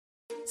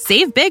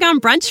Save big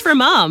on brunch for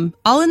mom,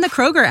 all in the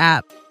Kroger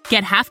app.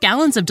 Get half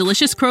gallons of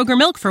delicious Kroger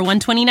milk for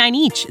 $1.29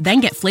 each.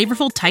 Then get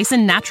flavorful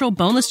Tyson natural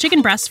boneless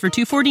chicken breasts for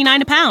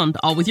 $2.49 a pound,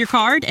 all with your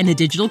card and a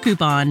digital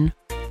coupon.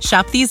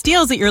 Shop these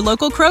deals at your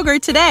local Kroger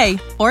today,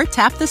 or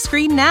tap the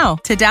screen now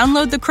to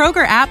download the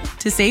Kroger app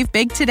to save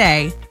big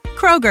today.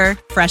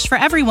 Kroger, fresh for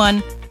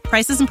everyone.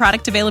 Prices and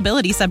product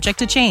availability subject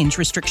to change.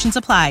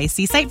 Restrictions apply.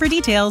 See site for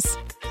details.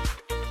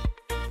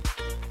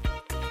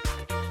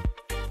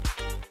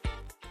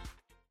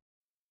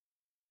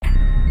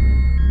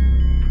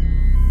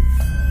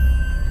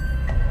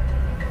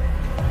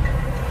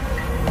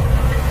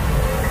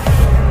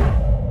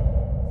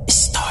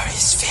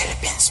 Stories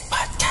Philippines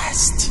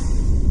Podcast.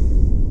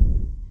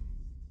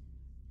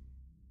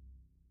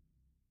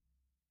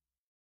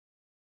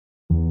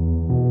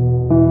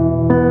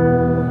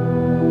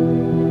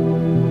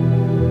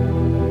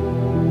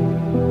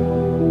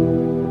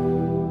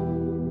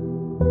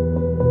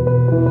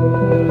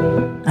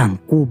 Ang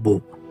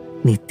Kubo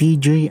ni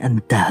TJ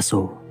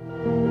Andazo.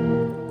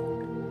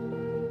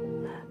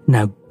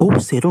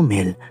 Nag-post si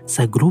Romel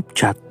sa group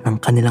chat ng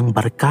kanilang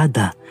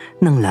barkada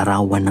ng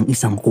larawan ng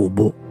isang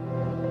kubo.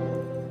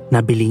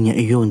 Nabili niya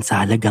iyon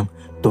sa halagang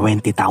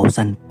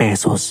 20,000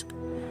 pesos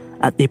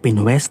at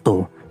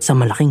ipinwesto sa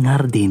malaking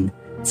hardin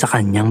sa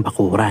kanyang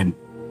bakuran.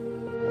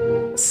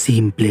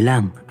 Simple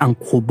lang ang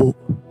kubo.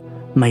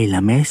 May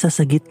lamesa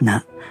sa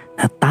gitna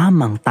na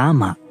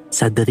tamang-tama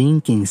sa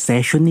drinking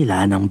session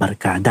nila ng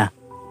barkada.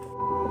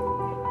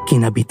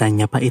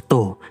 Kinabitan niya pa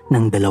ito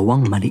ng 2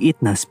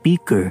 maliit na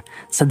speaker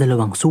sa 2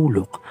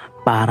 sulok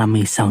para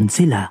may sound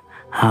sila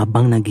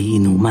habang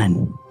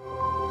nagiinuman.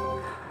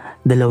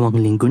 2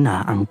 linggo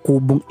na ang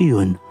kubong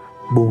iyon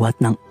buhat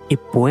ng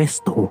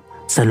ipwesto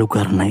sa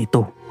lugar na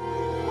ito.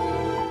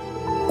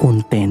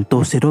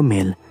 Kontento si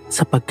Romel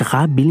sa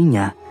pagkakabili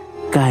niya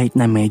kahit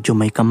na medyo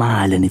may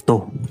kamahalan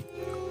ito.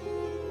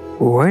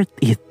 Worth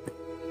it,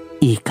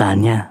 ika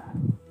niya.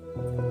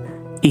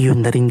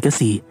 Iyon na rin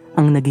kasi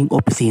ang naging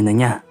opisina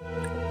niya.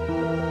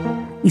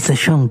 Isa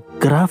siyang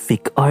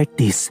graphic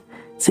artist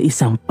sa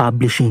isang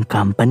publishing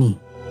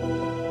company.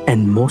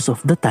 And most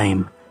of the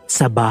time,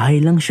 sa bahay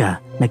lang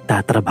siya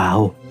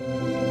nagtatrabaho.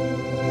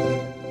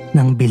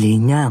 Nang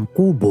bilhin niya ang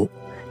kubo,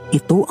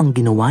 ito ang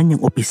ginawa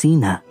niyang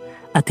opisina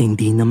at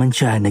hindi naman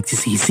siya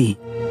nagsisisi.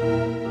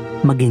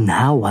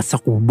 Maginhawa sa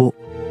kubo.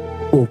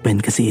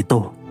 Open kasi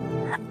ito.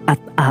 At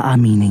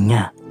aaminin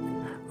niya,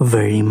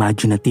 very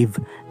imaginative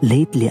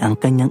lately ang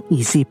kanyang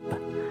isip.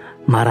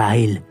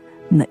 Marahil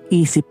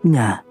naisip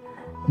niya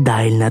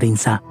dahil na rin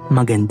sa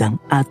magandang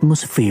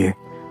atmosphere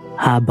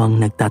habang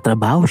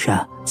nagtatrabaho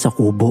siya sa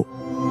kubo.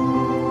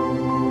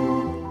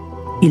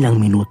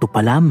 Ilang minuto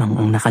pa lamang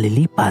ang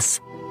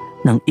nakalilipas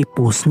nang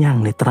i-post niya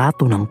ang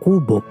litrato ng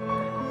kubo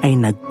ay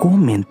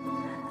nag-comment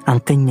ang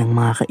kanyang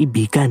mga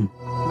kaibigan.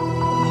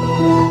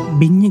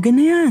 Binyagan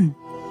na yan!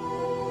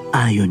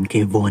 Ayon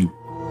kay Von.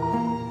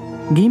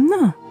 Game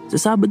na,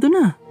 sa Sabado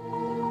na.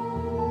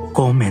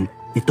 Comment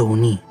ni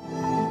Tony.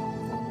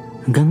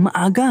 Hanggang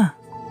maaga.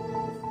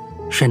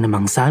 Siya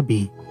namang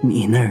sabi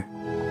ni Inner.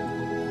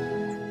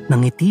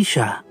 Nangiti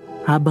siya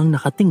habang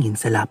nakatingin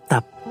sa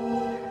laptop.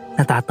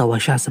 Natatawa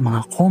siya sa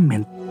mga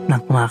comment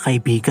ng mga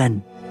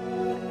kaibigan.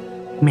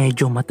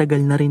 Medyo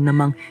matagal na rin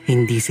namang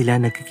hindi sila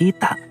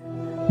nagkikita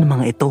ng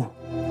mga ito.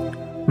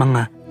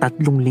 Mga 3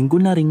 linggo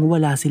na ring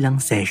wala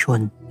silang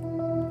session.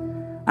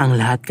 Ang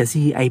lahat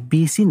kasi ay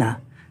busy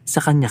na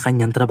sa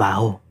kanya-kanyang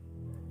trabaho.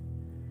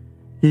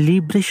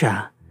 Libre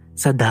siya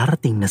sa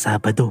darating na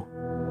Sabado.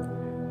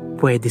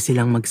 Pwede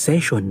silang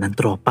mag-session ng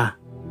tropa.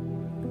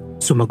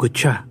 Sumagot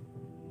siya.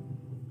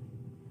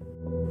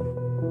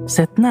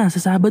 Set na sa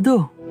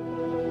Sabado.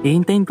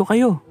 Ihintayin ko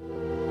kayo.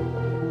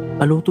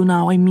 Paluto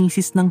na ako kay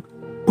misis ng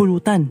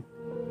pulutan.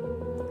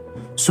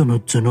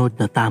 Sunod-sunod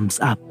na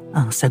thumbs up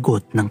ang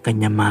sagot ng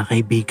kanyang mga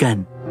kaibigan.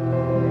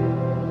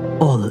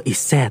 All is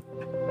set.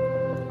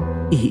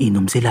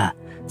 Iinom sila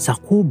sa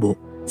kubo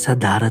sa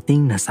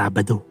darating na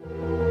Sabado.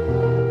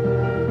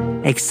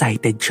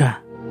 Excited siya.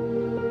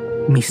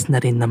 Miss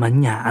na rin naman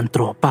niya ang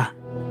tropa.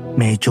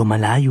 Medyo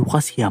malayo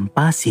kasi ang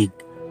Pasig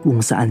kung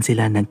saan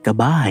sila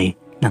nagkabahay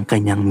ng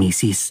kanyang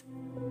misis.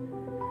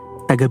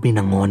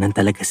 Taga-Binangonan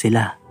talaga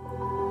sila.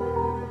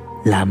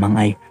 Lamang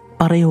ay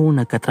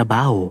parehong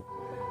nagkatrabaho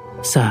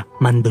sa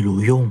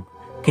Mandaluyong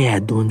kaya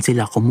doon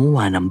sila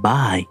kumuha ng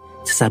bahay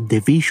sa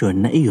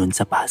subdivision na iyon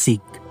sa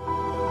Pasig.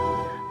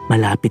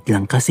 Malapit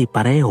lang kasi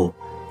pareho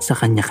sa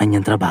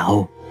kanya-kanyang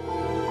trabaho.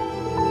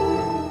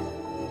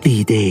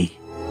 D-Day.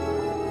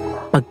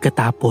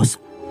 Pagkatapos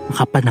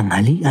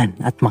makapananghalian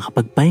at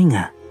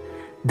makapagpahinga,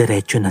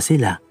 diretso na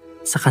sila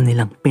sa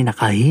kanilang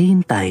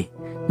pinakahihintay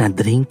na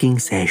drinking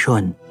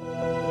session.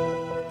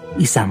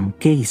 Isang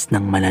case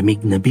ng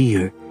malamig na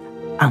beer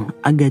ang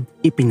agad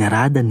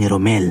ipinarada ni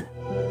Romel.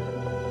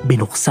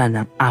 Binuksan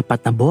ang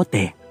 4 na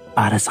bote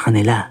para sa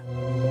kanila.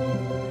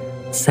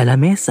 Sa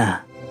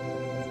lamesa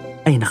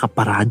ay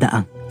nakaparada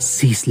ang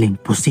sizzling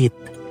pusit,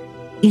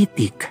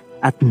 itik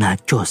at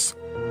nachos,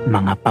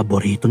 mga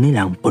paborito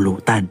nilang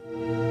pulutan.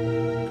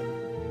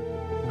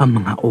 Ang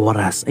mga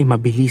oras ay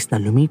mabilis na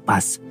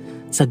lumipas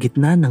sa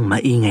gitna ng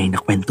maingay na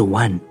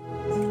kwentuhan,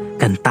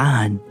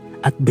 kantahan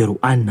at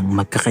biruan ng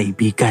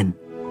magkakaibigan.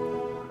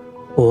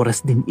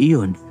 Oras din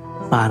iyon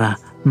para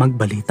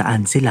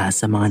magbalitaan sila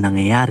sa mga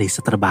nangyayari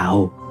sa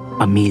trabaho,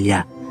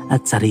 pamilya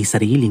at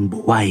sari-sariling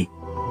buhay.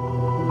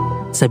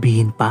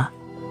 Sabihin pa,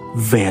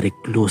 very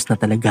close na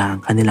talaga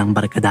ang kanilang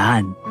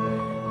barkadahan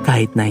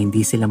kahit na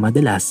hindi sila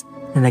madalas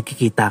na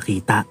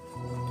nagkikita-kita.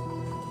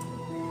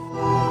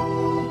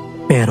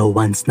 Pero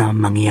once na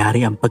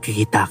mangyari ang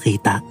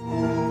pagkikita-kita,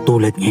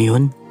 tulad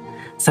ngayon,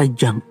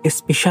 sadyang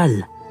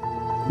espesyal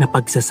na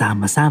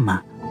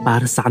pagsasama-sama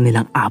para sa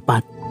kanilang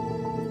apat.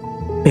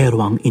 Pero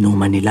ang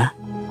inuman nila,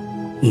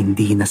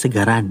 hindi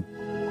nasagaran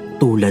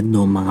tulad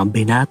noong mga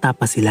binata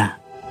pa sila.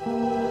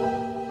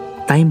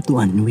 Time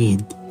to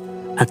unwind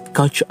at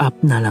catch up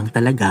na lang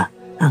talaga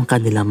ang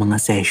kanilang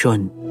mga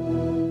session.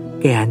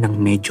 Kaya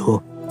nang medyo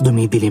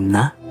dumidilim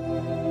na.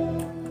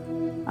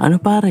 Ano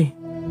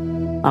pare?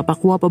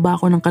 Papakuha pa ba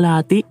ako ng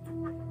kalahati?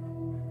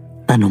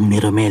 Tanong ni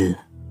Romel.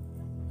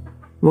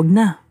 Wag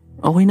na,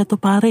 okay na to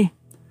pare.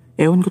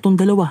 Ewan ko tong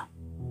dalawa.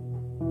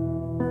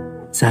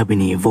 Sabi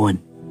ni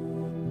Yvonne.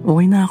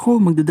 Okay na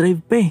ako,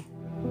 magdadrive pa eh.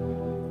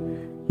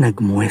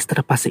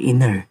 Nagmuestra pa si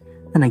Iner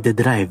na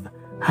nagdadrive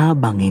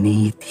habang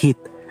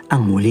hinihit-hit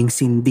ang muling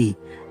sindi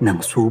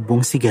ng subong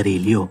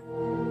sigarilyo.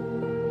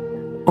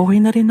 Okay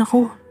na rin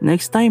ako,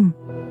 next time,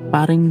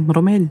 paring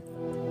Romel.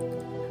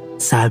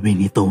 Sabi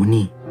ni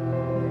Tony.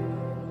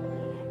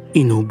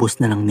 Inubos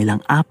na lang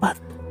nilang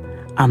apat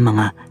ang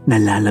mga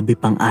nalalabi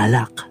pang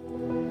alak.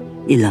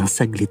 Ilang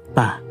saglit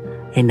pa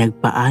ay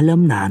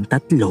nagpaalam na ang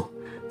tatlo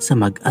sa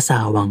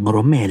mag-asawang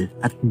Romel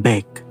at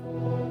Beck.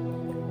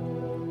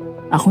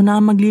 Ako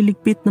na ang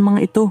magliligpit ng mga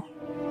ito.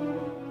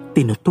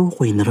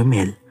 Tinutukoy ni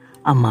Romel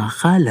ang mga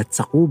kalat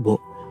sa kubo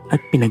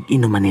at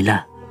pinag-inuman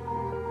nila.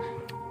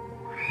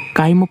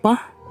 Kaya mo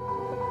pa?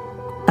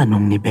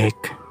 Tanong ni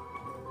Beck.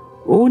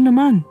 Oo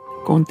naman,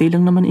 konti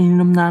lang naman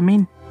ininom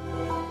namin.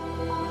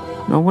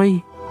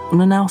 Okay,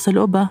 una na ako sa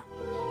loob ah.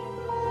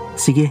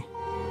 Sige.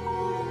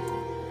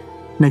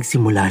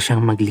 Nagsimula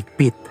siyang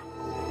magligpit.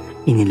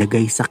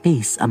 Inilagay sa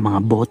case ang mga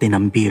bote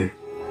ng beer.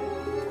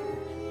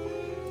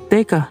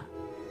 Teka,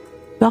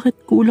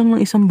 bakit kulang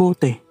ng isang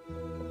bote?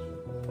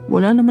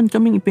 Wala naman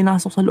kaming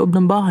ipinasok sa loob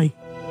ng bahay.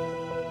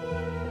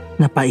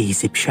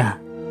 Napaisip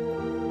siya.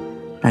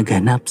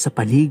 Naghanap sa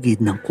paligid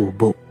ng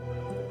kubo.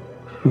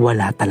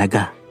 Wala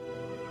talaga.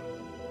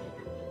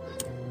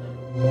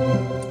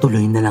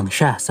 Tuloy na lang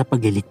siya sa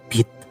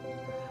pagliligpit.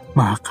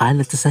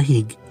 Makakalat sa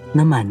sahig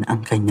naman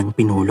ang kanyang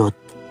pinulot.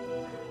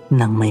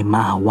 Nang may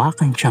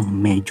mahawakan siyang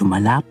medyo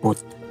malapot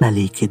na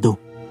likido.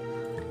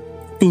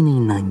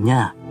 Tiningnan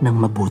niya ng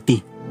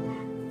mabuti.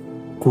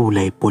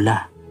 Kulay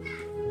pula.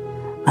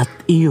 At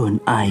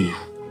iyon ay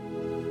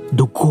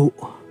dugo.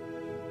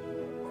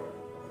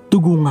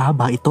 Dugo nga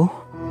ba ito?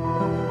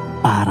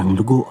 Parang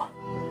dugo.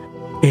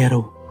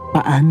 Pero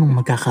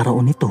paanong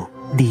magkakaroon ito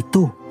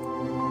dito?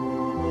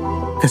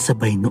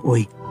 Kasabay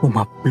nooy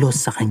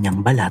umaplos sa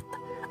kanyang balat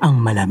ang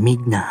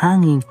malamig na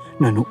hanging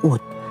nanuot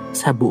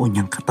sa buo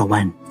niyang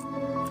katawan.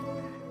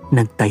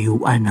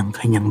 Nagtayuan ang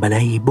kanyang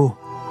balahibo.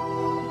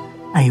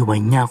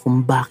 Aywan niya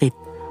kung bakit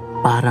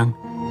parang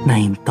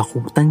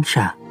nahintakutan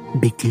siya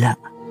bigla.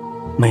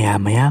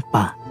 Maya-maya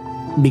pa,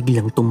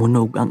 biglang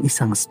tumunog ang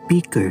isang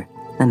speaker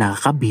na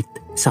nakakabit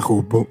sa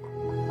kubo.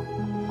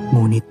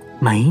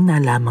 Ngunit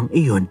mahina lamang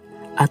iyon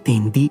at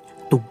hindi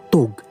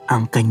tugtog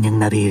ang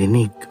kanyang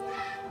naririnig.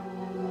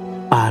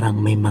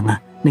 Parang may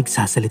mga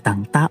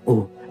nagsasalitang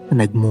tao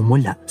na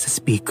nagmumula sa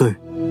speaker.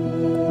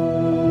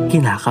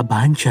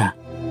 Kinakabahan siya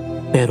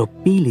pero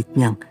pilit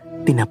niyang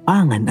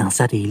tinapangan ang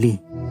sarili.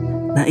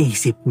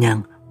 Naisip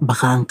niyang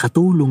baka ang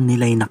katulong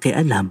nila'y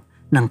nakialam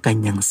ng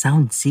kanyang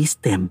sound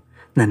system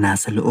na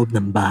nasa loob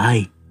ng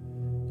bahay.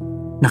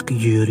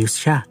 Nakyurious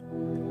siya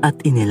at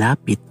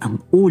inilapit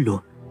ang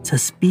ulo sa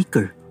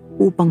speaker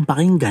upang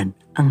pakinggan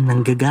ang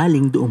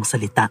nanggagaling doong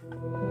salita.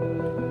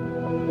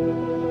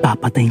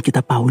 Papatayin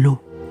kita,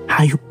 Paulo.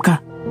 Hayop ka.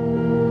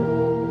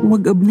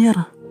 Huwag, Abner.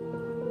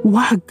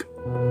 Huwag.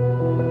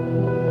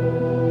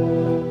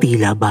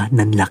 Tila ba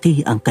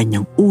nanlaki ang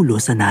kanyang ulo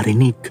sa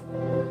narinig.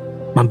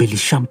 Mabilis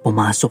siyang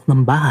pumasok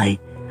ng bahay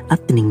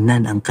at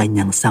tiningnan ang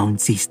kanyang sound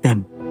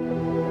system.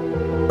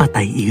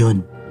 Patay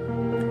iyon.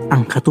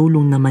 Ang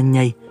katulong naman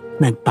niya'y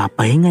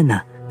nagpapahinga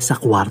na sa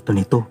kwarto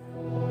nito.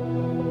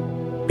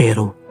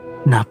 Pero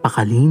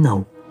napakalinaw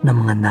na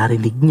mga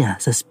narinig niya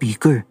sa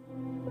speaker.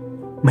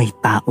 May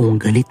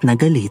taong galit na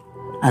galit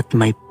at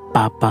may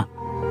papa.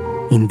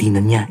 Hindi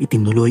na niya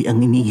itinuloy ang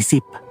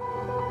iniisip.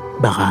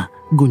 Baka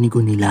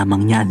guni-guni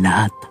lamang niya ang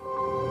lahat.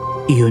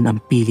 Iyon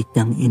ang pilit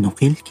niyang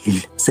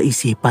inukil-kil sa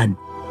isipan.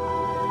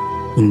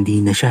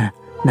 Hindi na siya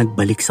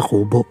nagbalik sa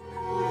kubo.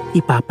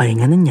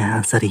 Ipapahinga na niya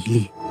ang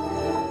sarili.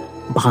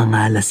 Baka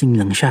nga lasing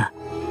lang siya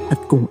at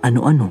kung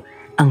ano-ano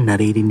ang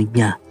naririnig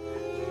niya.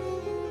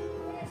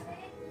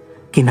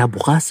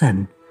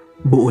 Kinabukasan,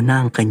 buo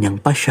na ang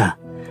kanyang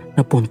pasya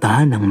na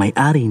puntahan ng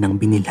may-ari ng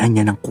binilhan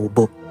niya ng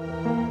kubo.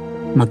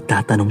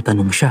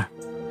 Magtatanong-tanong siya.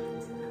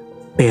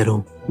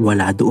 Pero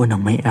wala doon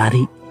ang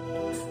may-ari.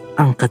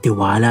 Ang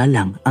katiwala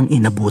lang ang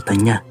inabutan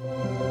niya.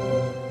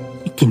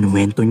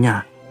 Ikinuwento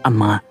niya ang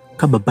mga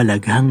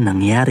kababalaghang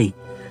nangyari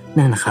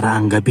ng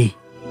nakaraang gabi.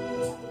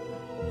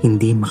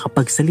 Hindi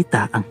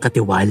makapagsalita ang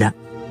katiwala.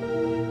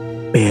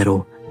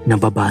 Pero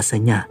nababasa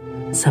niya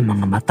sa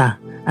mga mata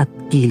at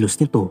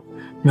kilos nito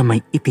na may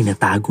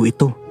itinatago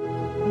ito.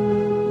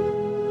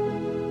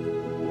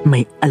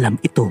 May alam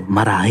ito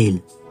marahil.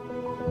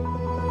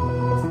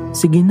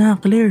 Sige na,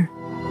 Claire.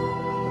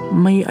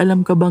 May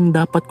alam ka bang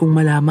dapat kong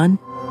malaman?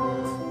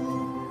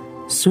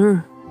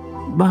 Sir,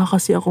 baka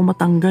kasi ako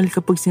matanggal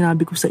kapag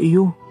sinabi ko sa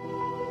iyo.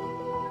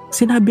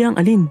 Sinabi ang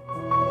alin?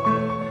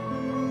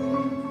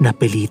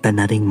 Napilitan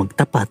na ring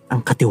magtapat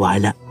ang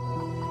katiwala.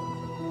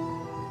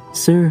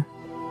 Sir,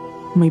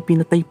 may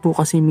pinatay po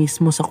kasi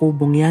mismo sa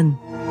kubong yan.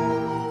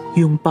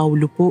 Yung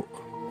Paulo po.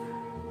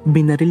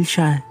 Binaril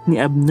siya ni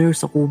Abner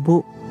sa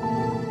kubo.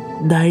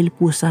 Dahil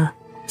po sa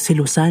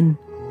selusan.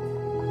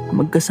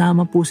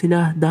 Magkasama po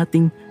sila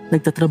dating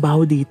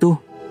nagtatrabaho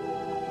dito.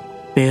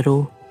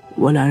 Pero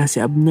wala na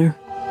si Abner.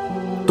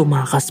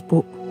 Tumakas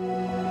po.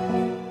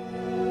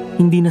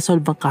 Hindi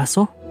na-solve ang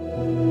kaso?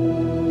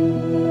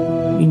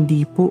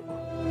 Hindi po.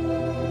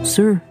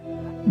 Sir,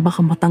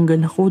 baka matanggal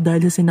ako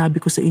dahil sa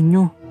sinabi ko sa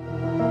inyo.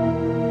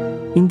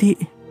 Hindi.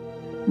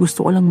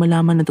 Gusto ko lang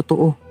malaman ng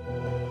totoo.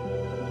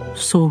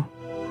 So,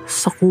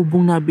 sa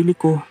kubong nabili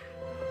ko,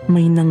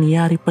 may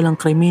nangyari palang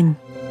krimen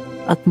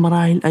at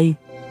marahil ay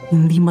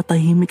hindi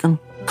matahimik ang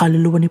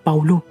kaluluwa ni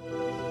Paulo.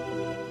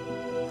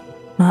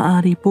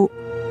 Maaari po.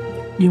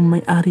 Yung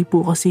may-ari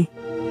po kasi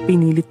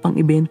pinilit pang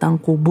ibenta ang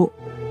kubo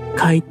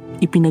kahit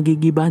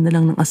ipinagigiba na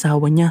lang ng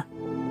asawa niya.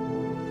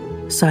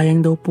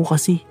 Sayang daw po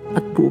kasi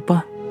at buo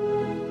pa.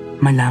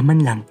 Malaman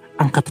lang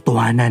ang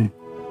katotohanan.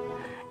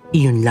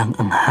 Iyon lang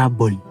ang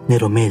habol ni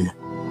Romel.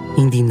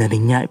 Hindi na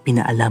rin niya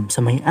ipinaalam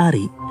sa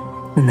may-ari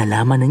na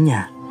nalaman na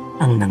niya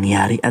ang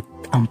nangyari at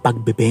ang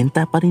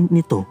pagbebenta pa rin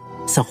nito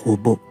sa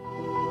kubo.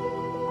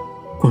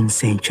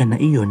 Konsensya na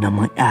iyon ng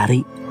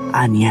may-ari,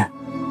 aniya.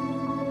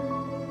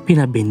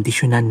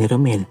 Pinabendisyonan ni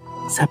Romel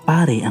sa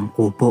pare ang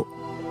kubo.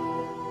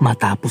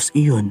 Matapos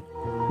iyon,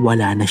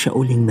 wala na siya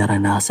uling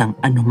naranasang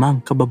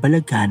anumang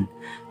kababalaghan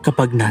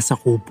kapag nasa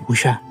kubo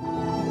siya.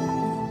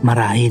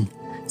 Marahil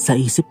sa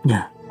isip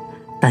niya,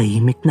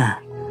 tahimik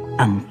na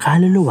ang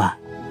kaluluwa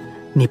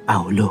ni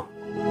Paulo.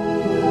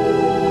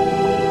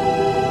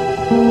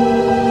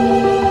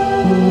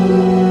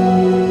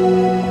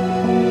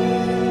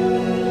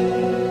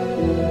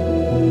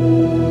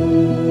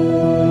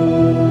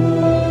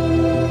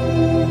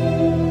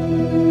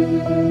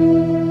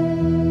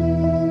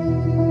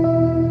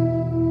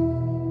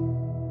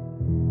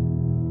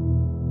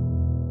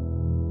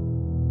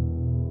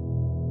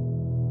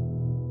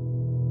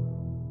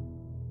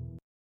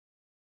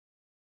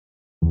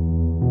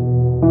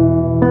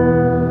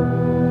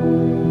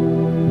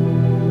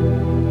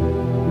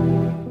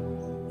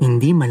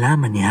 Hindi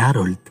malaman ni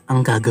Harold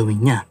ang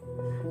gagawin niya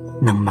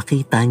nang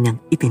makita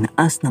niyang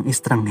itinaas ng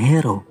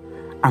estranghero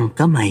ang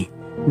kamay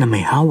na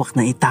may hawak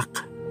na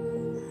itak.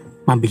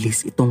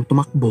 Mabilis itong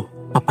tumakbo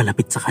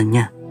papalapit sa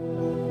kanya.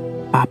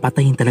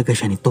 Papatayin talaga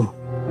siya nito.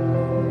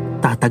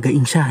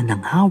 Tatagain siya ng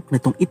hawak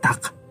nitong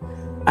itak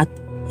at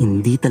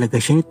hindi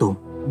talaga siya nito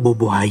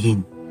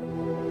bubuhayin.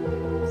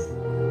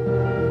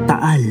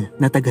 Taal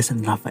na taga San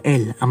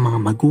Rafael ang mga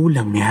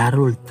magulang ni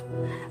Harold,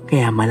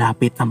 kaya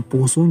malapit ang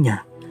puso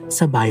niya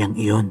sa bayang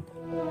iyon.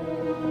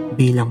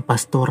 Bilang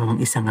pastor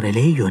ng isang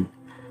reliyon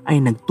ay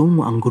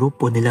nagtungo ang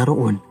grupo nila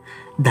roon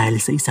dahil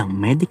sa isang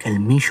medical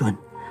mission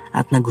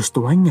at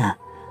nagustuhan niya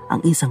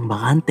ang isang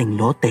bakanteng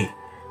lote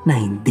na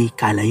hindi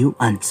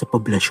kalayuan sa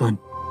poblasyon.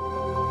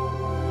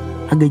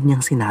 Agad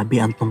niyang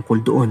sinabi ang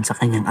tungkol doon sa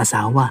kanyang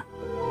asawa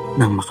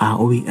nang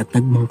makauwi at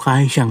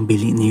nagmungkahi siyang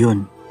bilhin niyon.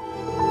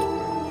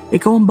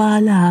 Ikaw ang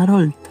bahala,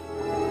 Harold.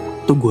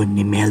 Tugon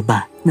ni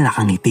Melba na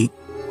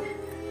nakangiti.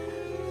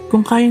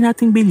 Kung kaya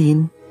nating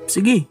bilhin,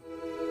 sige,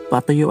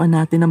 patayuan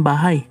natin ang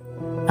bahay.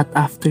 At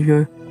after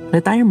your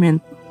retirement,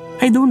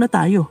 ay doon na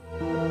tayo.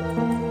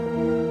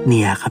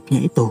 Niyakap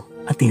niya ito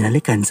at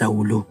tinalikan sa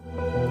ulo.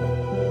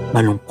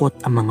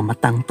 Malungkot ang mga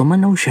matang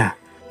tumanaw siya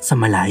sa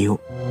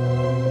malayo.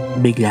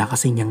 Bigla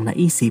kasi niyang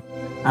naisip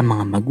ang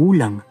mga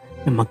magulang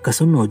na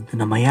magkasunod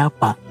na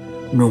mayapa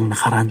noong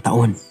nakarang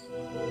taon.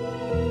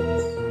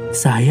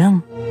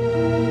 Sayang.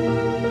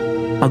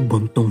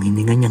 Pagbuntong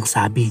hininga niyang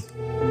sabi,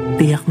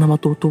 tiyak na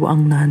matutuwa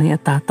ang nanay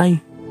at tatay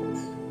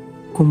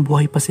kung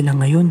buhay pa sila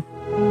ngayon.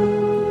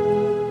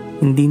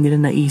 Hindi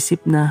nila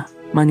naisip na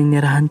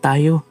maninirahan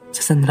tayo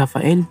sa San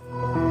Rafael.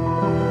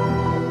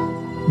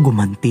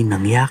 Gumanti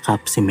ng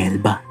yakap si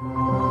Melba.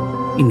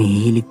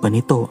 Inihilig pa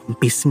nito ang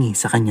pisngi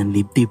sa kanyang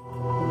dibdib.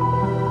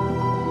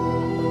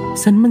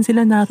 San man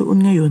sila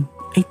naroon ngayon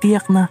ay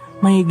tiyak na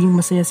magiging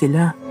masaya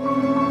sila.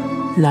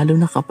 Lalo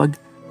na kapag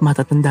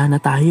matatanda na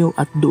tayo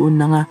at doon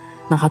na nga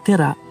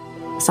nakatira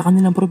sa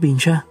kanilang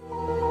probinsya.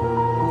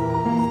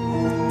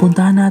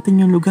 Puntahan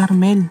natin yung lugar,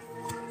 Mel.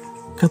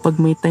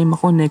 Kapag may time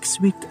ako next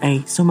week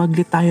ay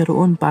sumaglit tayo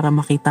roon para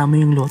makita mo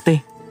yung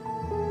lote.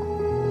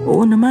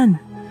 Oo naman.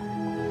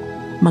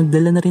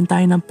 Magdala na rin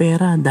tayo ng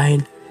pera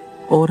dahil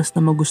oras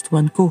na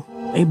magustuhan ko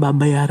ay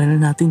babayaran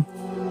na natin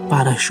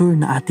para sure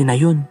na atin na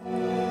yun.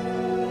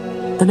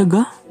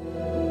 Talaga?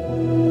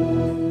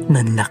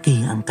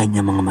 Nanlaki ang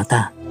kanyang mga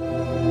mata.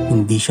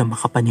 Hindi siya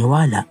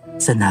makapaniwala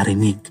sa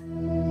narinig.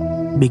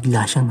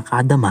 Bigla siyang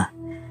nakadama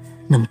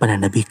ng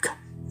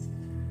pananabik.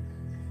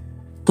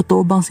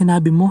 Totoo bang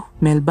sinabi mo,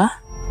 Melba?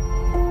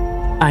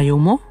 Ayaw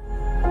mo?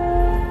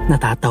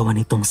 Natatawa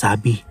nitong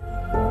sabi.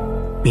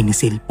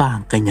 Pinisil pa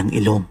ang kanyang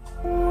ilong.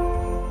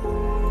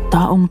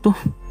 Taong to,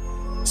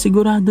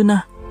 sigurado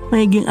na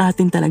maiging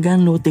atin talaga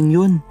ang loteng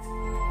yun.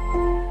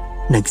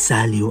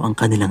 Nagsaliw ang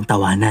kanilang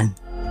tawanan.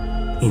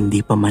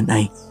 Hindi pa man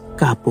ay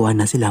kapwa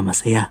na sila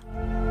masaya.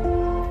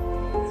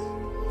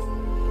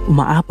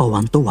 Umaapaw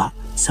ang tuwa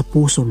sa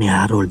puso ni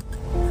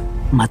Harold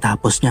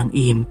matapos niyang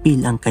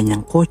iimpil ang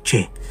kanyang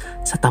kotse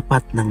sa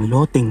tapat ng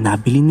loteng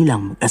nabili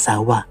nilang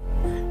mag-asawa.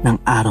 Nang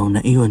araw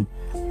na iyon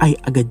ay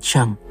agad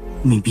siyang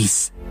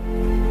mibis.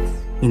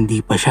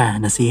 Hindi pa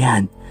siya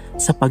nasiyahan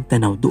sa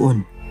pagtanaw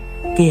doon,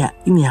 kaya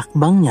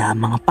inihakbang niya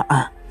ang mga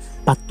paa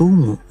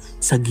patungo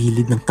sa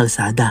gilid ng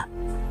kalsada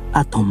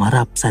at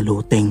humarap sa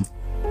loteng.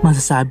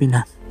 Masasabi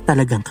na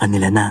talagang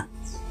kanila na.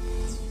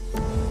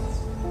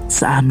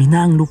 Sa amin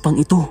na ang lupang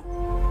ito.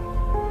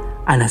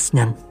 Alas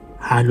niyang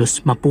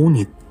halos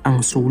mapunit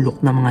ang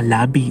sulok ng mga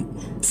labi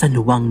sa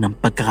luwang ng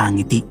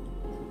pagkakangiti.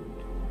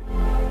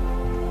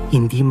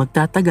 Hindi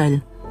magtatagal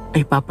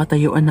ay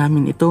papatayuan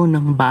namin ito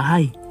ng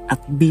bahay at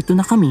dito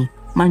na kami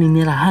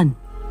maninirahan.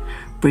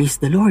 Praise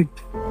the Lord!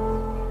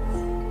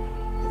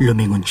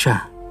 Lumingon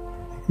siya.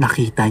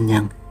 Nakita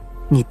niyang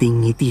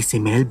ngiting-ngiti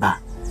si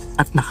Melba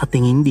at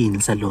nakatingin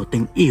din sa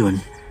loteng iyon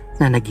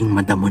na naging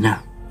madamo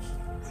na.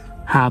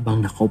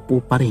 Habang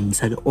nakaupo pa rin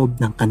sa loob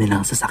ng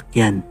kanilang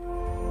sasakyan,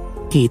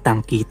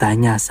 kitang-kita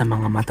niya sa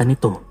mga mata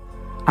nito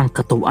ang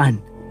katuwaan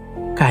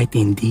kahit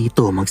hindi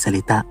ito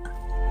magsalita.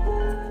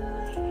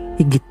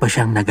 Higit pa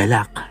siyang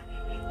nagalak.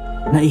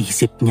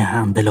 Naisip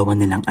niya ang dalawa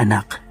nilang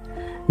anak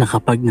na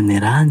kapag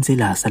nanirahan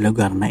sila sa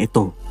lugar na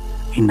ito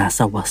ay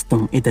nasa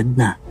wastong edad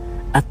na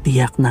at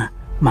tiyak na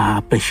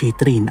ma-appreciate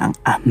rin ang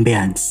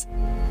ambience.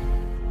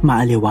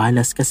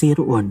 Maaliwalas kasi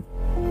roon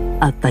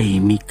at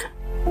tahimik.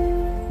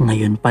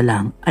 Ngayon pa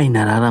lang ay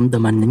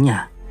nararamdaman na niya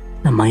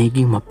na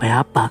magiging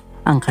mapayapa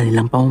ang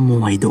kanilang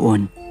pamumuhay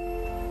doon.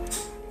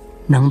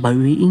 Nang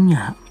bawiin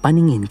niya ang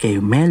paningin kay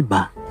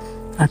Melba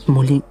at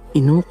muling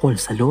inukol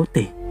sa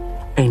lote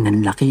ay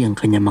nanlaki ang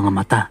kanyang mga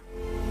mata.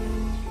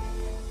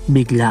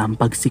 Bigla ang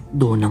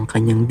pagsikdo ng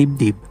kanyang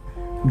dibdib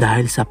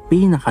dahil sa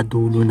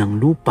pinakadulo ng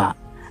lupa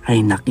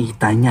ay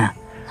nakita niya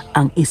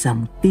ang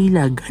isang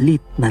tila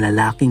galit na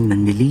lalaking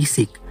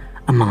nanlilisik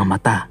ang mga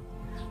mata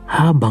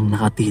habang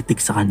nakatitig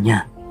sa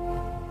kanya.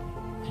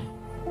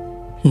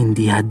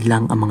 Hindi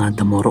hadlang ang mga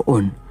damo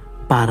roon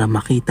para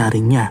makita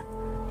rin niya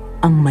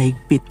ang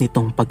mahigpit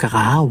nitong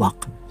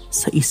pagkakahawak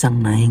sa isang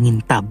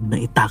nahingintab na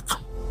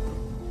itak.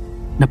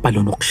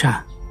 Napalunok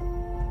siya.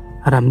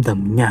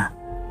 Ramdam niya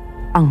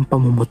ang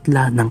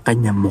pamumutla ng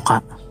kanyang muka.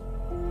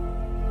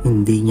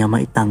 Hindi niya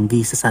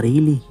maitanggi sa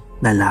sarili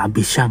na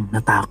labis siyang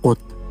natakot.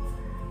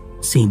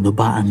 Sino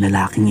ba ang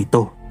lalaking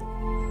ito?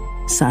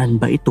 Saan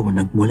ba ito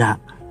nagmula?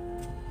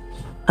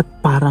 At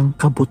parang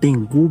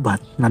kabuting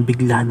gubat na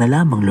bigla na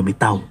lamang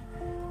lumitaw.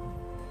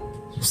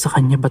 Sa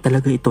kanya ba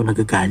talaga ito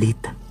nagagalit?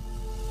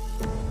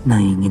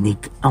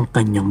 Nanginginig ang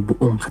kanyang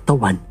buong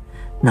katawan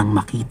nang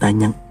makita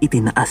niyang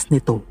itinaas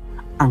nito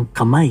ang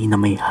kamay na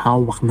may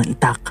hawak na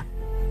itak.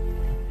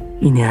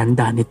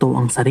 Inihanda nito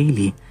ang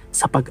sarili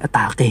sa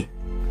pag-atake.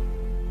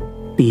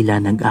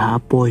 Tila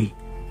nag-aapoy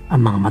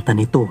ang mga mata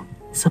nito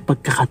sa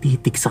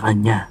pagkakatitig sa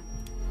kanya.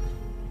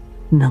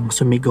 Nang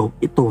sumigaw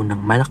ito ng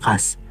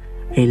malakas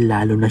ay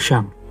lalo na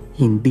siyang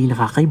hindi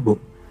nakakaibo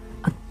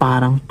at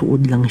parang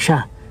tuod lang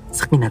siya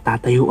sa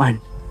kinatatayuan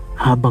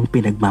habang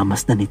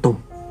pinagmamasdan nito.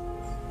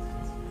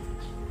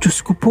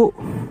 Diyos ko po!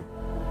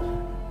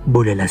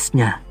 Bulalas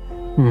niya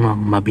nang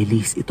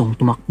mabilis itong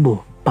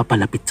tumakbo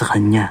papalapit sa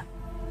kanya.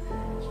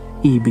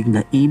 Ibig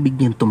na ibig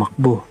niyang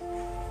tumakbo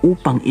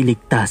upang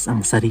iligtas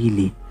ang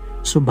sarili,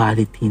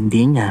 subalit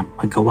hindi niya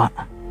magawa.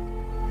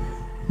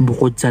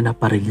 Bukod sa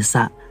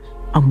naparilisa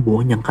ang buo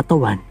niyang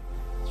katawan,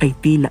 ay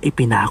tila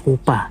ipinako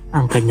pa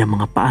ang kanyang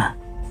mga paa.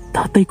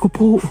 Tatay ko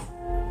po!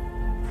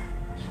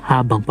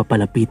 Habang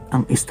papalapit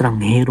ang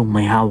estrangherong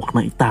may hawak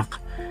na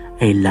itak,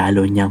 ay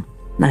lalo niyang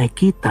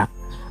nakikita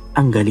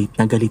ang galit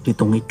na galit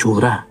nitong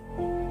itsura.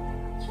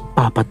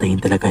 Papatayin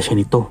talaga siya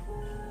nito.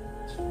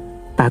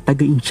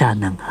 Tatagain siya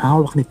ng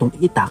hawak nitong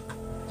itak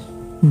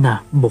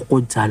na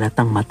bukod sa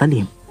halatang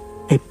matalim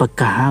ay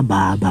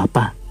pagkahaba-haba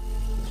pa.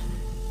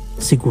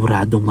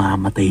 Siguradong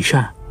mamamatay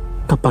siya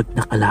kapag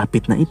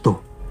nakalapit na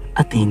ito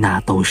at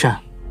hinataw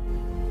siya.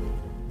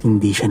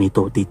 Hindi siya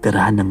nito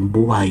titirahan ng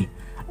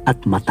buhay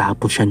at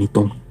matapos siya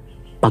nitong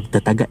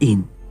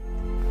pagtatagain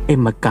ay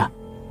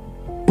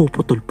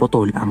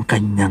puputol-putol ang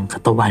kanyang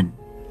katawan.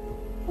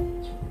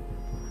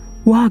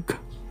 Wag!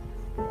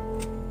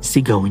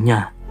 Sigaw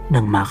niya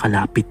nang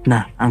makalapit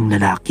na ang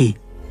lalaki.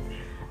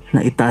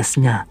 Naitaas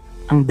niya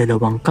ang 2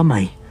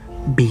 kamay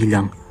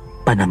bilang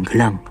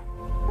pananggalang.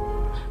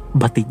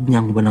 Batid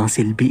niyang walang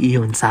silbi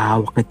iyon sa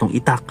hawak nitong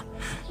itak,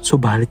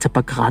 subalit sa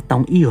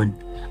pagkakataong iyon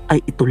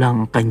ay ito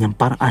lang ang kanyang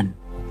paraan.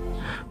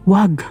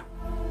 Wag!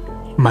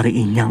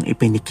 Mariin niyang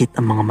ipinikit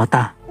ang mga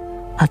mata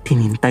at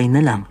hinintay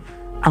na lang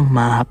ang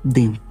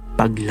mahapding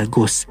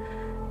paglagos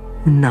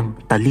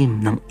ng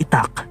talim ng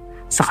itak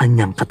sa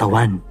kanyang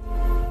katawan.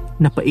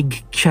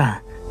 Napaigik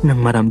siya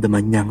nang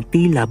maramdaman niyang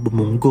tila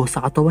bumunggo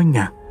sa katawan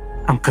niya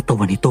ang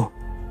katawan nito.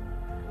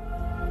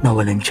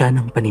 Nawalan siya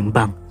ng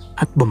panimbang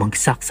at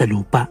bumagsak sa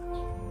lupa.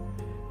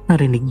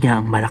 Narinig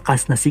niya ang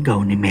malakas na sigaw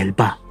ni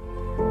Melba,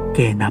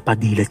 kaya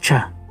napadilat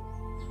siya.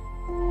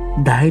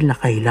 Dahil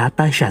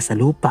nakailata siya sa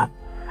lupa,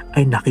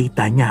 ay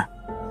nakita niya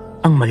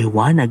ang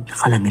maliwanag na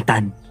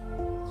kalangitan.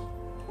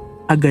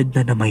 Agad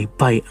na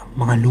namaypay ang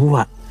mga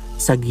luha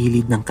sa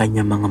gilid ng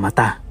kanyang mga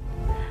mata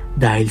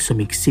dahil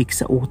sumiksik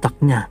sa utak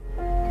niya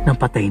na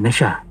patay na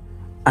siya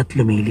at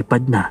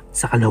lumilipad na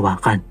sa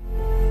kalawakan.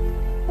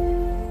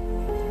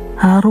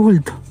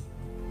 Harold!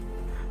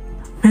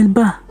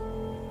 Melba!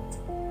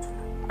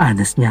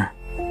 Anas niya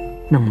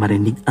nang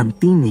marinig ang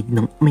tinig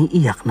ng may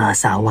iyak na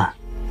asawa.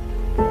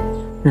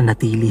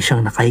 Nanatili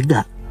siyang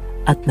nakahiga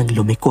at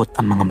naglumikot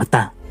ang mga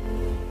mata.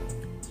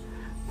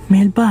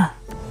 Melba!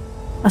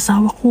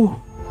 Asawa ko!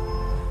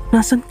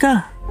 Nasaan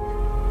ka?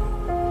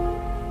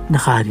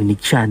 Nakarinig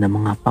siya ng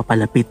mga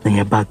papalapit na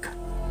yabag.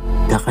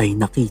 Dakay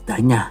nakita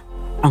niya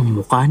ang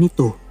mukha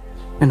nito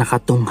na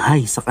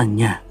nakatunghay sa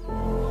kanya.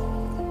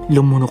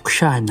 Lumunok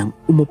siya nang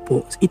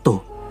umupo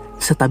ito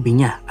sa tabi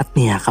niya at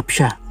niyakap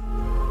siya.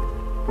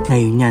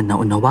 Ngayon niya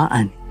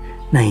naunawaan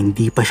na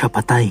hindi pa siya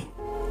patay.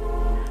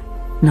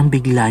 Nang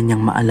bigla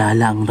niyang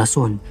maalala ang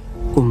rason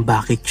kung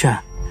bakit siya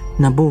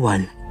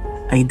nabuwal,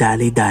 ay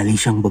dali-dali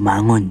siyang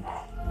bumangon.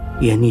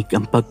 Yanig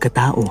ang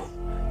pagkatao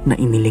na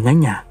inilingan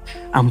niya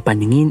ang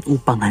paningin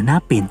upang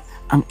hanapin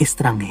ang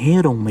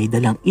estrangherong may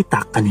dalang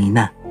itak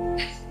kanina.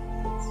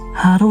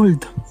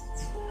 Harold!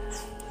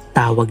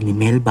 Tawag ni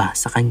Melba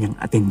sa kanyang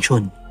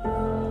atensyon.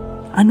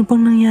 Ano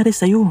bang nangyari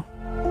sa'yo?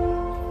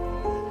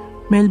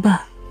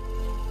 Melba!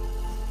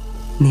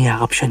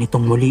 Niyakap siya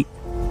nitong muli.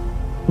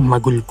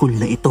 Umagulgul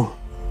na ito.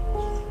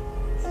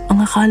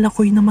 Ang akala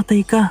ko'y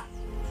namatay ka.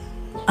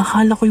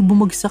 Akala ko'y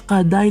bumagsak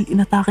ka dahil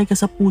inatake ka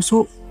sa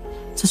puso.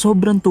 Sa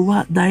sobrang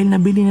tuwa dahil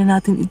nabili na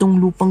natin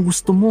itong lupang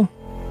gusto mo.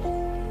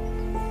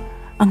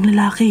 Ang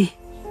lalaki.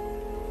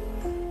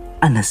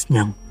 Anas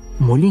niyang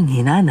muling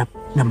hinanap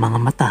ng mga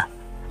mata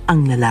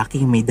ang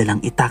lalaking may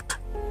dalang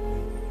itak.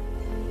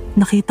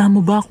 Nakita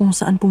mo ba kung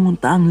saan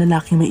pumunta ang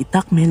lalaking may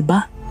itak,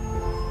 Melba?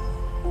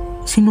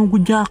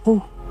 Sinugod niya ako.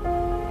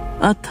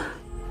 At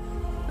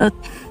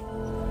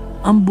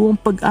ang buong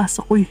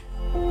pag-asa ko'y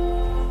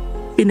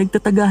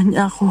pinagtatagahan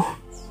niya ako.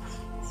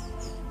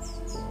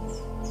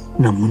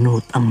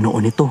 Namunot ang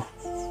noo nito.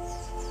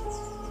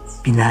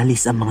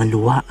 Pinalis ang mga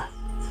luha.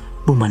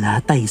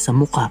 Bumalatay sa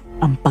muka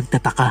ang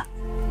pagtataka.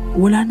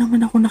 Wala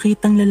naman ako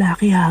nakitang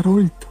lalaki,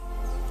 Harold.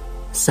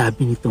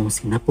 Sabi nitong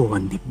sinapo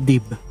ang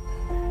dibdib.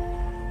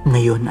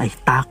 Ngayon ay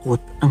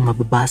takot ang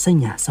mababasa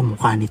niya sa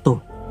mukha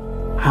nito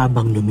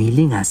habang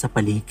lumilinga sa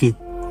paligid.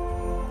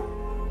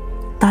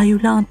 Tayo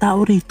lang ang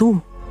tao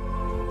rito.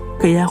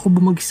 Kaya ako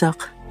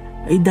bumagsak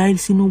ay dahil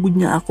sinugod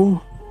niya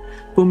ako.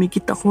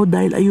 Pumikit ako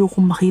dahil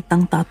ayokong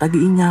makitang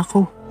tatagiin niya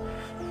ako.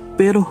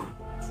 Pero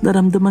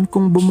naramdaman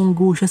kong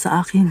bumunggo siya sa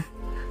akin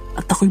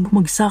at ako'y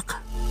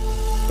bumagsak.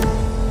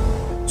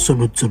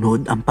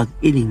 Sunod-sunod ang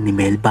pag-iling ni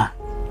Melba.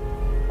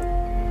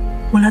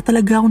 Wala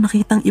talaga akong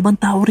nakitang ibang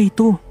tao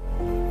rito.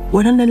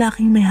 Walang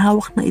lalaking may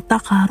hawak na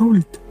itak,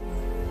 Harold.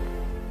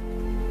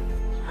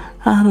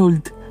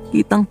 Harold,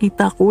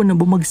 kitang-kita ko na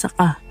bumagsak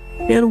ka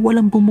pero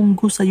walang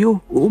bumunggo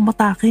sa'yo o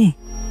umatake.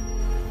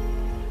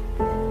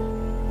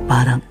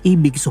 Parang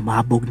ibig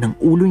sumabog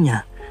ng ulo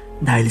niya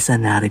dahil sa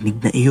narinig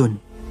na iyon.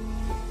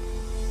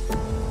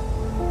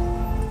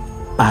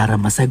 Para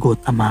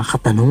masagot ang mga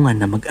katanungan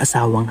ng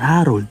mag-asawang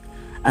Harold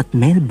at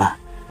Melba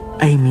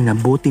ay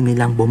minabuti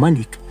nilang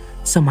bumalik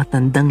sa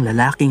matandang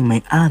lalaking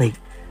may-ari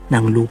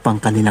ng lupang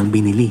kanilang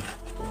binili.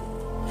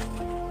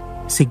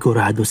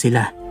 Sigurado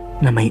sila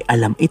na may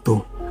alam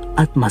ito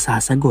at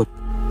masasagot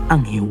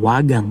ang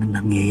hiwagang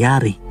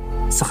nangyayari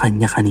sa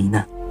kanya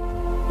kanina.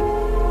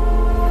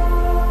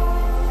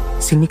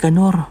 Si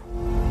Nicanor,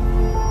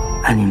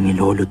 ani ni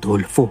Lolo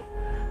Dolfo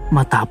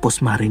matapos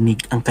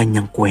marinig ang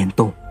kanyang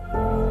kwento.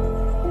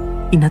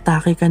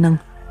 Inatake ka ng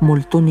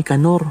multo ni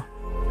Nicanor,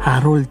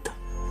 Harold.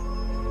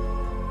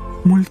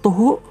 Multo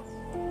ho?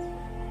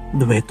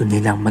 Duweto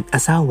nilang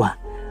mag-asawa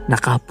na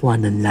kapwa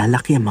ng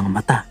lalaki ang mga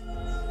mata.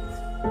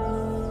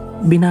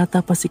 Binata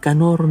pa si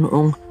Nicanor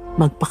noong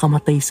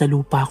magpakamatay sa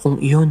lupa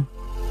kong iyon.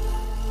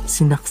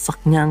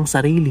 Sinaksak niya ang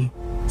sarili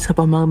sa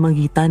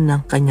pamamagitan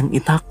ng kanyang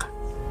itak.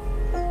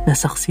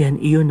 Nasaksihan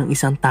iyon ng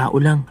isang tao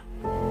lang,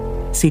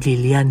 si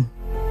Lilian.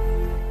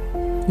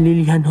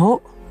 Lilian ho?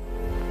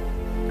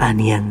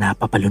 Aniyang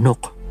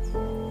napapalunok.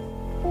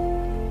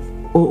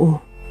 Oo,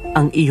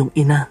 ang iyong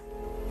ina.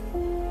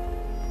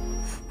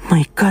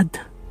 My God!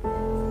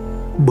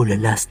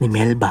 Bulalas ni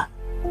Melba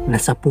na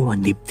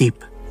sapuan dibdib.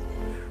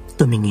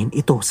 Tumingin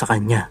ito sa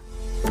kanya.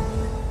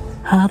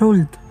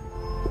 Harold,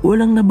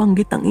 walang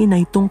nabanggit ang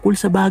inay tungkol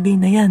sa bagay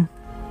na yan.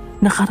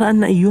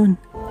 Nakaraan na iyon,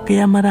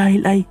 kaya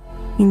marahil ay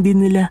hindi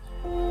nila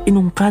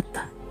inungkat.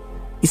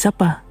 Isa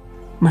pa,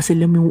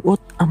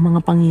 masalimuot ang mga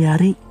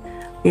pangyayari,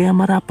 kaya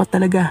marapat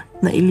talaga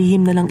na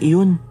ilihim na lang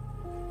iyon.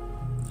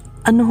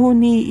 Ano ho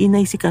ni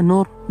inay si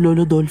Kanor,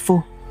 Lolo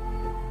Dolfo?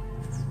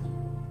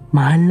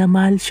 Mahal na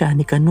mahal siya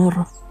ni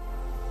Kanor,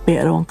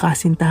 pero ang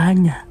kasintahan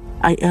niya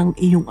ay ang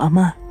iyong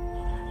ama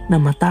na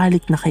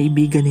matalik na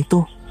kaibigan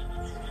nito.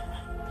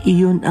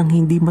 Iyon ang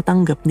hindi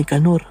matanggap ni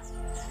Kanor,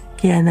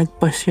 kaya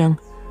nagpa siyang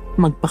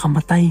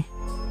magpakamatay.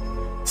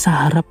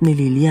 Sa harap ni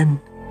Lilian,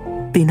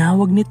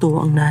 tinawag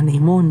nito ang nanay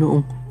mo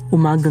noong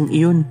umagang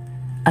iyon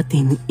at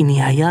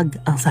inihayag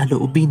ang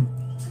saloobin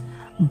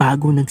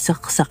bago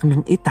nagsaksak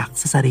ng itak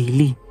sa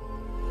sarili.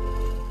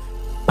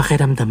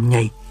 Pakiramdam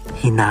niya'y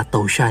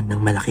hinataw siya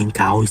ng malaking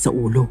kahoy sa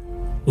ulo.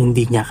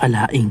 Hindi niya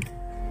akalaing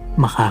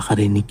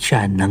makakarinig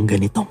siya ng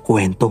ganitong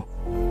kwento.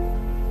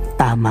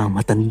 Tama ang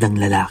matandang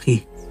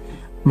lalaki.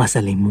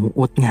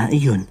 Masalimuot nga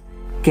iyon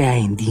kaya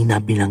hindi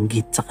na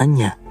binanggit sa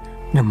kanya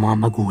ng mga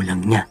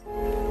magulang niya.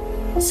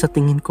 Sa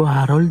tingin ko,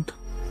 Harold,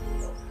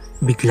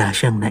 bigla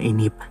siyang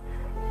nainip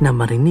na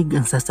marinig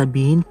ang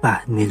sasabihin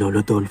pa ni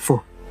Lolo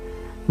Dolfo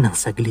nang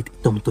saglit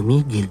itong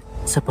tumigil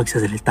sa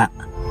pagsasalita.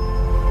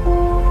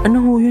 Ano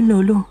ho yun,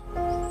 Lolo?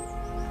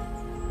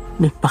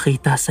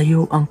 Nagpakita sa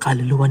iyo ang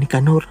kaluluwa ni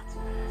Kanor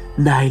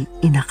dahil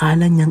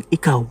inakala niyang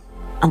ikaw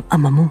ang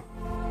ama mo.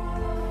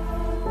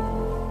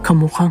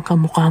 Kamukhang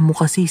kamukha mo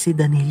kasi si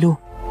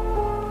Danilo.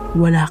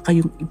 Wala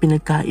kayong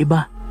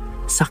ipinagkaiba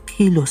sa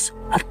kilos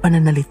at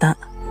pananalita.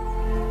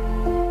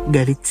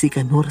 Galit si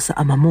Kanor sa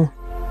ama mo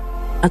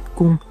at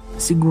kung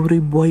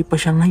siguro'y buhay pa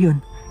siya ngayon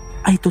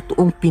ay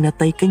totoong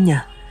pinatay ka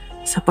niya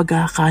sa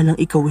pag-aakalang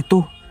ikaw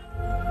ito.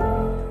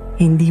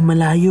 Hindi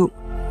malayo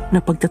na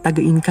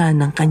pagtatagain ka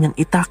ng kanyang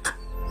itak.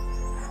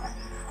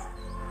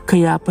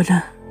 Kaya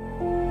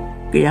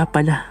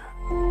pala,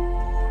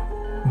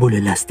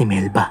 bulalas ni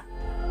Melba.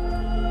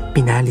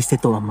 Pinalis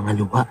nito ang mga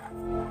luha.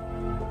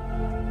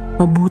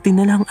 Mabuti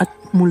na lang at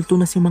multo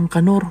na si Mang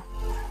Kanor.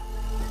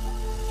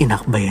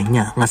 Inakbayan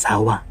niya ang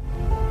asawa.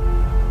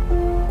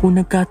 Kung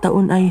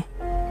nagkataon ay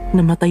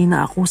namatay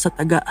na ako sa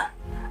taga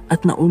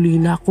at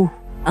naulila ko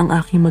ang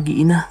aking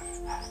mag-iina.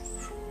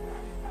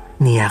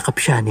 Niyakap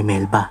siya ni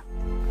Melba.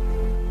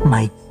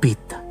 Mahigpit.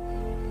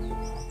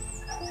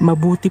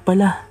 Mabuti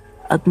pala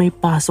at may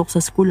pasok sa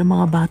school ang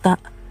mga bata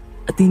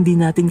at hindi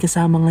natin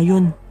kasama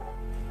ngayon.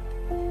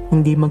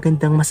 Hindi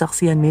magandang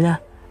masaksiyan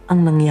nila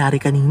ang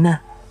nangyari kanina.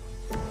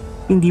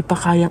 Hindi pa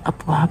kayang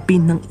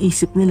apuhapin ng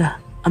isip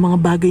nila ang mga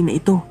bagay na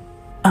ito.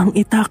 Ang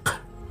itak.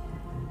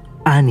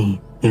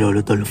 Ani ni Lolo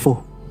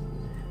Dolfo.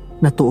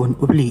 Natuon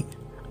uli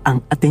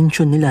ang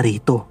atensyon nila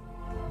rito.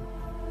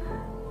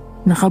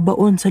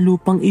 Nakabaon sa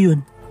lupang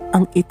iyon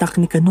ang itak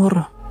ni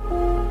Kanor.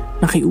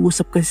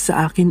 Nakiusap kasi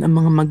sa akin ang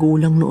mga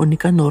magulang noon ni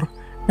Kanor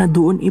na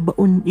doon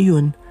ibaon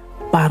iyon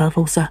para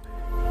raw sa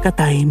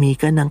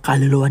katahimikan ng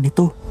kaluluwa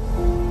nito.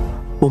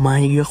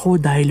 Pumayag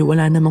ako dahil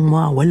wala namang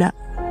mawawala.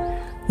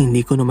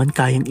 Hindi ko naman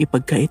kayang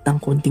ipagkait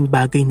ang konting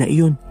bagay na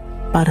iyon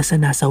para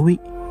sa nasawi.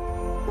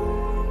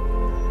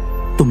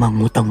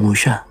 Tumango-tango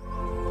siya.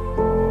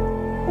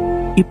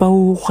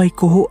 Ipahuhukay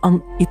ko ho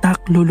ang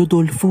itak, Lolo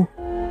Dolfo.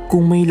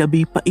 Kung may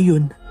labi pa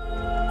iyon,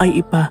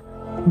 ay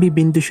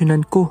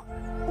bibindisyonan ko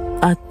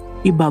at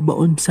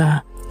ibabaon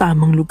sa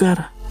tamang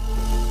lugar.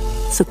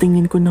 Sa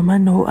tingin ko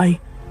naman ho ay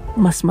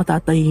mas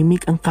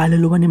matatahimik ang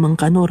kaluluwa ni Mang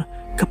Kanor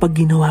kapag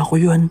ginawa ko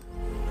yun.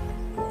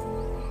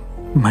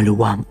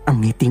 Maluwang ang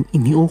ngiting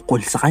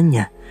iniukol sa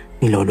kanya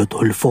ni Lolo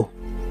Dolfo.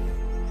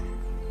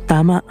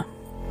 Tama,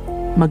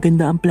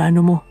 maganda ang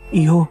plano mo,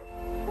 iho.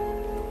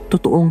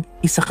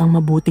 Totoong isa kang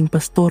mabuting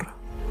pastor.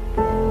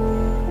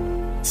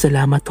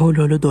 Salamat ho,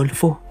 Lolo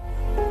Dolfo.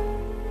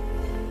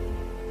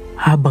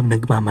 Habang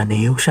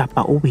nagmamaneho siya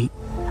pa uwi,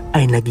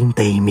 ay naging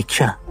tahimik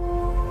siya.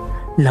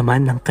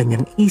 Laman ng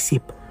kanyang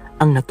isip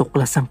ang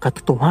natuklasang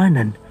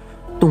katotohanan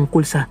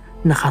tungkol sa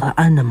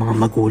nakaraan ng mga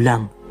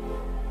magulang.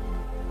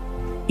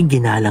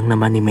 Iginalang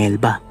naman ni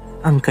Melba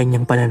ang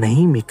kanyang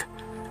pananahimik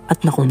at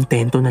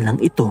nakontento na lang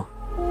ito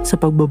sa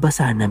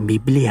pagbabasa ng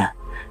Biblia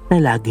na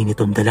lagi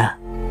nitong dala.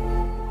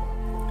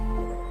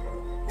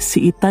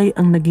 Si Itay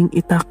ang naging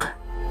itak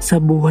sa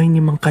buhay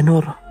ni Mang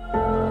Kanor.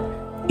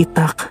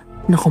 Itak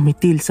na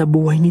kumitil sa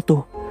buhay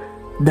nito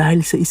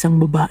dahil sa isang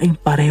babaeng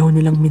pareho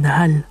nilang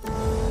minahal,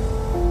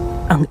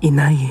 ang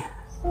inay.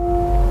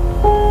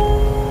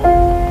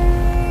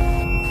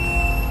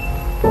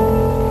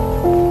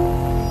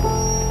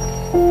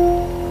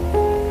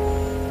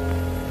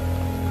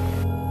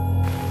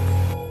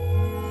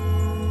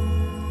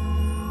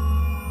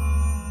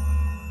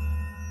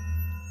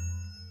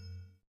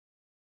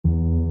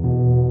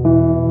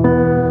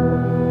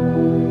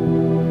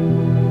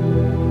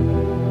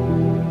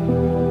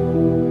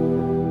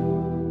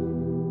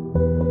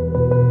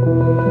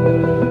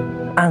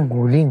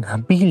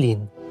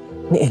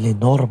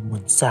 Honor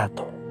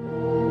Monsato.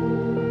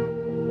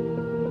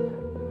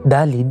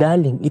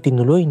 Dali-daling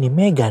itinuloy ni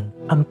Megan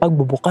ang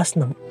pagbubukas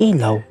ng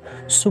ilaw,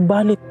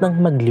 subalit nang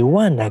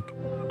magliwanag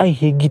ay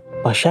higit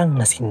pa siyang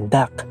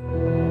nasindak.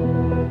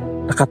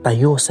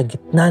 Nakatayo sa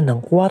gitna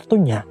ng kwarto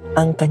niya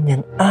ang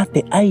kanyang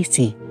ate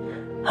Icy,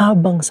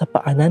 habang sa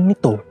paanan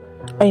nito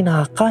ay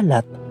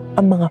nakakalat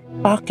ang mga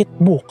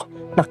pocketbook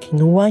na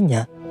kinuha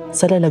niya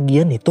sa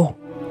lalagyan nito.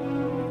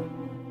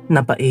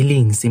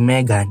 Napailing si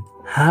Megan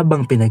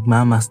habang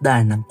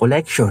pinagmamasdan ng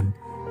koleksyon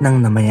ng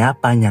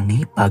namayapa niyang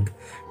hipag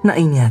na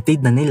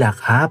inihatid na nila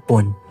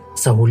kahapon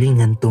sa huling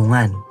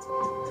hantungan.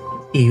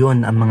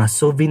 Iyon ang mga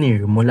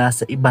souvenir mula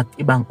sa iba't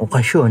ibang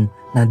okasyon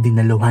na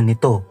dinaluhan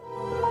nito.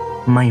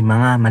 May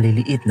mga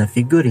maliliit na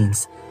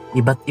figurines,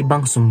 iba't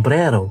ibang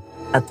sombrero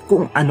at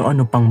kung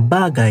ano-ano pang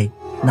bagay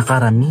na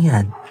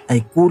karamihan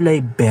ay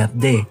kulay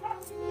berde.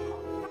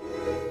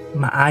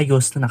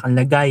 Maayos na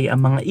nakalagay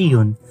ang mga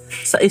iyon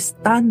sa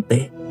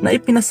estante na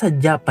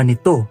ipinasadya pa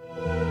nito.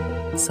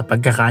 Sa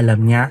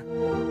pagkakaalam niya,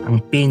 ang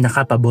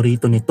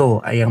pinakapaborito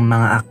nito ay ang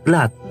mga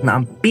aklat na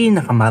ang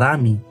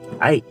pinakamarami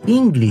ay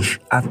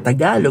English at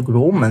Tagalog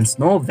romance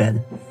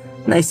novel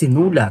na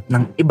isinulat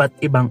ng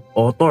iba't ibang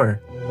author.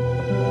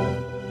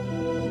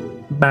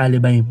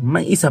 Bale ba'y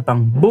may isa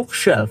pang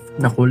bookshelf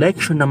na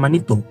collection naman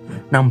ito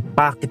ng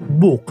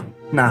pocketbook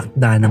na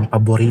akda ng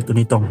paborito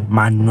nitong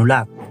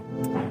manunulat.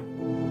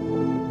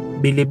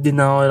 Bilib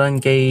din ako rin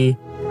kay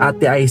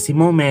Ate Icy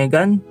mo,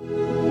 Megan.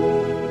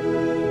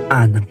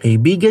 Ng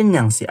kaibigan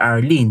niyang si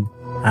Arlene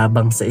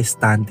habang sa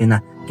estante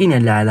na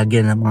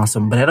kinalalagyan ng mga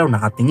sombrero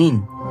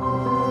nakatingin.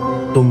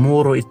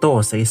 Tumuro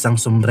ito sa isang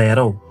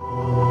sombrero.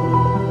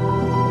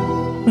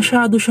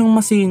 Masyado siyang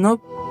masinop.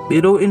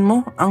 Biruin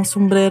mo, ang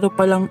sombrero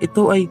pa lang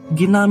ito ay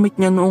ginamit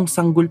niya noong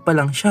sanggol pa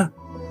lang siya.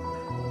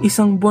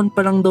 Isang buwan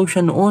pa lang daw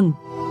siya noon.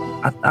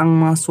 At ang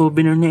mga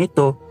souvenir niya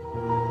ito,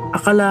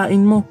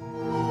 akalain mo,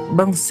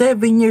 bang 7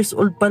 years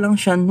old pa lang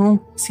siya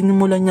noong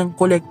sinimulan niyang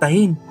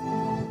kolektahin.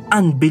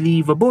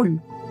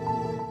 Unbelievable!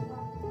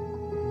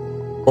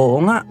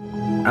 Oo nga,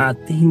 at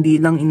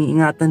hindi lang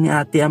iniingatan ni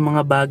ate ang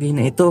mga bagay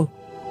na ito.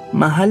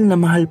 Mahal na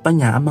mahal pa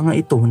niya ang mga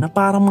ito na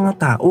parang mga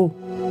tao.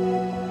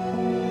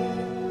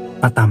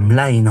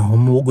 Patamlay na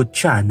humugot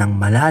siya ng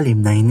malalim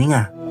na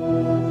hininga.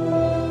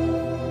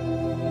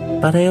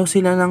 Pareho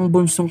sila ng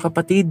bunsong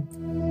kapatid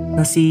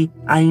na si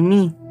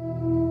Amy.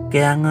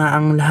 Kaya nga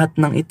ang lahat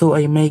ng ito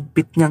ay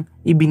mahigpit niyang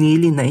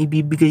ibinili na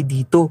ibibigay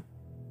dito.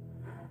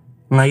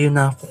 Ngayon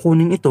na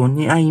kukunin ito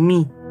ni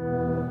Amy.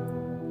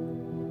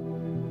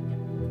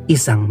 1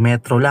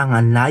 metro lang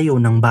ang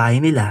layo ng bahay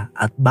nila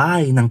at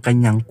bahay ng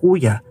kanyang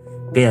kuya,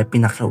 kaya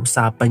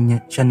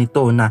pinakausapan siya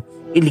nito na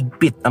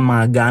iligpit ang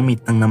mga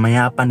gamit ng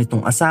namayapa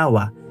nitong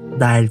asawa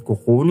dahil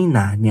kukunin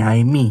na ni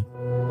Amy.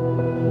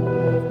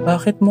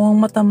 Bakit mo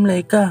ang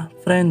matamlay ka,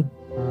 friend?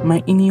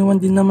 May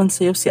iniwan din naman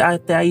sa'yo si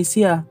Ate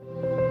Icy ah.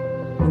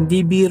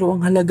 Hindi biro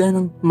ang halaga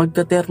ng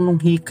magkaternong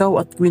hikaw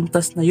at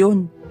kwintas na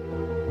yon.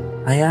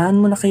 Hayaan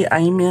mo na kay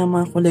Amy ang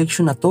mga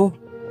koleksyon na to.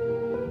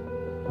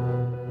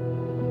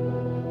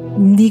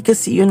 Hindi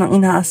kasi yun ang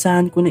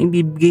inaasahan ko na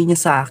ibibigay niya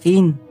sa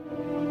akin.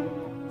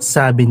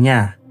 Sabi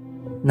niya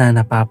na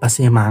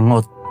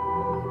napapasimangot.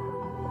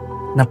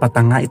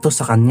 Napatanga ito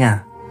sa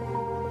kanya.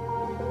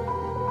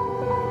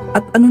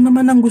 At ano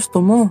naman ang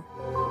gusto mo?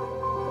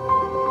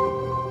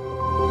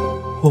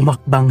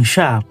 Humakbang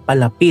siya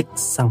palapit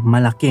sa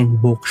malaking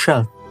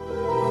bookshelf.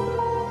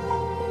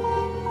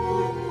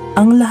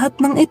 Ang lahat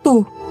ng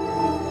ito,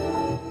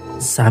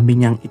 sabi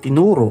niyang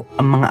itinuro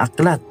ang mga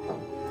aklat.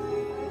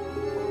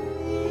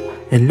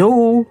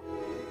 Hello?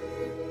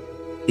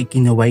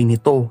 Ikinaway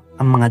nito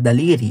ang mga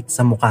daliri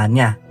sa mukha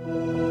niya.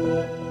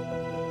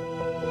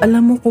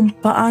 Alam mo kung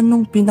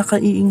paanong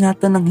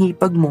pinakaiingatan ng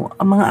hipag mo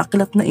ang mga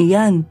aklat na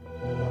iyan.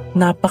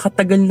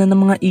 Napakatagal na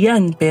ng mga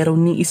iyan pero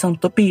ni isang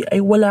tupi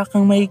ay wala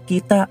kang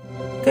makikita.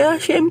 Kaya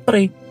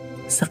syempre,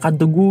 sa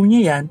kadugo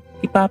niya yan,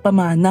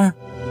 ipapamana.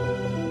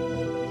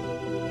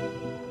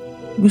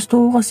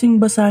 Gusto ko kasing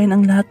basahin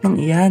ang lahat ng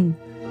iyan,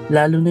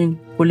 lalo na yung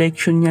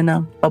collection niya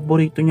ng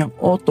paborito niyang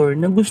author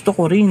na gusto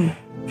ko rin.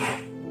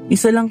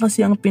 Isa lang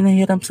kasi ang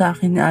pinahiram sa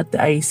akin ni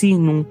Ate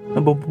Icy nung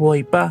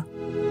nabubuhay pa.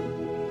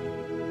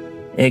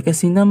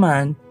 Kasi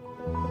naman,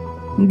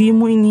 hindi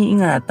mo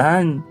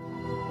iniingatan.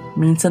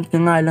 Minsan ka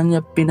nga lang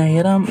niya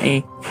pinahiram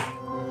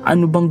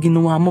ano bang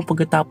ginawa mo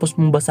pagkatapos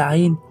mong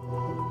basahin?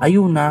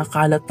 Ayun,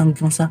 nakakalat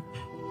hanggang sa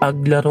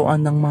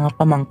paglaruan ng mga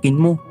pamangkin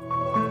mo.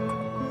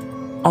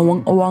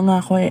 Awang-awa nga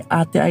ako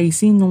Ate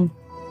Icy nung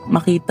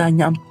makita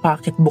niya ang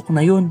pocketbook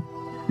na yun.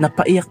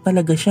 Napaiyak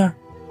talaga siya.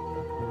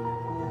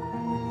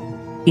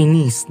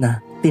 Inis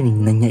na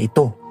tiningnan niya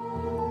ito.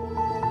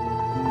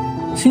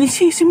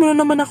 Sinisisi mo na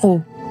naman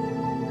ako.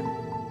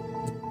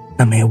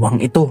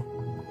 Namewang ito.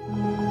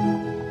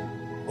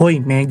 Hoy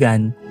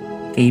Megan,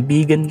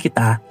 kaibigan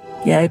kita,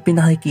 kaya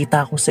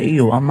pinakikita ko sa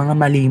iyo ang mga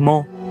mali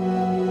mo.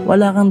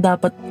 Wala kang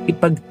dapat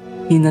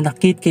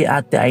ipaghinanakit kay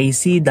Ate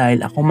Icy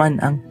dahil ako man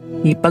ang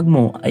hipag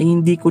mo ay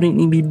hindi ko rin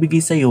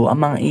ibibigay sa iyo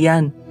ang mga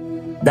iyan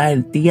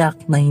dahil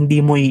tiyak na hindi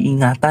mo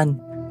iingatan.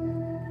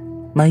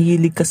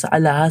 Mahilig ka sa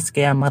alahas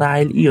kaya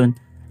marahil iyon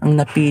ang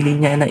napili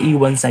niya na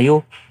iwan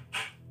sa'yo.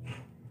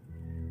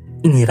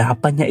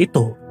 Inirapan niya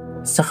ito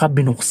saka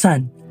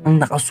binuksan ang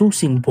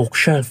nakasusing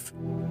bookshelf.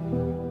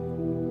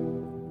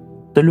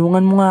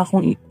 Tulungan mo nga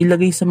akong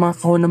ilagay sa mga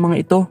kahon ng mga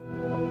ito.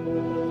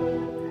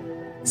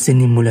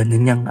 Sinimulan na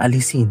niyang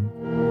alisin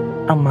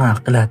ang mga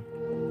aklat.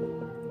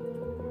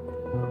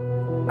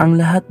 Ang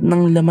lahat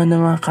ng laman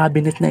ng mga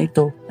cabinet na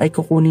ito ay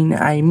kukunin ni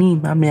Amy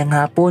mamayang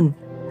hapon.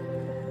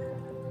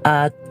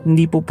 At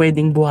hindi po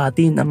pwedeng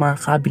buhatin ang mga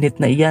cabinet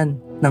na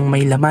iyan ng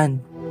may laman.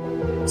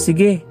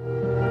 Sige,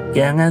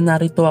 kaya nga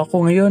narito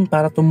ako ngayon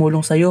para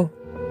tumulong sa'yo.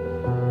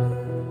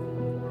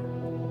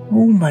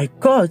 Oh my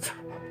God!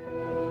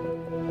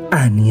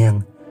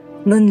 Aniyang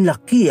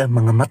nanlaki ang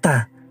mga mata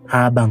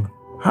habang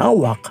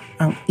hawak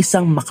ang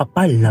isang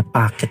makapal na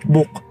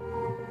pocketbook.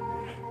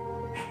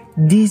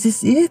 This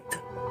is it!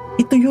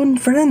 Ito yun,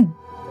 friend!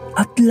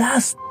 At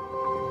last!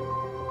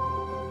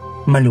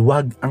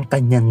 Maluwag ang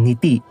kanyang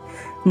ngiti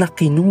na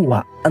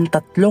kinuha ang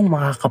 3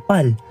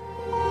 makakapal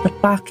na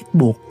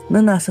pocketbook na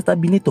nasa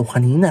tabi nito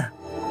kanina.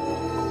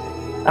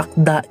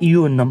 Akda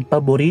iyon ng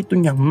paborito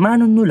niyang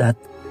manunulat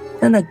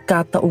na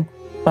nagkataong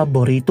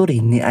paborito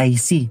rin ni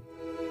IC.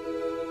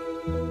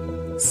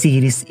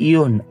 Series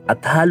iyon at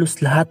halos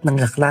lahat ng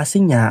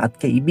kaklase niya at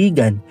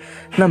kaibigan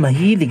na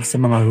mahilig sa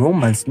mga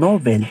romance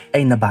novel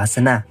ay nabasa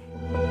na.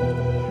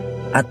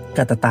 At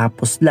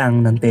katatapos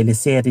lang ng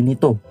teleserye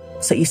nito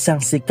sa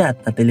isang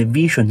sikat na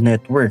television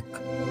network.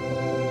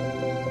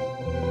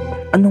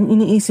 Anong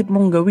iniisip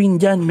mong gawin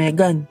dyan,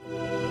 Megan?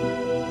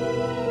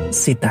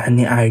 Sita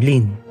ni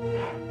Arlene.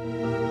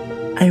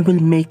 I will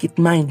make it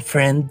mine,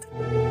 friend.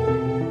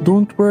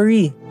 Don't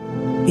worry.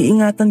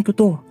 Iingatan ko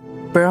to.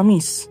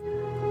 Promise.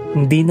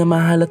 Hindi na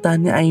mahalata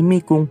ni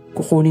Amy kung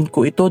kukunin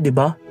ko ito, di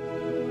ba?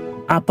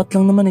 4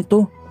 lang naman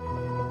ito.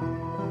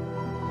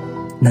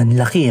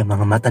 Nanlaki ang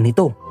mga mata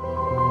nito.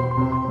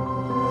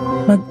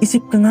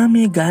 Mag-isip ka nga,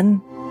 Megan.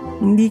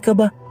 Hindi ka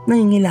ba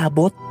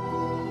nangingilabot?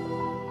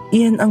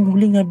 Iyan ang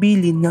huling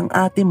habilin ng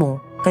ate mo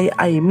kay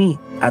Amy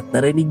at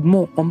narinig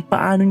mo kung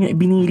paano niya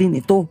ibinilin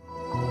ito.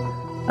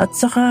 At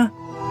saka,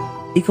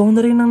 ikaw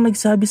na rin ang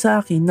nagsabi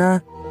sa akin na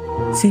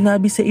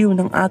sinabi sa iyo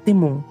ng ate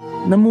mo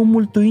na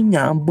mumultuhin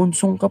niya ang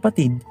bunsong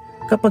kapatid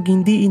kapag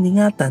hindi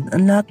iningatan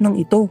ang lahat ng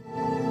ito.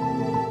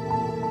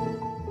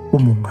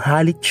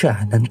 Pumunghalit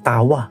siya ng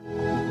tawa.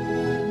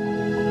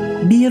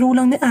 Biro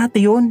lang ni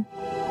ate yon.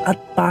 At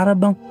para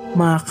bang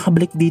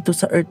makakabalik dito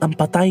sa Earth ang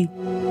patay.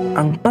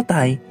 Ang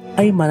patay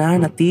ay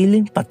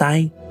mananatiling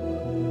patay.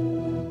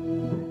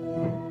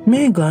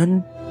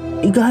 Megan,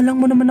 igalang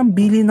mo naman ang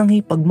bili ng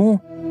hipag mo.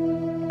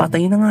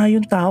 Patay na nga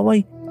yung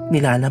taway,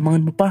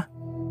 nilalamangan mo pa.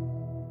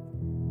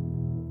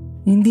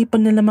 Hindi pa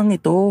nilamang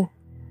ito.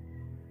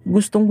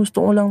 Gustong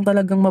gusto ko lang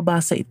talagang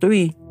mabasa ito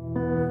eh.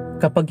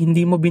 Kapag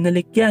hindi mo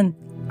binalik yan,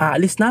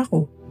 aalis na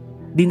ako.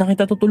 Di na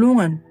kita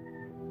tutulungan.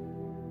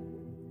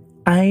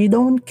 I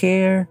don't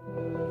care.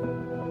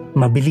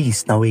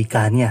 Mabilis na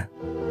wika niya.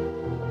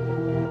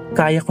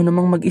 Kaya ko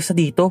namang mag-isa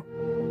dito.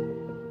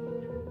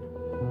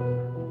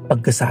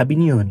 Pagkasabi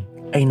niyon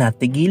ay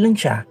natigilan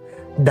siya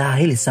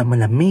dahil sa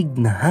malamig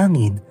na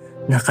hangin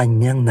na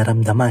kanyang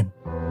naramdaman.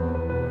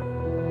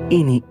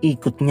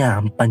 Iniikot niya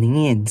ang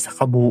paningin sa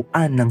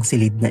kabuuan ng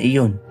silid na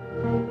iyon.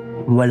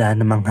 Wala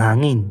namang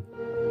hangin.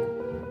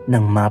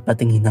 Nang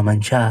mapatingin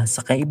naman siya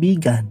sa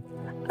kaibigan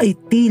ay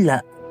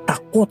tila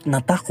takot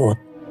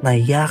na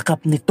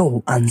yakap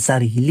nito ang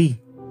sarili.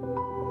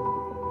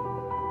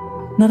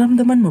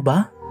 Naramdaman mo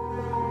ba?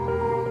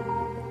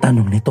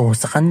 Tanong nito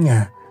sa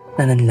kanya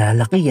na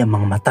nanlalaki ang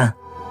mga mata.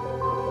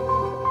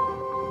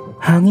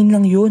 Hangin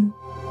lang yun.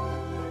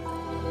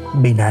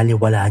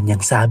 Binaliwala niyang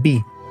sabi.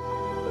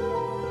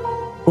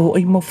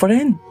 Oy mo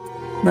friend,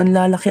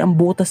 nanlalaki ang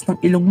butas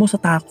ng ilong mo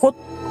sa takot.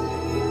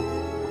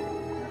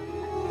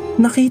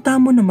 Nakita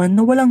mo naman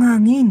na walang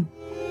hangin.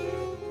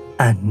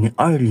 Ani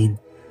Arlene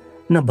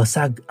na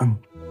basag ang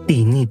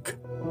tinig.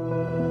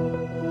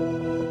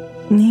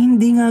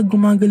 Hindi nga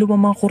gumagalaw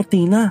ang mga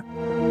kortina.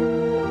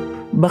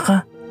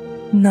 Baka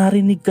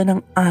narinig ka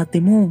ng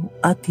ate mo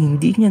at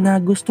hindi niya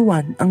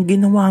nagustuhan ang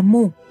ginawa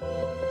mo.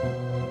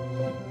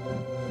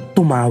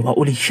 Tumawa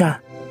uli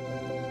siya.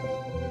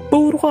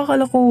 Puro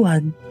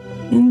kakalakuhan,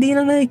 hindi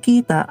na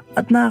nakikita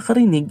at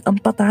nakakarinig ang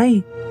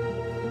patay.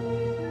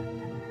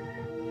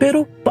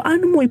 Pero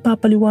paano mo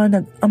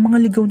ipapaliwanag ang mga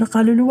ligaw na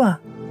kaluluwa?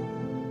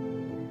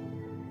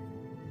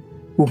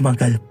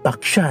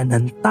 Umagalpak siya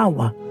ng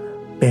tawa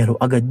pero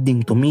agad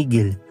ding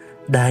tumigil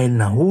dahil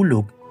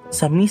nahulog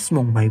sa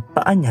mismong may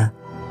paa niya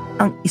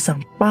ang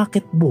isang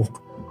pocketbook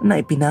na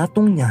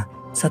ipinatong niya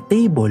sa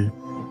table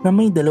na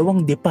may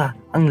 2 dipa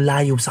ang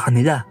layo sa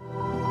kanila.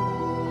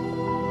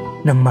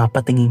 Nang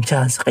mapatingin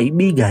siya sa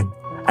kaibigan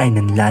ay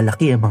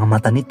nanlalaki ang mga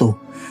mata nito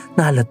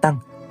na halatang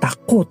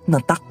takot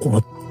na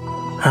takot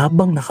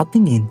habang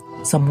nakatingin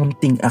sa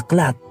munting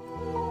aklat.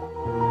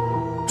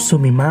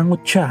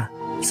 Sumimangot siya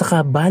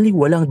saka bali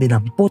walang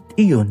dinampot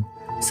iyon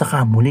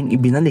saka muling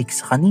ibinalik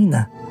sa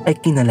kanina ay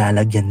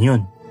kinalalagyan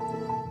yon.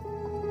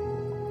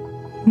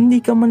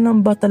 Hindi ka man lang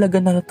ba talaga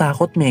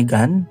natatakot,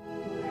 Megan?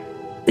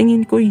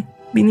 Tingin ko'y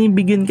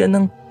binibigyan ka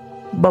ng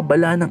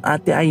babala ng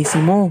ate Icy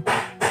mo.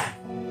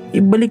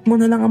 Ibalik mo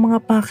na lang ang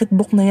mga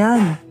pocketbook na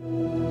yan.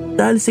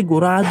 Dahil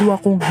sigurado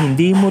akong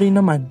hindi mo rin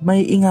naman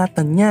may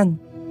ingatan yan.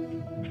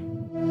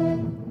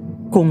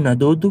 Kung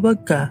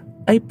naduduwag ka,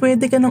 ay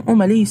pwede ka nang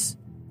umalis.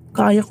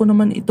 Kaya ko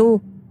naman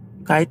ito,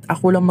 kahit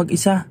ako lang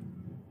mag-isa.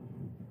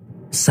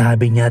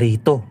 Sabi niya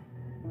rito.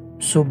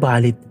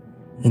 Subalit,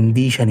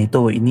 hindi siya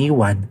nito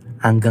iniwan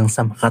hanggang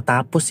sa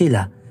makatapos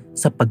sila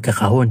sa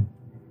pagkakahon.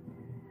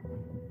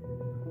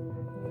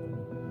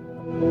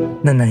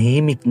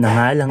 Nanahimik na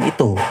nga lang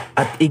ito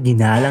at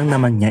iginalang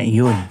naman niya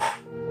iyon.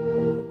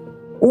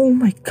 Oh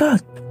my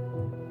God!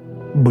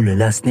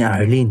 Bulalas ni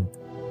Arlene.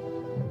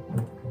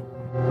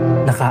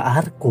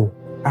 Nakaarko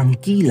ang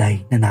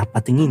kilay na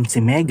napatingin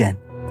si Megan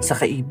sa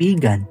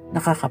kaibigan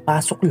na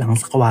kakapasok lang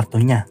sa kwarto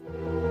niya.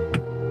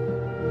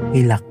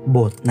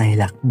 Hilakbot na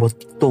hilakbot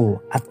ito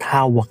at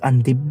hawak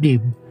ang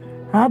dibdib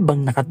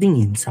habang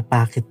nakatingin sa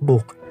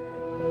pocketbook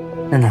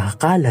na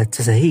nakakalat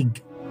sa sahig.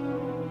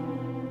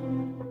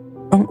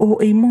 Ang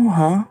OA mo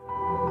ha?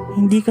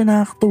 Hindi ka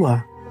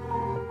nakakatuwa.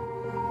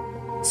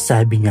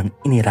 Sabi niyang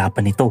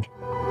inirapan ito.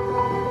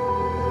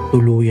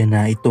 Tuluyan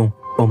na itong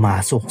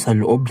pumasok sa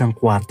loob ng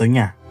kwarto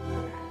niya.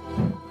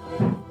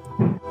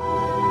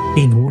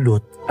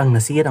 Inulot ang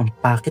nasirang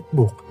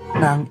pocketbook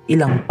na ang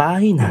ilang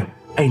pahina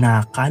ay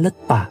nakakalat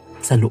pa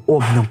sa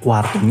loob ng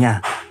kwarto niya.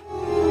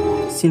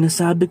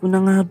 Sinasabi ko na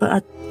nga ba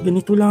at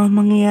ganito lang ang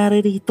mangyayari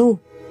rito?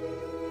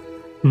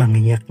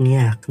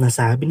 Mangiyak-ngiyak na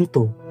sabi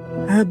nito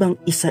habang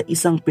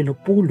isa-isang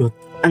pinupulot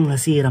ang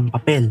nasirang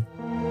papel.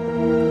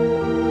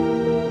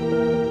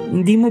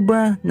 Hindi mo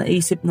ba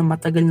naisip na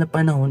matagal na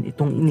panahon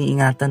itong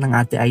iniingatan ng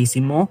ate Icy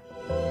mo?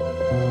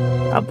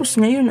 Tapos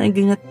ngayon ay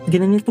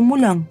ginanito mo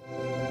lang.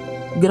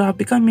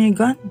 Grabe ka,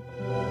 Megan.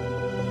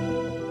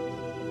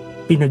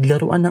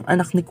 Pinaglaruan ng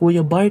anak ni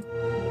Kuya Bart.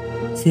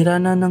 Sira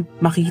na nang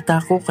makita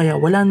ko kaya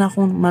wala na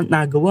akong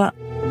nagawa.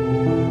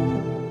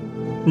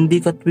 Hindi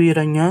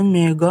katwiran yan,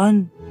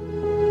 Megan.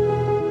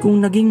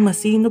 Kung naging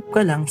masinop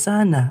ka lang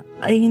sana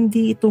ay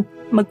hindi ito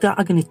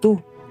magkakaganito.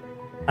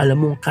 Alam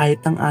mo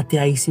kahit ang ate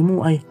Icy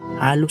mo ay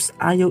halos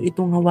ayaw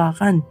itong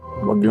hawakan.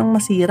 Huwag lang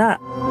masira.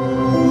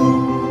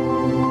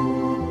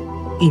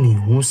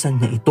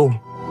 Inihusan niya ito.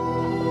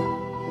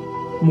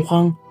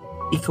 Mukhang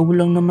ikaw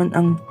lang naman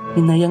ang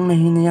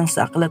hinayang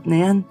sa aklat na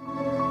yan.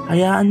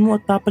 Hayaan mo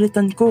at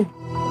papalitan ko.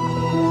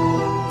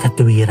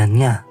 Katwiran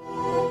niya.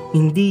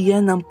 Hindi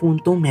yan ang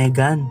punto,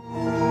 Megan.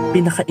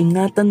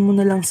 Pinakaingatan mo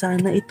na lang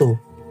sana ito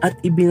at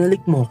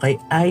ibinalik mo kay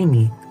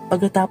Amy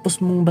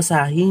pagkatapos mong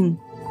basahin.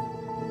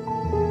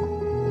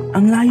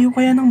 Ang layo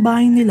kaya ng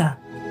bahay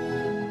nila.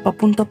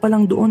 Papunta pa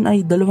lang doon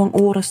ay 2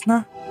 oras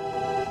na.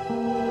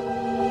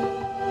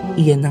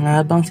 Iyan na nga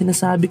bang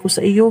sinasabi ko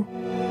sa iyo?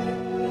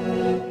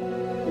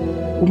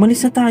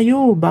 Umalis na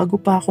tayo bago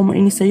pa ako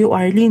mainis sa iyo,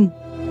 Arlene.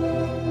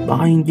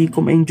 Baka hindi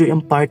ko ma-enjoy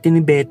ang party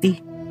ni Betty.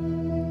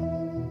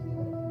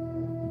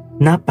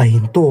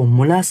 Napahinto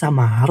mula sa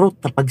maharot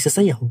na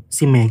pagsasayaw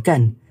si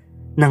Megan.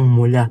 Nang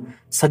mula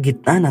sa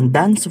gitna ng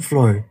dance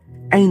floor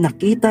ay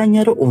nakita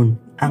niya roon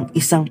ang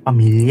isang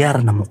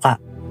pamilyar na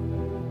muka.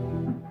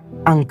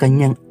 Ang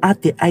kanyang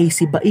ate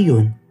Icy ba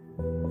iyon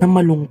na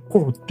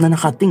malungkot na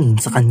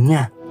nakatingin sa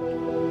kanya.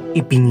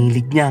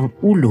 Ipinilig niya ang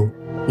ulo,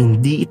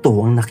 hindi ito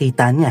ang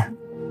nakita niya.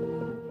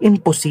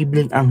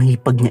 Imposibleng ang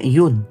hipag niya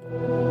iyon.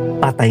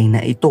 Patay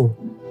na ito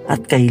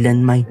at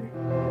kailanmay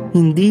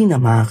hindi na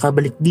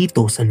makakabalik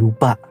dito sa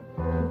lupa.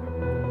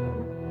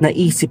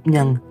 Naisip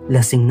niyang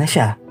lasing na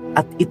siya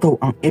at ito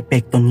ang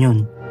epekto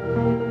niyon.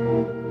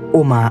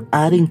 O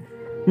maaaring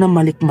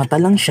namalikmata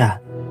lang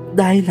siya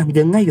dahil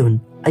hanggang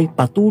ngayon ay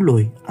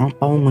patuloy ang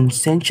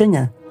pangungonsensya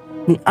niya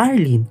ni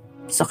Arlene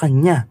sa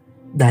kanya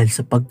dahil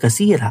sa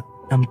pagkasira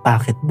ng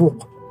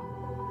pocketbook.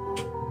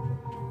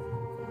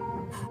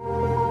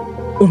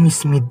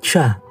 Umismid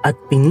siya at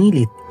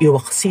pinilit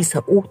iwaksi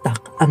sa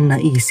utak ang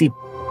naisip.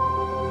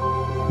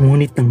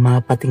 Ngunit nang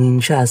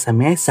mapatingin siya sa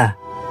mesa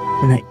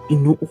na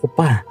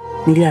inuukupa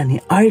nila ni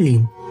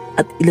Arlene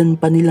at ilan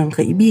pa nilang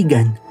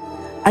kaibigan,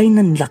 ay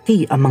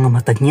nanlaki ang mga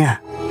mata niya.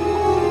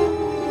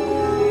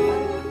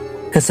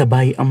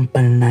 Kasabay ang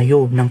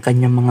pananayo ng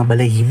kanyang mga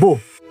balahibo.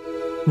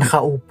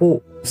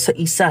 Nakaupo sa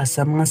isa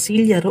sa mga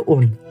silya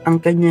roon ang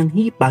kanyang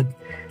hipag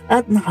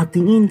at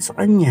nakatingin sa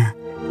kanya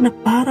na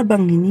para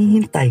bang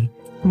hinihintay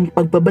ang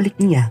pagbabalik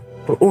niya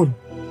roon.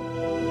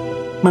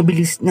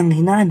 Mabilis niyang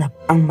hinanap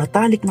ang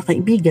matalik na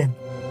kaibigan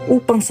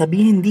upang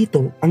sabihin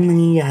dito ang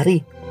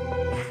nangyayari.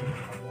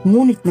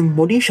 Ngunit nang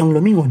muli siyang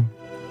lumingon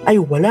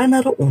ay wala na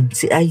roon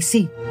si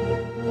Icy.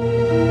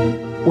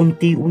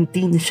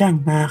 Unti-unti na siyang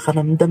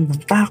nakakaramdam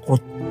ng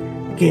takot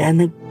kaya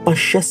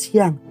nagpasya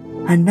siyang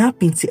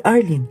hanapin si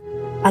Arlene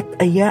at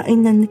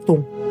ayain na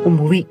nitong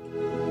umuwi.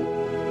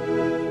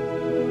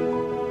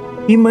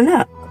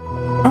 Himala,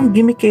 ang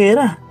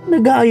gimikera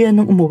nag-aaya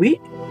ng umuwi.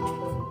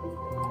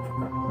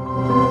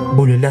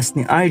 Bulalas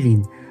ni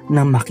Arlene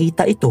nang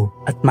makita ito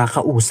at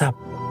makausap.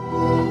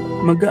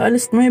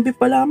 Mag-aalas 9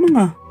 pa lamang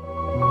ah.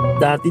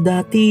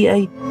 Dati-dati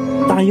ay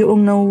tayo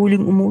ang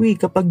nahuhuling umuwi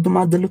kapag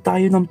dumadalo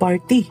tayo ng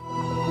party.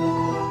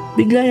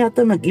 Bigla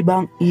yata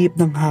nag-iba ang ihip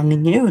ng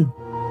hangin ngayon.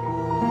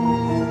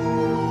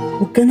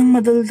 Huwag ka nang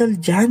madaldal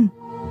dyan.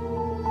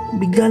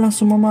 Bigla lang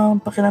sumama ang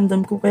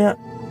pakiramdam ko kaya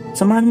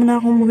samahan mo na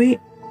akong umuwi.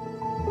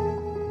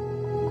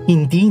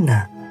 Hindi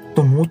na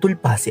tumutol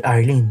pa si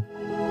Arlene.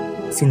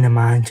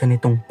 Sinamahan siya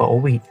nitong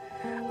pauwi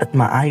at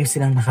maayos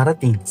silang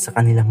nakarating sa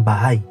kanilang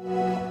bahay.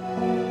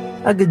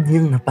 Agad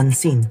niyang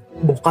napansin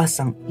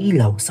bukas ang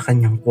ilaw sa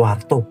kanyang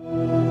kwarto.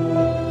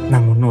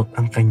 Nangunot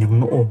ang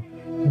kanyang noo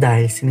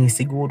dahil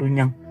sinisiguro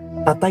niyang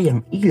patay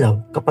ang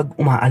ilaw kapag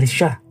umaalis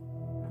siya.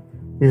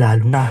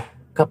 Lalo na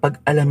kapag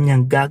alam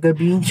niyang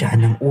gagabihin siya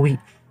ng uwi.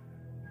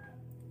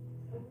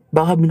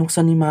 Baka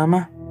binuksan ni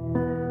Mama.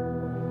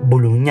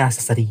 Bulong niya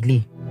sa sarili.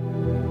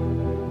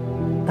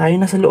 Tayo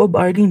na sa loob,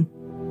 Arlene.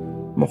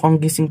 Mukhang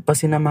gising pa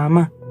si na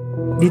Mama.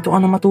 Dito ka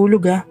na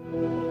matulog ha.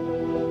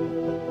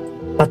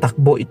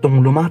 Patakbo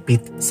itong lumapit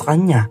sa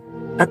kanya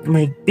at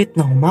mahigpit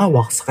na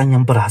humawak sa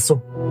kanyang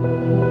braso.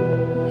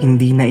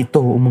 Hindi na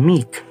ito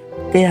umumik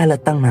kaya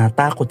halatang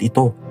natakot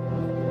ito.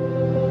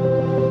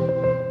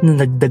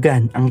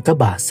 Nanagdagan ang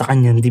kaba sa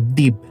kanyang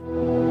dibdib.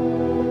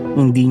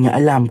 Hindi niya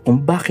alam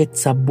kung bakit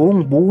sa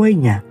buong buhay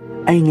niya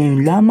ay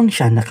ngayon lamang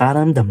siya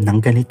nakaramdam ng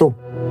ganito.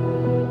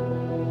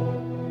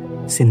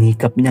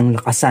 Sinikap niyang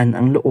lakasan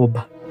ang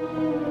loob.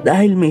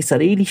 Dahil may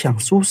sarili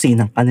siyang susi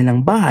ng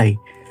kanilang bahay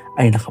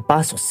ay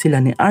nakapasok sila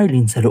ni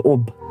Arlene sa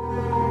loob.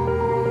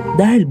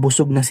 Dahil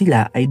busog na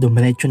sila ay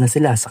dumiretso na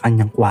sila sa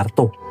kanyang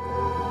kwarto.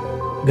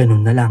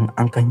 Ganun na lang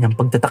ang kanyang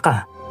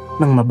pagtataka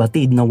nang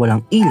mabatid na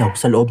walang ilaw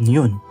sa loob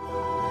niyon.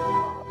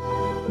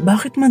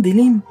 Bakit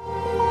madilim?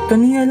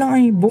 Kanina lang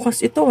ay bukas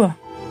ito ah.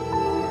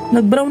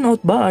 Nag-brown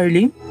out ba,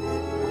 Arlene?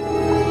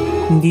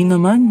 Hindi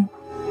naman.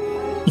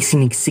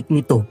 Isiniksik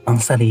nito ang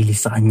sarili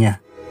sa kanya.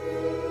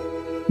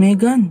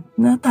 Megan,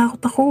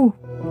 natakot ako.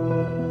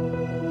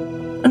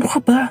 Ano ka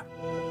ba?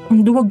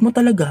 Ang duwag mo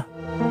talaga.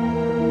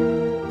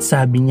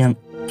 Sabi niyang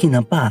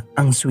kinapa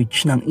ang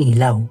switch ng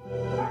ilaw.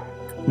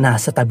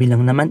 Nasa tabi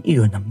lang naman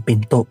iyon ang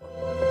pinto.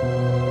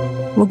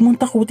 Huwag mong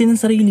takutin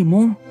ang sarili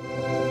mo.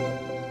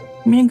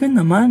 Megan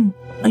naman,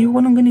 ayoko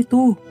ng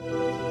ganito.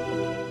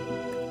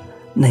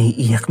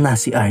 Naiiyak na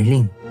si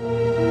Arlene.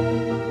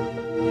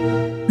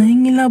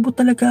 Nahingilabot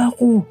talaga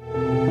ako.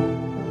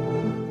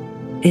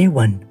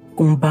 Ewan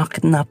kung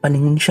bakit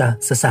napalingon siya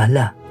sa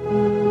sala.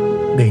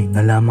 Gayon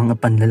na lamang ang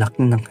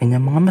panlalaki ng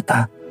kanyang mga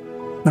mata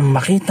nang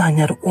makita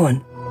niya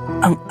roon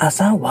ang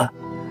asawa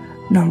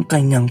ng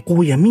kanyang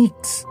Kuya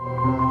Mix.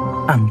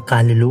 Ang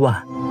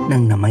kaluluwa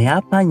ng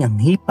namayapa niyang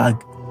hipag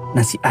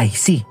na si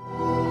Icy.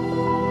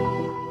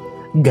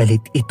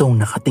 Galit itong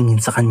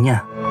nakatingin sa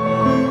kanya.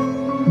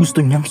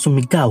 Gusto niyang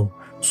sumigaw,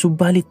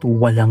 subalit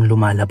walang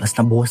lumalabas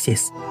na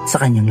boses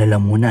sa kanyang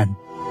lalamunan.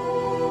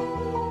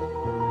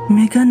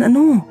 Megan,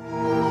 ano?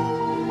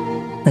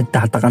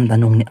 Nagtatakang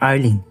tanong ni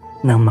Arlene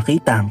nang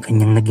makita ang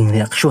kanyang naging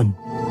reaksyon.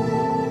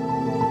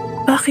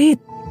 Bakit?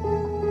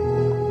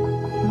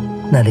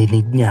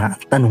 Narinig niya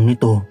ang tanong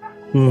nito,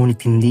 ngunit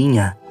hindi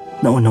niya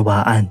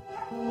naunawaan.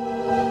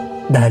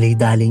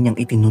 Dali-dali niyang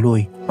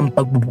itinuloy ang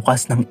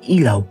pagbubukas ng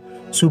ilaw,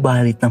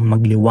 subalit nang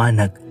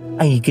magliwanag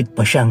ay higit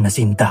pa siyang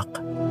nasindak.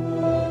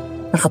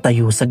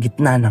 Nakatayo sa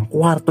gitna ng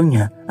kwarto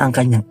niya ang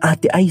kanyang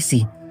ate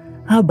Icy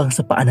habang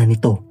sa paanan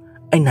nito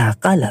ay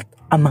nakakalat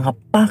ang mga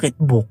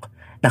pocketbook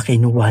na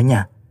kinuha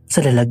niya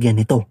sa lalagyan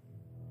nito.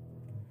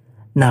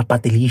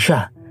 Napatili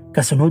siya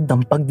kasunod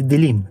ng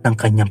pagdidilim ng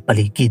kanyang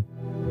paligid.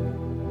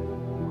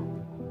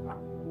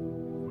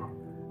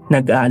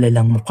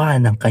 Nag-aalalang mukha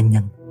ng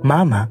kanyang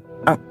mama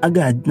ang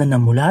agad na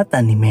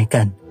namulatan ni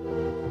Megan.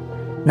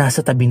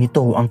 Nasa tabi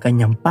nito ang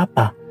kanyang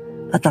papa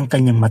at ang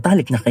kanyang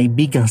matalik na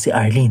kaibigang si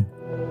Arlene.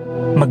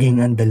 Maging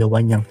ang dalawa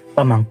niyang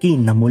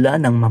pamangkin na mula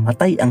nang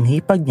mamatay ang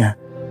hipag niya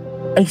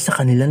ay sa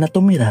kanila na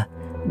tumira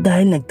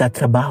dahil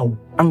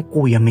nagtatrabaho ang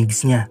Kuya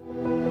Migs niya.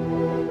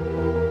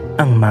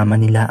 Ang mama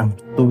nila ang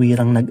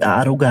tuwirang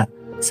nag-aaruga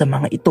sa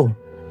mga ito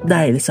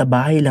dahil sa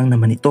bahay lang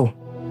naman ito.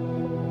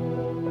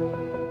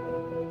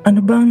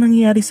 Ano ba ang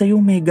nangyayari sa iyo,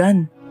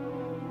 Megan?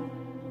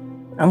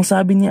 Ang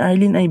sabi ni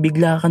Arlene ay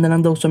bigla ka na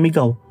lang daw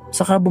sumigaw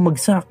saka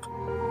bumagsak.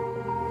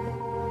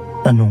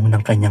 Tanong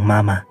ng kanyang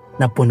mama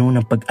na puno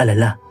ng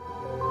pag-alala.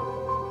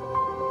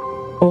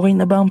 Okay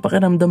na ba ang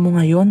pakiramdam mo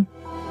ngayon?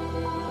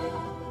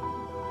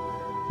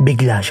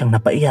 Bigla siyang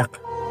napaiyak.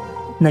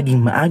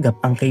 Naging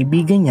maagap ang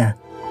kaibigan niya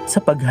sa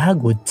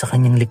paghagod sa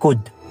kanyang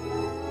likod.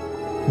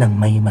 Nang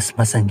may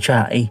masmasan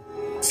siya ay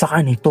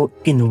saka nito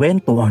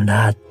kinuwento ang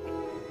lahat.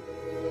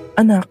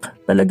 Anak,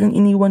 talagang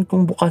iniwan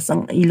kong bukas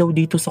ang ilaw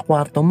dito sa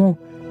kwarto mo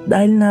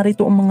dahil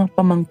narito ang mga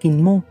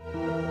pamangkin mo.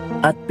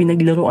 At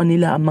pinaglaruan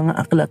nila ang mga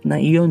aklat na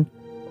iyon.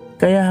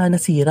 Kaya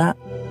nasira.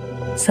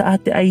 Sa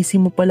ate Icy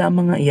mo pala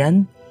ang mga iyan.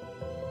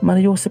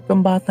 Mariosep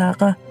kang bata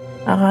ka.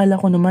 Akala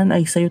ko naman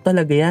ay sayo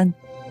talaga yan.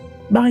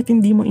 Bakit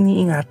hindi mo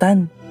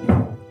iniingatan?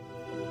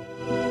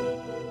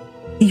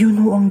 Iyon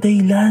ho ang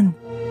dahilan.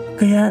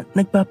 Kaya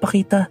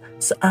nagpapakita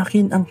sa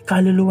akin ang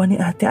kaluluwa ni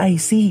Ate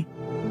Icy.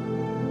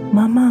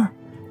 Mama,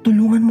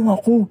 tulungan mo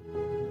ako.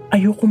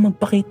 Ayoko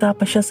magpakita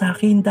pa siya sa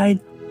akin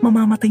dahil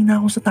mamamatay na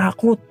ako sa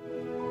takot.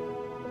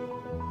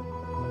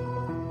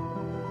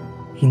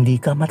 Hindi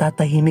ka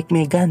matatahimik,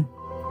 Megan.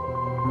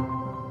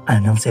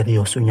 Anong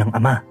seryoso niyang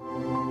ama.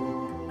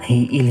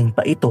 Naiiling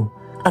pa ito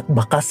at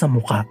baka sa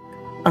muka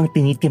ang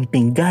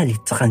tinitimping galit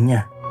sa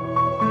kanya.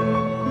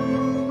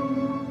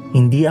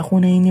 Hindi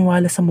ako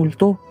naniniwala sa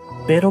multo,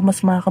 pero mas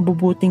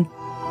makakabubuting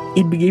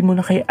ibigay mo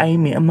na kay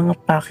Aimee ang mga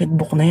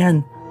pocketbook na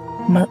yan.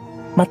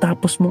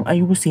 Matapos mong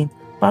ayusin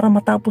para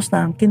matapos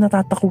na ang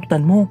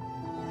kinatatakutan mo.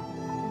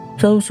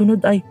 Sa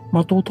susunod ay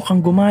matuto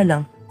kang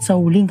gumalang sa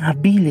huling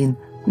habilin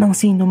ng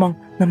sino mang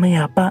na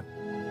mayapa.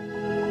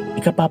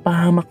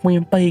 Ikapapahamak mo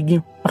yung pahiging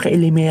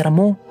pakailimera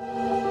mo.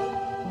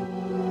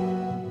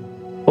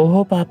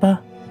 Oo,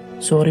 Papa.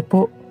 Sorry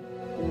po.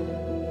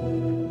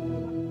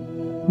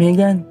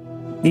 Megan,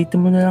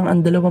 dito mo na lang ang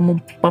dalawa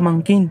mong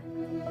pamangkin.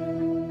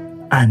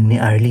 Ni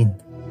Arlene.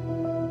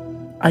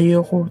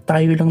 Ayoko,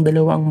 tayo lang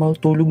dalawa ang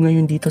matulog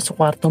ngayon dito sa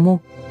kwarto mo.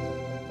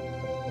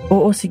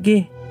 Oo,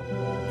 sige.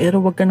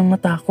 Pero wag ka nang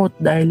matakot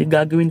dahil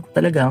gagawin ko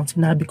talaga ang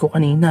sinabi ko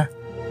kanina.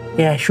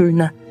 Kaya sure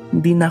na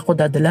hindi na ako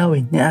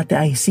dadalawin ni Ate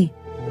Icy.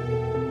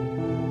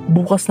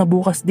 Bukas na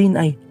bukas din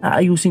ay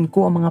aayusin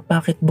ko ang mga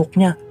pocketbook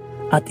niya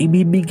at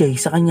ibibigay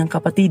sa kanyang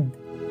kapatid.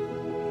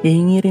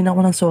 Hihingi rin ako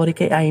ng sorry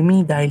kay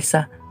Aimee dahil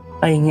sa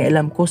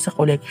pahingialam ko sa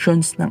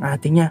collections ng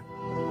ate niya.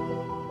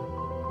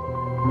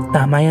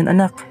 Tama yan,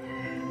 anak.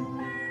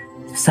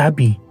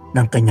 Sabi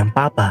ng kanyang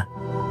papa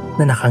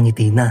na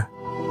nakangiti na.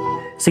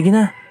 Sige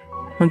na,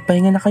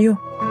 magpahinga na kayo.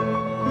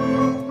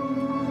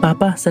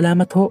 Papa,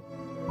 salamat ho.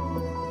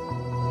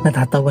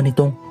 Natatawa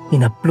nitong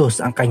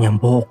hinaplos ang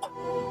kanyang buhok.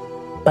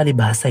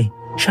 Palibhasay,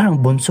 siya ang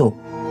bunso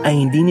ay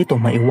hindi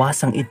nito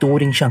maiwasang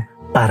ituring siyang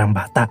parang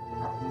bata.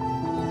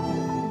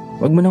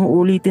 Huwag mo nang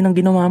ulitin ang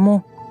ginawa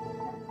mo.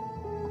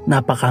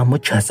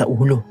 Napakamot siya sa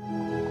ulo.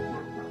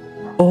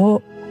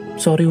 Oo,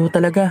 sorry ho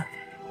talaga.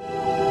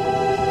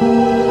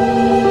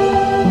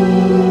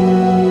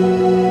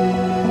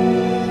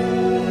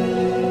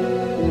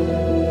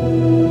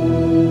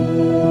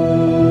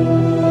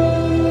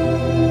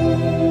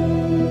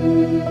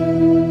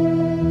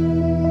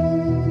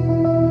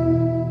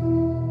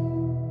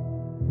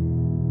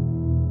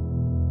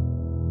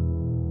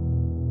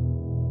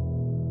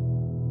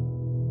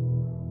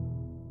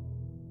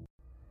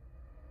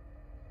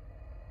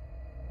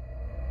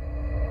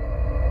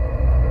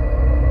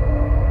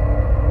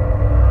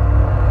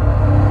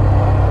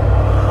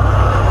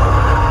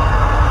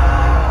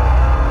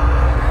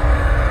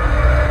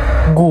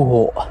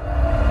 Guho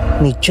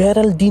ni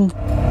Geraldine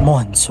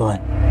Monson.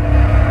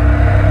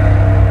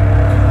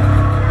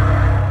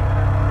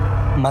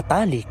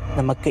 Matalik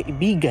na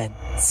magkaibigan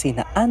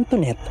sina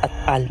Antoinette at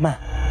Alma.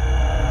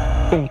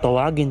 Kung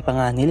tawagin pa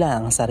nga nila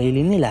ang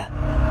sarili nila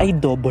ay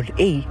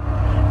AA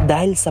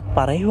dahil sa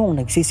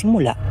parehong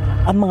nagsisimula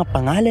ang mga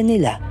pangalan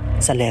nila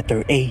sa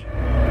letter A.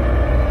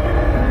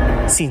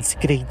 Since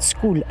grade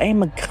school ay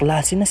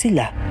magkaklase na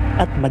sila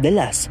at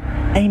madalas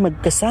ay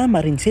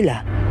magkasama rin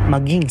sila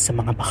maging sa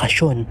mga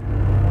bakasyon.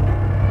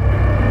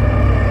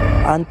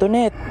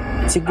 Antoinette,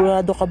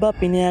 sigurado ka ba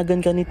pinayagan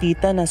ka ni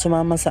tita na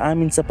sumama sa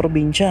amin sa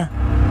probinsya?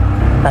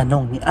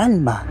 Tanong ni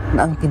Alma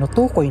na ang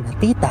tinutukoy na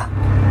tita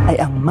ay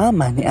ang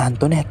mama ni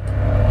Antoinette.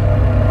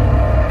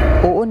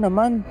 Oo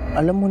naman,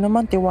 alam mo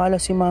naman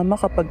tiwala si mama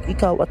kapag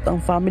ikaw at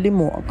ang family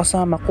mo ang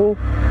kasama ko.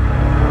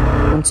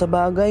 Kung sa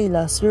bagay,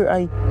 last year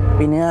ay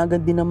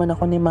pinayagan din naman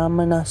ako ni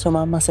mama na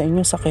sumama sa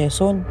inyo sa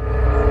Quezon.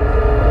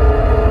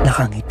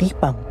 Nakangiti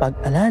pang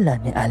pag-alala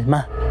ni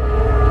Alma.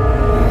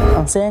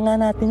 Ang saya nga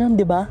natin nun,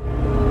 di ba?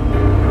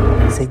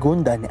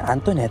 Segunda ni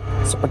Antoinette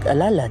sa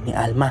pag-alala ni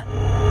Alma.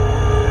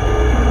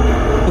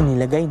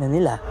 Inilagay na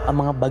nila ang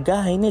mga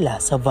bagahe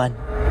nila sa van.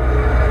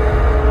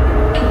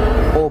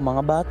 O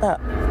mga bata,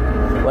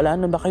 wala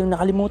na ba kayong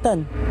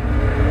nakalimutan?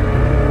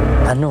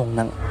 Tanong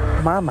ng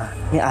mama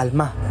ni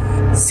Alma.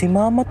 Si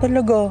mama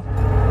talaga.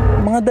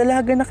 Mga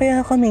dalaga na kaya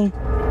kami.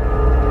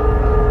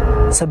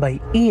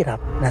 Sabay irap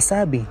na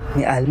sabi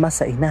ni Alma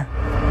sa ina.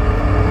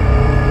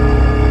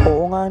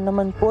 Oo nga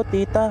naman po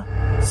tita,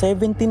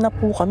 17 na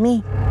po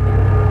kami.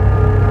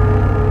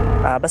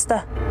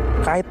 Basta,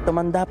 kahit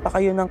tumanda pa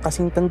kayo ng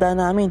kasing tanda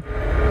namin,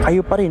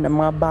 kayo pa rin ang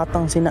mga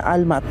batang sina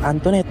Alma at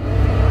Antoinette.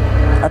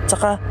 At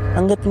saka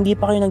hanggat hindi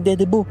pa kayo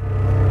nagdedebo,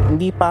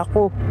 hindi pa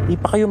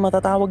kayo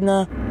matatawag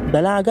na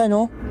dalaga,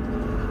 no?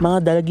 Mga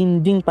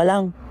dalaginding pa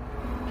lang.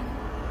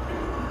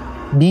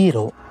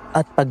 Biro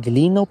at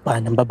paglilinaw pa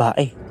ng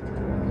babae.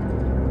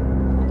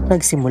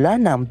 Nagsimula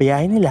na ang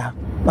biyahe nila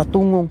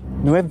patungong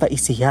Nueva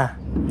Ecija.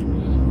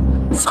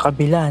 Sa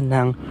kabila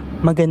ng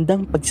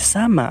magandang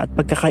pagsasama at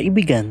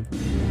pagkakaibigan,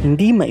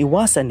 hindi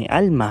maiwasan ni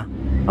Alma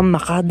ang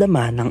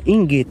makadama ng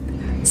inggit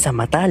sa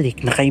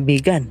matalik na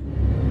kaibigan.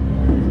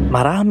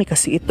 Marami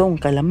kasi itong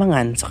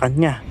kalamangan sa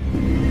kanya.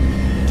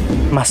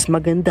 Mas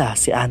maganda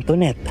si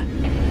Antoinette,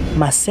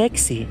 mas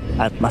sexy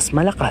at mas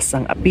malakas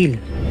ang appeal.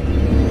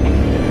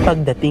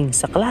 Pagdating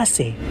sa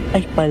klase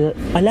ay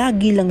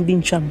palagi lang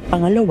din siyang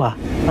pangalawa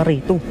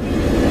rito.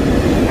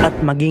 At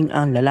maging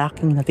ang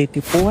lalaking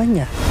natitipuan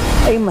niya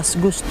ay mas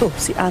gusto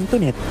si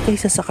Antoinette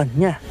kaysa sa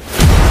kanya.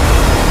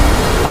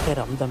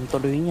 Pakiramdam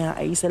tuloy niya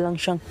ay isa lang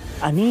siyang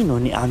anino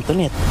ni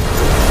Antoinette,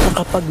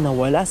 na kapag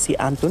nawala si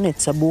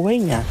Antoinette sa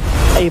buhay niya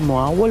ay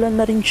mawawalan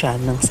na rin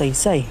siya ng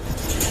saysay.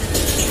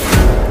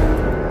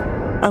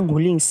 Ang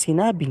huling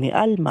sinabi ni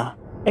Alma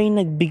ay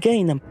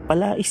nagbigay ng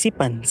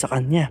palaisipan sa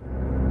kanya.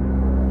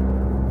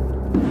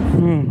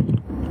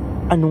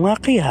 Ano nga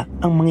kaya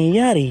ang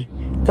mangyayari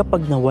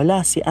kapag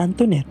nawala si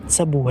Antoinette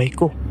sa buhay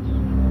ko?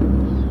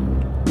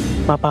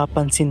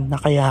 Mapapansin na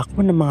kaya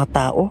ako ng mga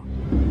tao?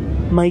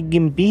 May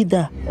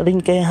gimbida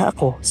rin kaya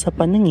ako sa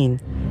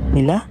paningin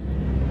nila?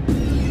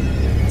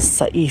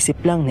 Sa isip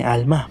lang ni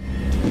Alma.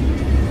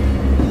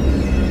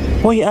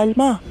 Hoy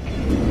Alma,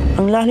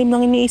 ang lalim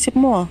ng iniisip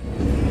mo ah.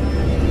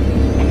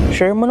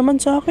 Share mo naman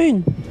sa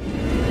akin.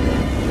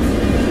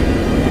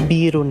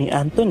 Biro ni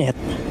Antoinette,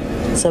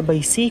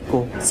 sabay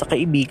siko sa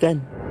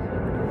kaibigan.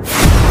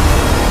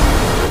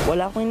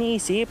 Wala akong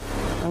iniisip.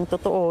 Ang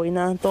totoo,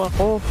 inaantok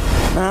ako.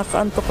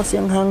 Nakakaantok kasi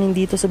ang hangin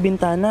dito sa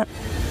bintana.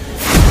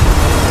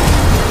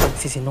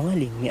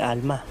 Pagsisinungaling ni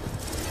Alma.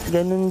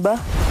 Ganun ba?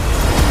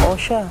 O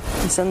siya,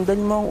 isandal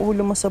mo ang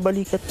ulo mo sa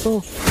balikat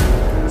ko.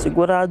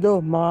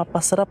 Sigurado,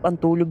 makapasarap ang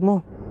tulog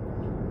mo.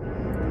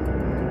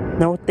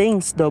 No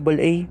thanks,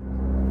 AA.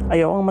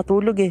 Ayaw kong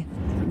matulog eh.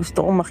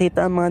 Gusto kong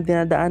makita ang mga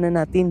dinadaanan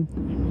natin.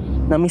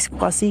 Namiss ko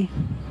kasi.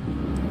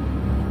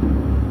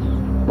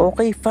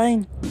 Okay,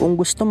 fine. Kung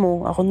gusto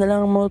mo, ako na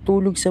lang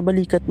matulog sa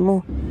balikat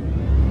mo.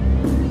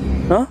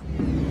 Ha?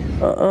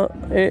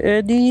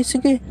 Di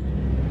sige.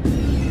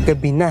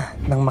 Gabi na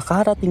nang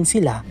makarating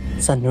sila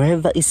sa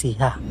Nueva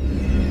Ecija.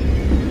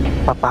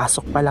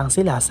 Papasok pa lang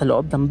sila sa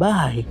loob ng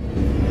bahay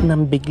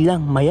nang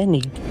biglang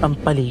mayanig ang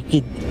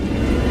paligid.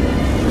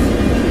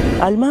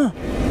 Alma,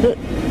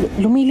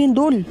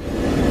 lumilindol.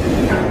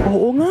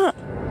 Oo nga.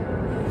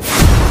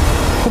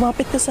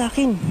 Kumapit ka sa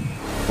akin.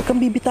 Huwag kang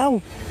bibitaw.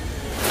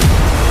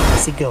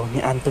 Sigaw ni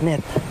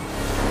Antoinette.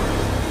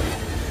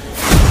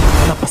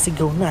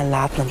 Napasigaw na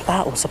lahat ng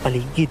tao sa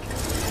paligid.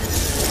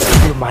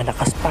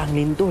 Lumalakas pa ang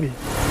lindol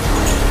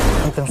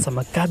hanggang sa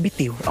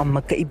magkabitiw ang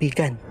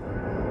magkaibigan.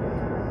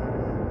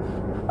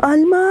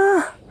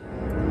 Alma!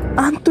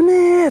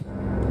 Antoinette!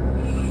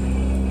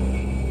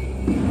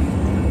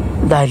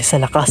 Dahil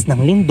sa lakas ng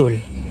lindol,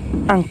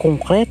 ang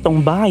konkretong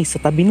bahay sa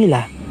tabi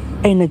nila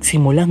ay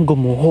nagsimulang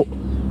gumuho.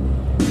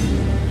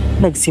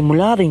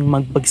 Nagsimula ring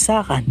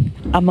magbagsakan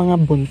ang mga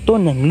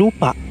bunton ng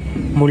lupa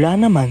mula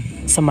naman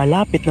sa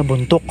malapit na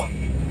bundok.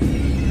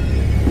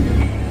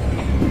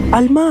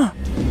 Alma,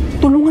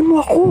 tulungan mo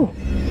ako!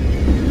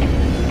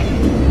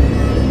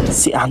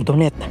 Si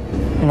Antoinette,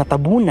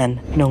 natabunan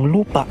ng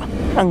lupa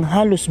ang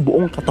halos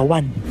buong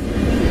katawan.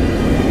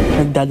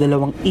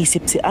 Nagdadalawang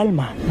isip si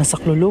Alma na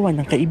sakluluan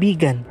ng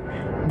kaibigan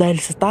dahil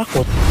sa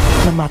takot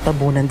na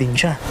matabunan din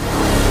siya.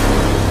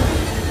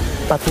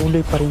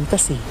 Patuloy pa rin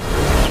kasi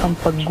ang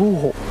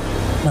pagguho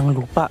ng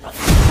lupa.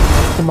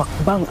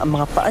 Tumakbang ang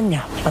mga paa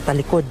niya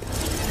patalikod.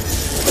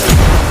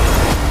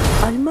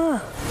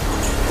 Alma,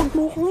 huwag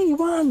mo akong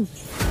iwan.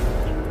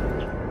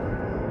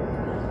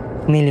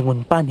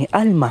 Nilingon pa ni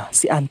Alma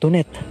si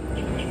Antoinette,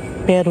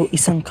 pero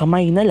isang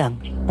kamay na lang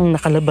ang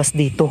nakalabas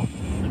dito.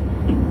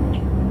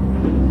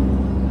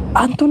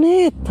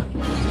 Antoinette!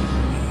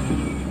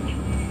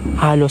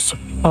 Halos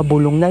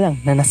pabulong na lang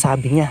na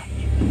nasabi niya.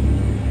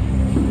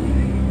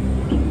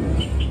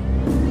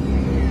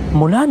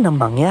 Mula nang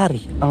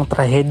mangyari ang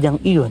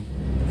trahedyang iyon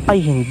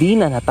ay hindi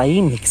na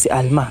natahimik si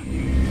Alma.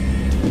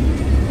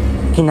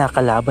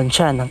 Kinakalaban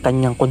siya ng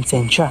kanyang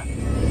konsensya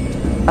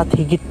at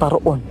higit pa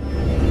roon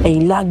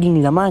ay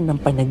laging laman ng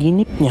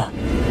panaginip niya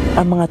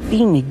ang mga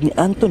tinig ni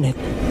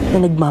Antoinette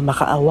na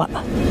nagmamakaawa.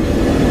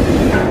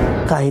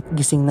 Kahit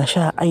gising na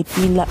siya ay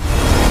tila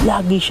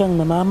lagi siyang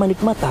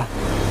namamalikmata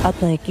at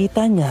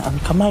nakikita niya ang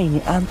kamay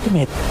ni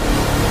Antoinette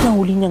na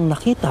huli niyang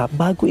nakita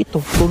bago ito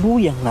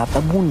tuluyang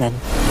natabunan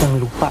ng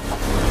lupa.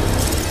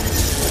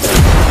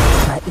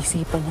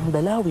 Naisipan niyang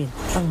dalawin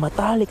ang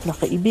matalik na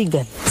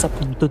kaibigan sa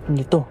puntod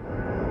nito.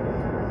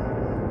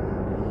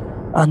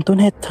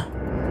 Antoinette,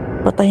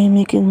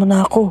 patahimikin mo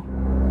na ako.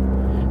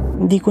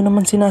 Hindi ko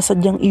naman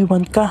sinasadyang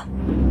iwan ka.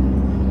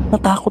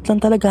 Natakot lang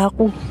talaga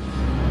ako.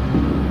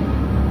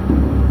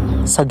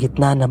 Sa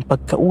gitna ng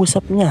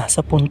pagkausap niya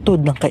sa puntod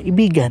ng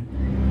kaibigan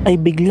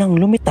ay biglang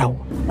lumitaw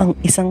ang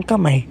isang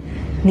kamay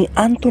ni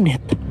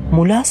Antoinette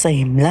mula sa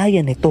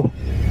himlayan nito.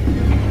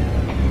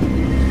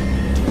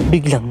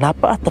 Biglang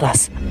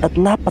napaatras at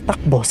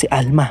napatakbo si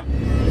Alma.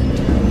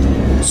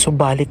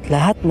 Subalit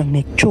lahat ng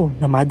nicho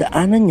na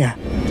madaanan niya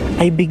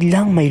ay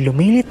biglang may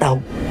lumilitaw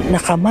na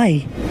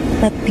kamay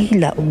na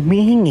tila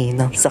umihingi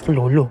ng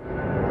saklolo.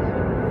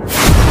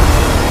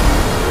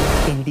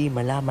 Hindi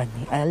malaman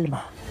ni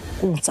Alma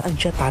kung saan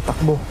siya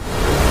tatakbo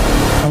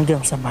hanggang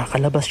sa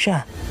makalabas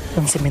siya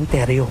ng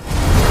sementeryo.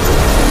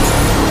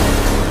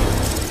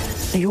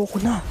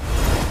 Ayoko na.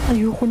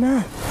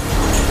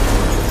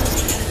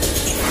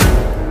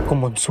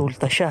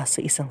 Kumonsulta siya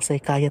sa isang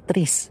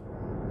psychiatrist.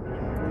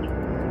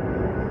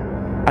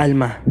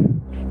 Alma,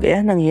 kaya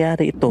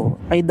nangyayari ito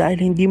ay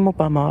dahil hindi mo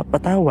pa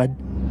mapatawad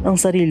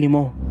ang sarili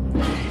mo.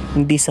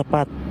 Hindi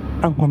sapat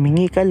ang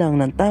humingi ka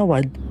lang ng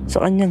tawad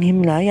sa kanyang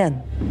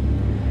himlayan.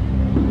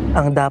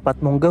 Ang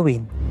dapat mong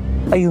gawin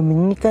ay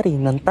humingi ka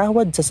rin ng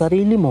tawad sa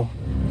sarili mo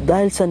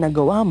dahil sa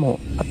nagawa mo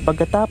at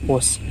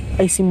pagkatapos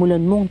ay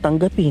simulan mong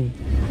tanggapin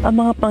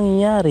ang mga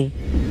pangyayari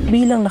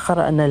bilang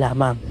nakaraan na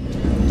lamang.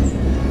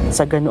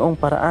 Sa ganoong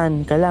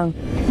paraan ka lang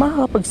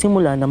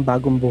makakapagsimula ng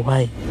bagong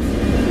buhay.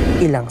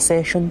 Ilang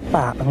session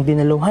pa ang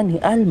dinaluhan ni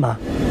Alma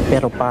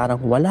pero parang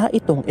wala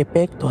itong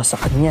epekto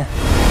sa kanya.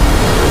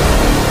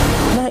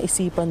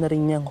 Naisipan na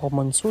rin niyang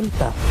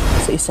kumonsulta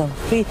sa isang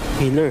faith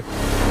healer.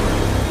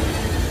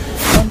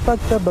 Ang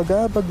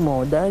pagkabagabag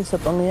mo dahil sa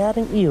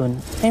pangyayaring iyon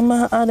ay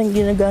maaaring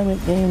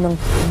ginagamit ngayon ng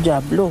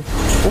dyablo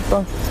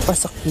upang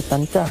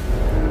pasakitan ka.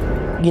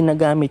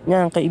 Ginagamit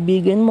niya ang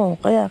kaibigan mo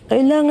kaya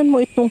kailangan mo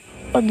itong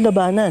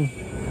paglabanan.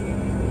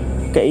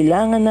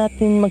 Kailangan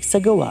natin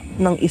magsagawa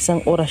ng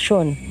isang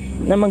orasyon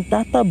na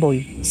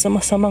magtataboy sa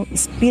masamang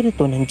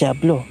espiritu ng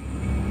dyablo.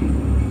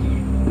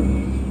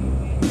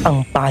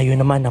 Ang payo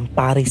naman ng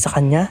pari sa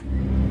kanya,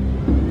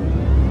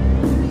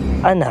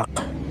 anak,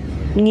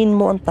 hingin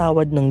mo ang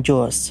tawad ng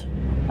Diyos,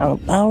 ang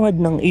tawad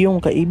ng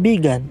iyong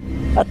kaibigan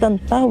at ang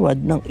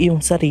tawad ng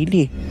iyong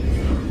sarili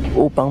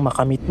upang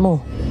makamit mo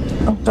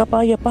ang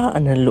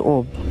kapayapaan ng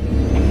loob.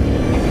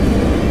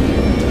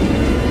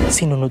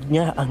 Sinunod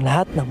niya ang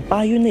lahat ng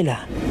payo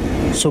nila,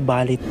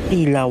 subalit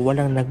tila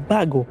walang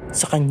nagbago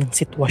sa kanyang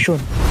sitwasyon.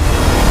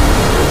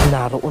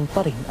 Naroon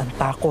pa rin ang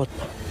takot.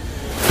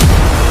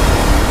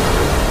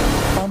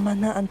 Tama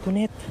na,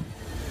 Antoinette.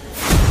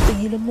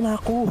 Tigilan mo na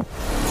ako.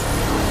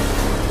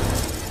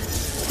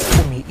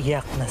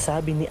 Umiiyak na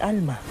sabi ni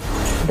Alma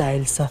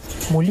dahil sa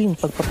muling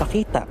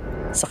pagpapakita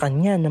sa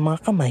kanya ng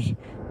mga kamay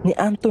ni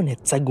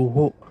Antoinette sa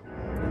guho.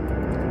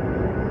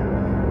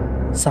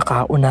 Sa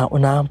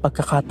kauna-unahang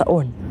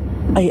pagkakataon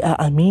ay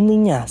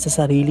aaminin niya sa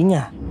sarili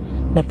niya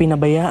na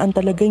pinabayaan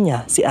talaga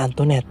niya si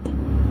Antoinette.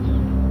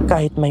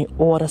 Kahit may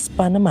oras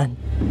pa naman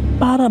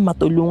para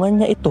matulungan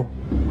niya ito,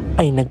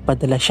 ay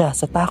nagpadala siya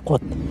sa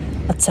takot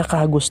at sa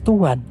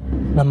kagustuhan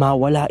na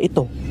mawala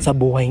ito sa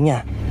buhay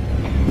niya.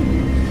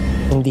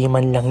 Hindi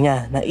man lang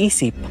niya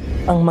naisip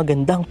ang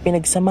magandang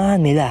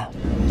pinagsamahan nila,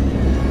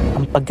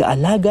 ang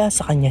pag-aalaga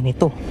sa kanya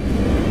nito,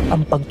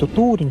 ang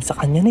pagtuturing sa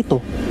kanya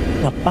nito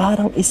na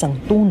parang isang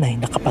tunay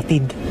na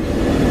kapatid.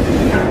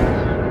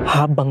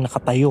 Habang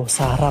nakatayo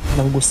sa harap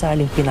ng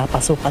gusaling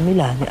pinapasokan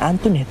nila ni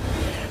Antoinette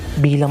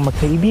bilang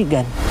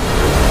magkaibigan,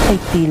 ay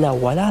tila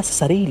wala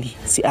sa sarili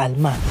si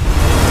Alma.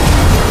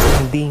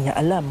 Hindi niya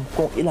alam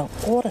kung ilang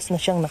oras na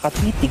siyang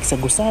nakatitig sa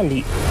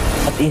gusali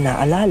at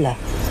inaalala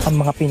ang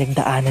mga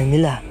pinagdaanan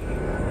nila.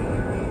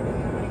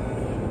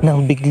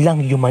 Nang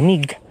biglang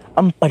yumanig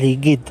ang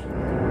paligid,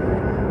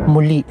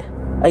 muli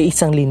ay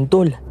isang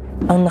lindol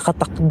ang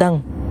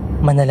nakatakdang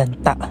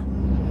manalanta.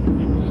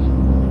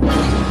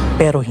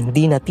 Pero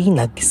hindi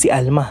natinag si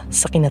Alma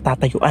sa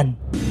kinatatayuan.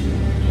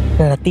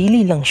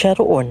 Nanatili lang siya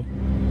roon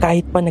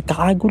kahit pa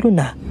nagkakagulo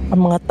na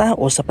ang mga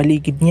tao sa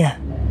paligid niya.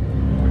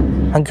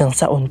 Hanggang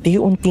sa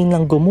unti-unti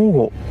lang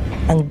gumuho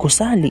ang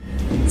gusali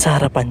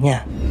sa harapan niya.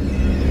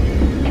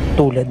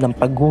 Tulad ng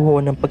pagguho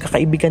ng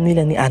pagkakaibigan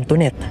nila ni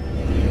Antoinette,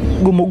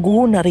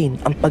 gumuguho na rin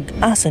ang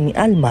pag-asa ni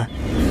Alma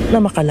na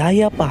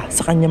makalaya pa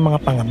sa kanyang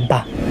mga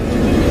pangamba.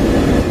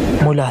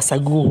 Mula sa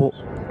guho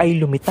ay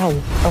lumitaw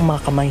ang mga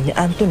kamay ni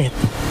Antoinette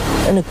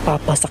na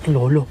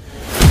nagpapasaklolo.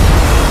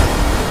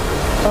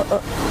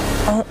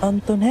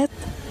 Antoinette?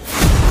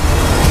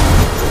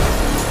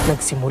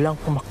 Nagsimulang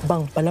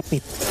kumakbang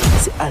palapit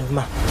si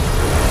Alma.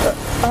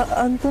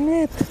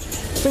 Antoinette,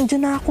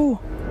 nandiyan na ako.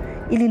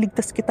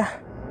 Ililigtas kita.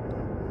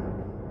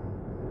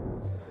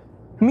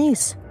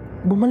 Miss,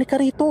 bumalik ka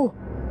rito.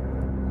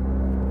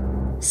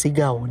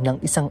 Sigaw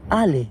ng isang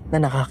ali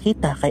na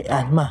nakakita kay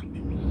Alma.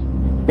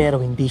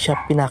 Pero hindi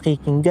siya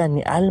pinakikinggan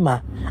ni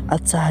Alma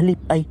at sa halip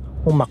ay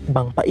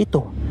humakbang pa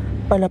ito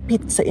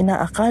palapit sa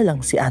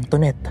inaakalang si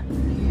Antoinette.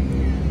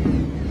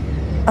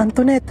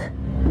 Antoinette,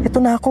 ito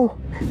na ako.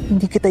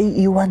 Hindi kita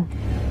iiwan.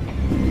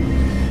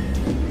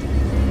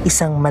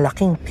 Isang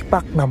malaking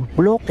tipak ng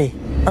bloke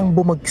ang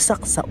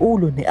bumagsak sa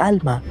ulo ni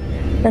Alma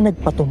na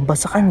nagpatumba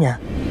sa kanya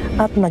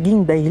at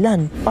naging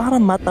dahilan para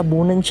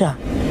matabunan siya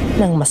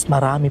ng mas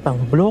marami pang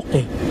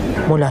bloke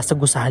mula sa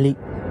gusali.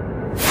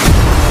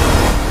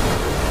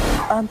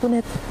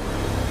 Antoinette,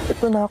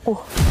 ito na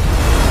ako.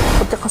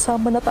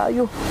 Pagkakasama na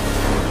tayo.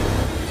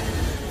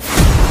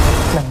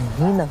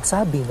 Nanghihinang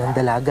sabi ng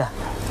dalaga.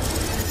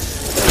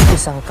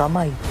 Isang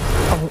kamay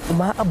ang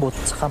umaabot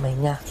sa kamay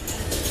niya.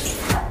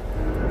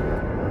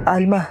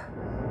 Alma,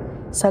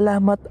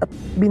 salamat at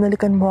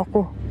binalikan mo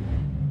ako.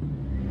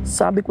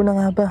 Sabi ko na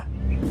nga ba,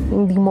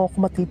 hindi mo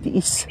ako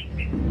matitiis.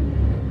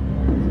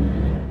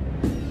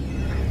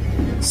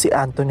 Si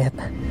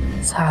Antoinette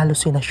sa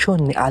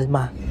halusinasyon ni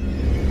Alma.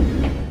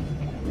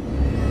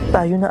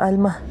 Tayo na,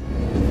 Alma.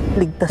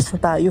 Ligtas na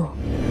tayo.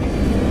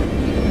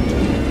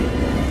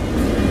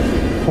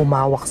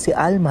 Humawak si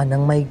Alma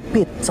ng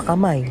mahigpit sa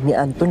kamay ni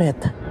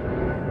Antoinette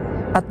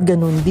at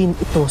ganun din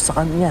ito sa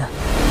kanya.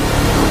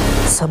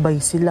 Sabay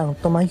silang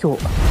tumayo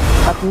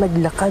at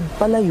naglakad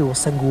palayo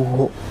sa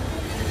guho.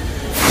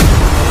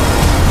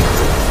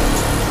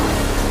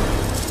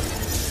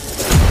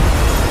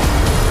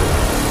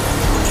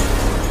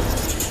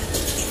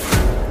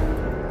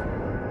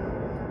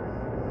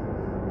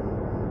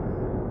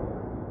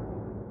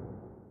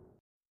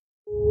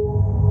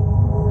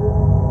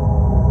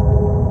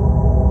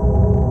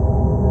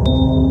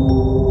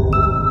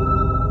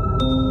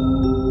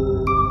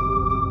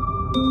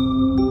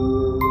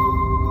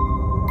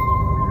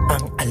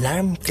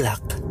 Alarm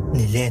clock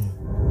ni Len.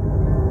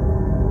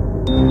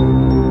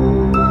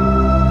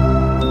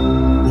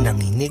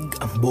 Nanginig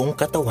ang buong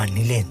katawan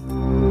ni Len.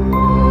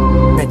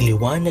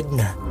 Nagliwanag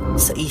na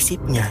sa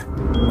isip niya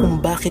kung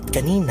bakit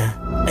kanina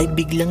ay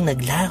biglang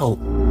naglaro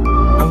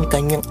ang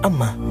kanyang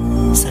ama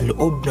sa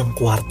loob ng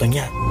kwarto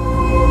niya.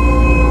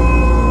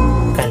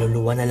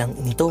 Kaluluwa na lang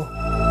nito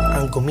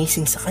ang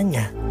gumising sa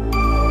kanya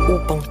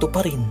upang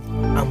tuparin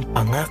ang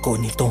pangako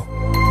nito.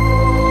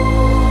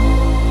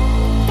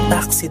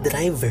 Taxi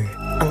driver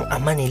ang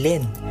ama ni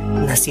Len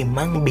na si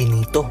Mang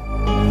Benito.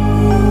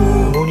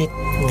 Ngunit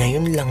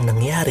ngayon lang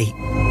nangyari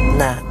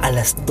na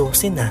alas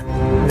 12 na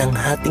ng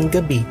hating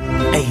gabi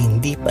ay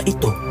hindi pa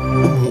ito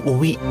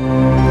umuuwi.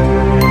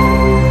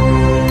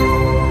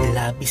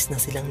 Labis na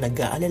silang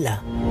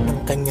nag-aalala ng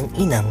kanyang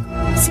inang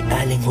si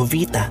Aling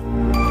Jovita,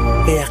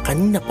 kaya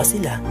kanina pa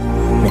sila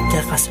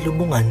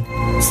nagkakasalubungan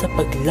sa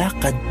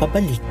paglakad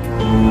pabalik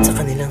sa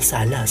kanilang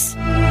salas.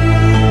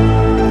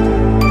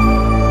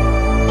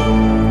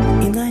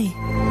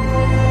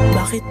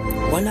 Bakit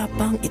wala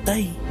pang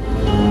itay?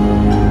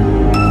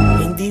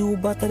 Hindi ho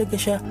ba talaga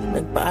siya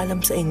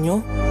nagpaalam sa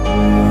inyo?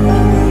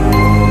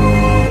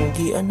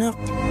 Hindi, anak.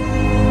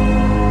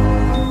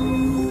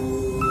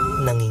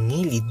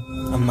 Nangingilid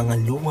ang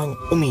mga luhang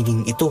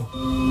umiling ito.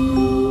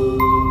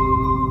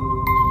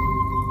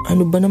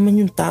 Ano ba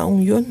naman yung taong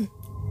yun?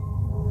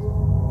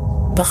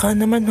 Baka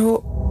naman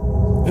ho,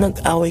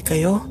 nag-away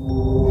kayo?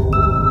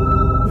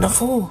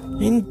 Nako,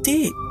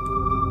 hindi.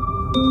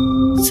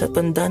 Sa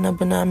tanda na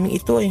ba namin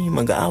ito ay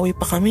mag-aaway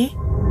pa kami?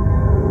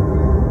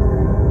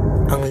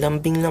 Ang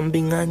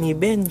lambing-lambing nga ni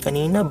Ben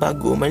kanina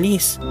bago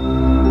umalis.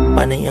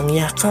 Panay ang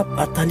yakap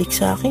at halik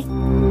sa akin.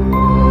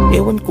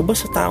 Ewan ko ba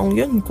sa taong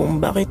yun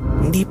kung bakit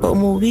hindi pa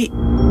umuwi.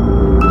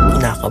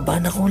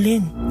 Kinakabahan ako,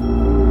 Len.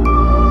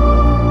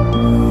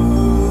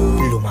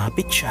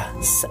 Lumapit siya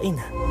sa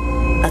ina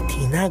at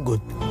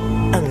hinagod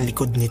ang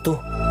likod nito.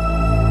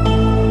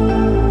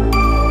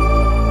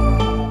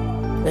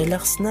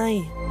 Relax,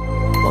 Nay.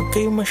 Huwag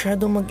kayong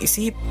masyadong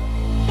mag-isip.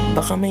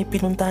 Baka may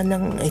pinuntahan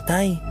lang ang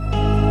itay.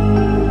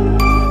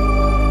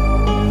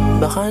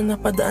 Baka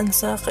napadaan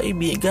sa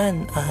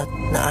kaibigan at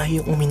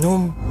naayong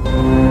uminom.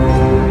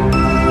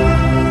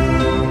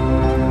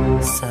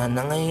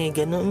 Sana nga'y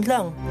ganoon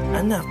lang,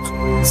 anak.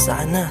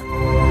 Sana.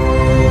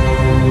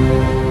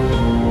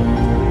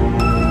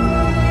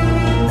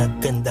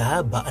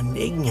 Nagkanda ba ang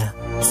leeg niya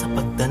sa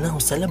pagdanaw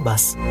sa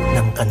labas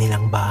ng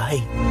kanilang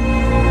bahay?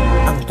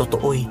 Ang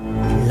totoo'y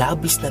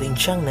labis na rin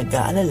siyang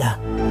nag-aalala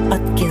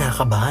at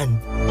kinakabahan.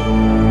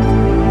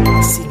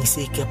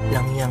 Sinisikap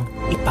lang niyang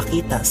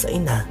ipakita sa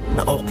ina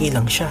na okay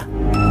lang siya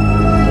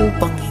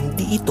upang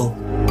hindi ito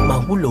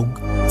mahulog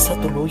sa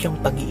tuluyang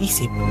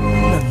pag-iisip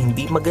ng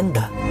hindi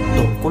maganda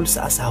tungkol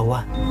sa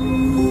asawa.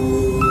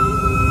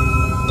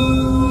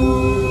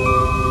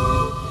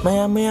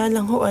 Maya-maya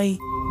lang ho ay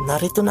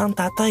narito na ang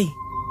tatay.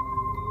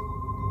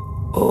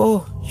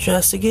 Oo, siya,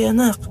 sige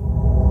anak.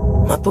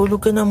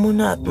 Matulog ka na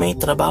muna at may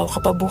trabaho ka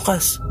pa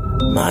bukas.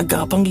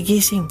 Maaga ka pang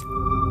gigising.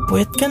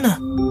 Puwet ka na.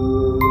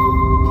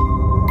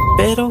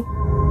 Pero,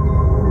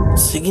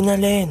 sige na,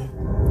 Len.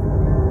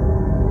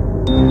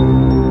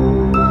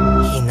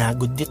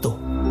 Hinagod dito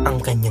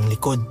ang kanyang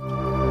likod.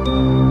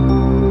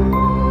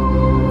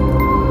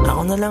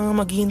 Ako na lang ang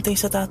maghihintay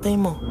sa tatay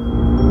mo.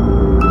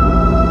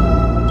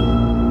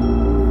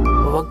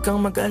 Huwag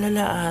kang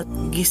mag-alala at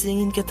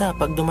gisingin kita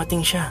pag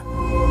dumating siya.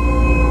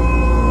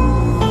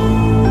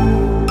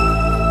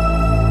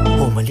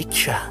 Bumalik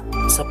siya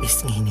sa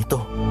pisngi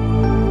nito.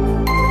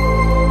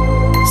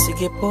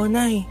 Sige po,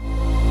 Nay.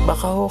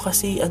 Baka ho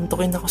kasi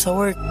antukin ako sa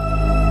work.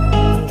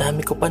 Ang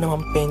dami ko pa naman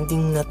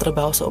pending na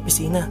trabaho sa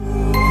opisina.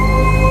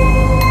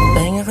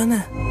 Pahinga ka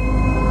na.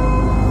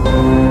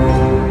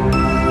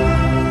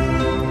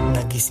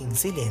 Nagising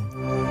si Len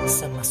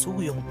sa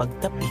masuyong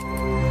pagtapik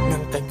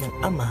ng kanyang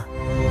ama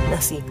na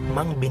si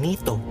Mang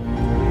Benito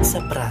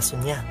sa braso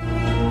niya.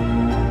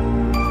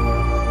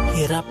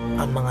 Hirap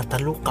ang mga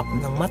talukap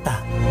ng mata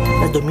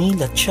na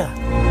dumilat siya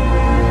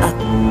at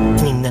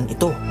tiningnan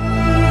ito.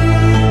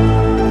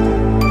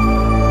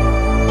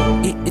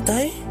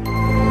 Itay?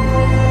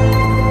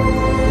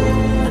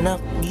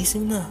 Anak,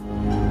 gising na.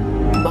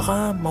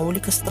 Baka mahuli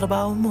ka sa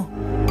trabaho mo.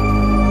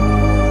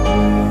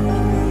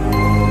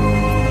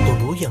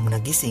 Tuluyang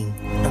nagising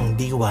ang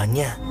diwa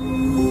niya.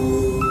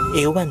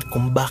 Ewan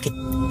kung bakit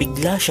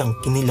bigla siyang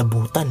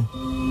kinilabutan.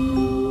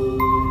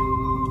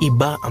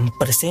 Iba ang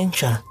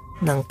presensya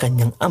ng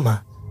kanyang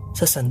ama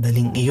sa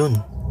sandaling iyon.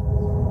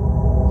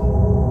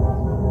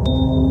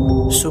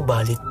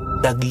 Subalit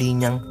dagli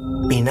niyang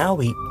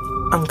pinawi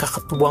ang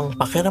kakatuwang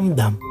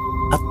pakiramdam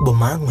at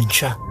bumangon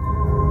siya.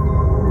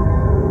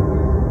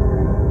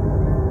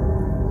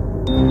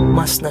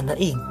 Mas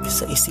nanaig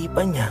sa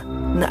isipan niya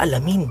na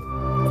alamin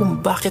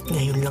kung bakit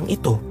ngayon lang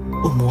ito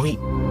umuwi.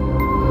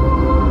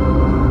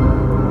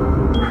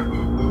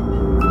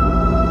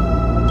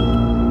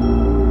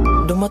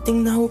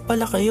 Dumating na ho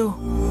pala kayo,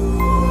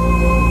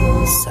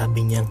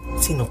 sabi niyang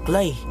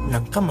sinuklay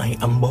ng kamay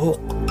ang buhok.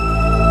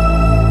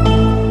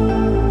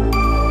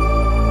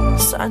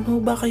 Saan ho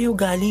ba kayo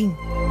galing?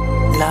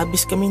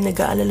 Labis kami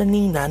nag-aalala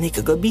ni nanay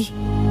kagabi.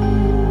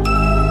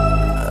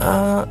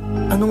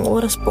 Anong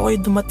oras po kayo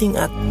dumating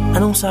at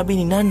anong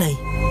sabi ni nanay?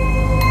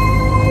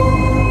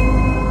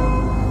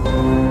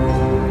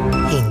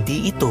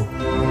 Hindi ito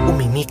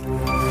umimik.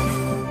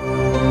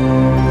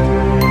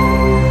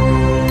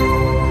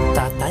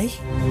 Tatay?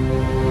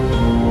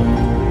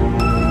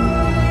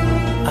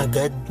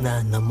 Agad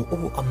na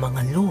namuo ang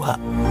mga luha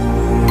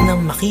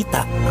nang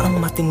makita ang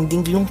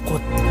matinding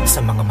lungkot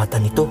sa mga mata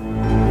nito.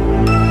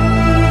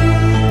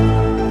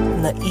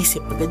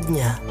 Naisip agad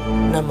niya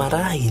na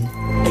marahil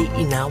ay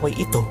inaway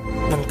ito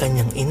ng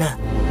kanyang ina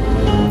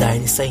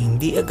dahil sa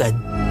hindi agad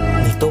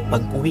nito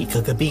pag-uwi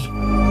kagabi.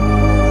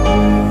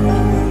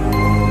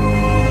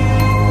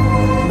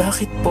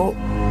 Bakit po?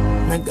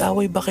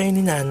 Nag-away ba kayo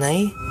ni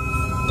nanay?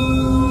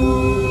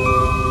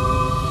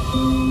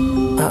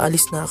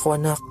 Aalis na ako,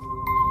 anak.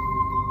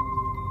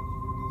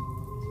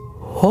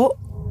 Ho?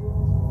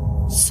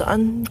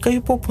 Saan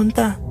kayo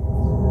pupunta?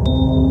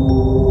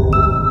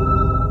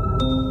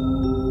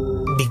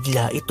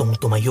 Bigla itong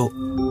tumayo.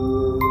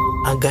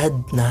 Agad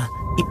na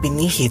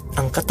ipinihit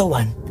ang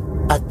katawan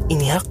at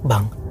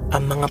inihakbang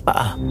ang mga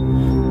paa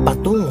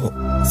patungo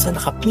sa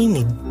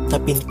nakapinig na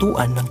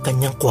pintuan ng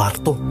kanyang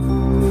kwarto.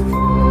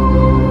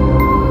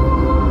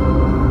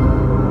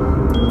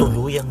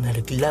 Tuluyang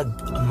nalaglag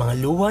ang mga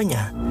luha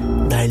niya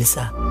dahil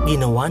sa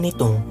ginawa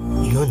nitong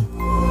yun.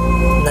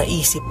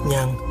 Naisip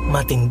niyang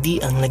matindi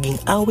ang naging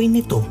away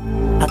nito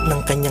at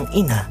ng kanyang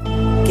ina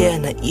kaya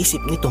naisip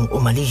nitong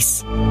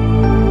umalis.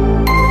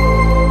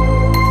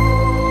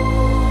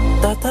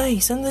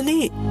 Tatay,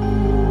 sandali!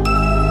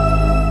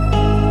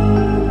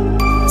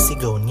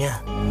 Sigaw niya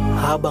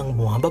habang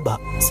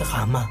bumababa sa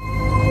kama.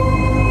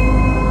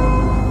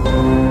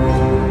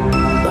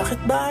 Bakit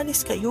ba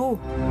alis kayo?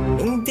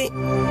 Hindi.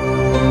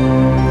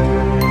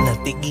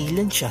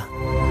 Natigilan siya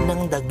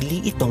nang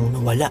dagli itong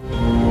nawala.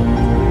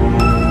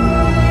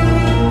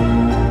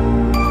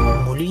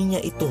 Muli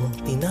niya itong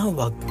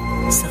tinawag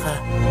saka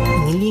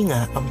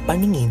nilinga ang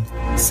paningin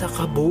sa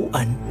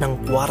kabuuan ng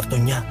kwarto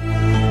niya.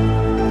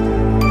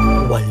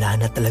 Wala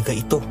na talaga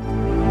ito.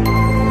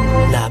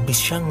 Labis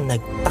siyang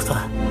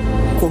nagtaka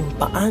kung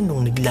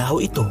paanong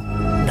naglaho ito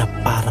na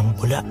parang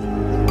bula.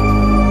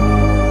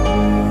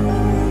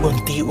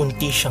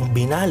 Unti-unti siyang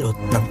binalot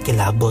ng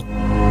kilabot.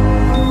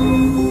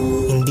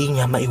 Hindi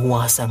niya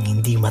maiwasang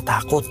hindi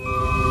matakot.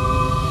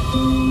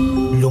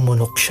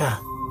 Lumunok siya.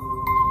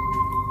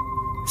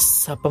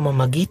 Sa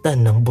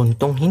pamamagitan ng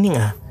buntong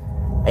hininga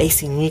ay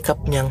sinikap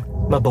niyang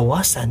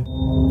mabawasan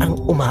ang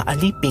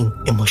umaaliping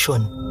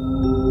emosyon.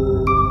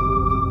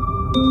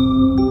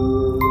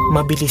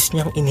 Mabilis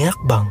niyang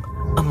inihakbang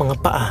ang mga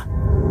paa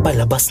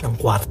palabas ng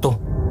kwarto.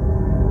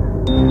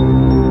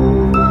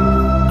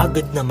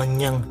 Agad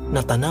naman niyang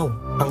natanaw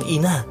ang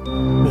ina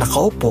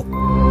nakaupo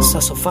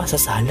sa sofa sa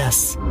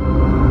salas.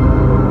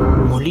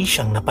 Muli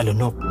siyang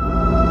napalunok.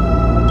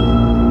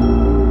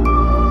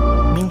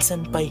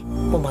 Minsan pa'y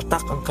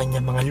pumatak ang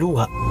kanyang mga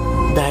luha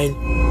dahil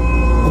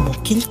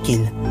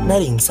umukilkil na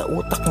rin sa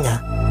utak niya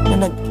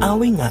na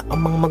nag-away nga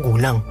ang mga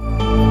magulang.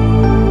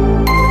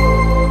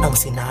 Ang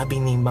sinabi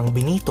ni Mang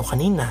Benito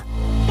kanina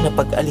na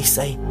pag-alis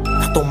ay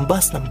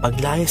katumbas ng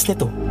paglayas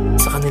nito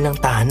sa kanilang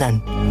tahanan.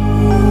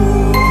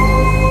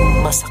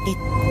 Masakit,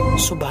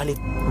 subalit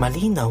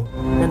malinaw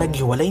na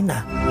naghiwalay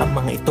na ang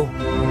mga ito.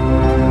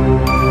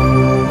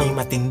 May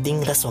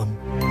matinding rason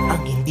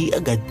ang hindi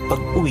agad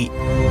pag-uwi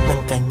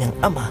ng kanyang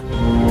ama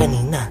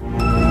kanina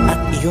at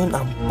iyon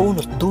ang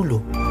punot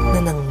dulo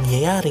na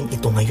nangyayaring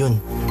ito ngayon.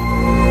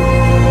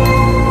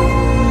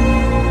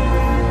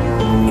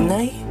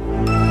 Inay,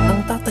 ang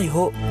tatay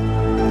ho.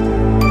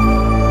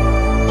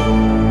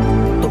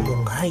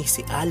 Tumunghay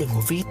si Aling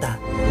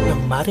Jovita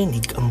nang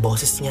marinig ang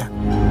boses niya.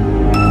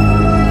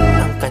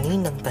 Ang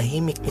kaninang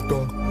tahimik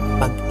nitong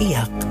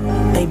pag-iyak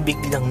ay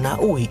biglang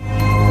nauwi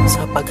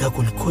sa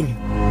paghagulkol.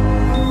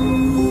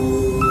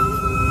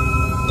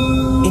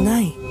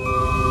 Inay!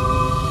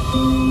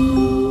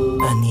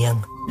 Aniyang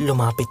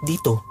lumapit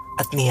dito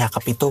at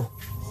niyakap ito.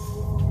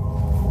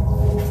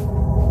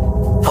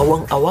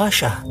 Awang-awa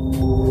siya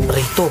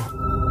rito,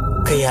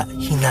 kaya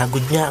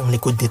hinagod niya ang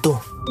likod nito.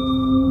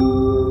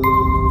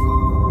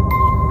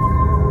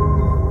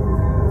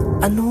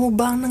 Ano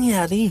ba ang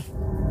nangyari?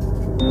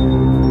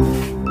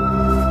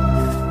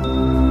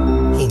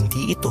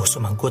 Hindi ito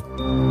sumagot.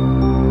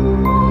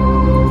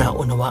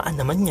 naunawaan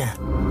naman niya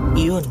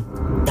iyon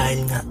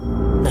dahil nga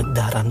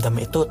nagdaramdam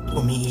ito at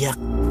umiiyak.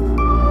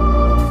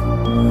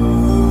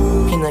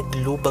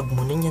 Pinaglubag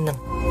muna niya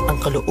ang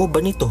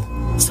kalooban nito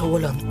sa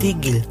walang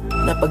tigil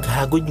na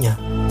paghagod niya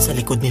sa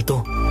likod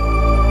nito.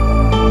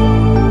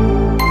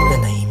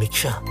 Nanahimik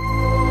siya.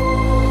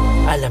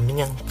 Alam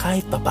niyang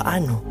kahit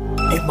papaano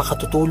ay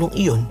makatutulong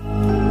iyon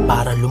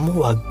para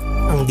lumuwag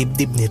ang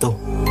dibdib nito.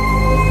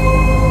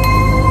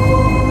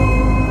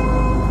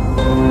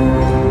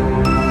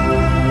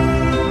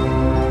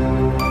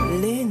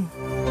 Len,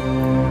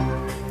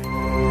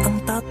 ang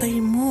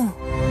tatay mo.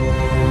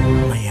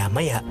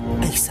 Maya-maya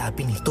ay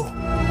sabi nito.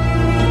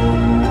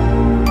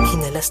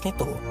 Hinalas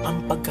nito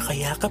ang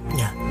pagkakayakap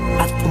niya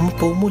at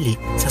umupo muli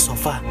sa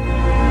sofa.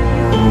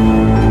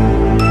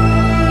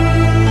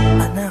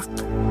 Anak,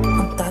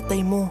 ang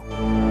tatay mo.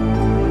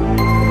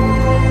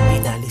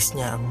 Inalis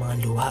niya ang mga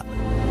luha.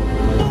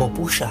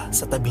 Umupo siya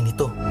sa tabi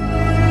nito.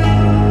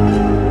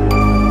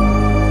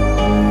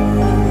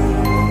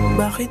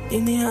 Bakit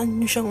inayaan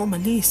niyo siyang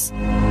umalis?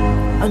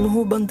 Ano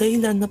ho bang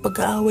dahilan na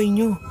pag-aaway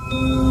niyo?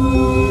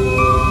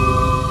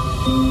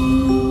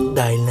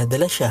 Dahil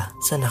nadala siya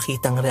sa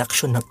nakitang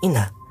reaksyon ng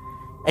ina,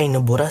 ay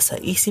nabura sa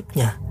isip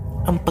niya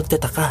ang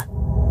pagtataka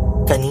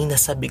kanina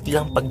sa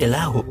biglang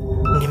paglalaho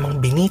ni Mang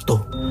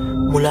Benito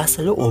mula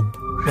sa loob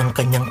ng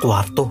kanyang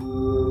kwarto.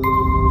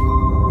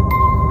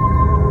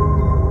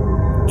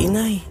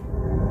 Inay,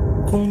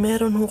 kung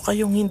meron ho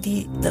kayong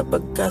hindi na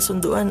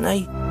pagkasunduan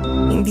ay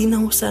hindi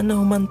na ho sana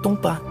humantong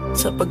pa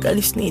sa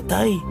pag-alis ni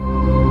Itay.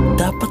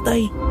 Dapat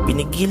ay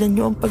pinigilan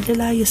niyo ang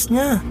paglalayas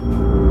niya.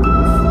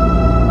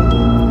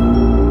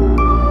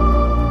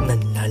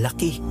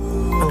 Nanlalaki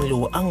ang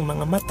luwaang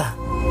mga mata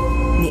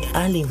ni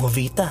Aling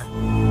Jovita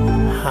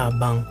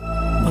habang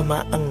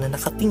mamaang na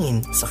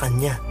nakatingin sa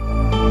kanya.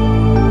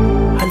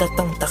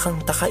 Halatang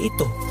takang-taka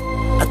ito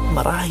at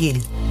marahil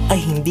ay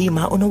hindi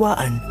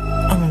maunawaan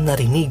ang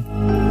narinig.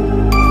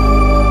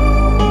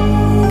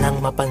 Nang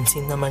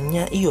mapansin naman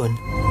niya iyon,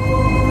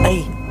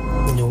 ay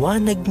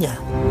iniwanag niya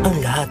ang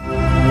lahat.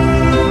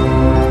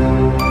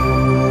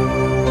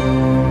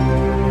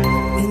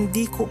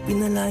 Hindi ko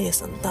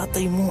pinalayas ang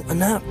tatay mo,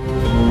 anak.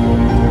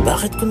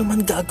 Bakit ko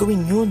naman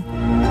gagawin yun?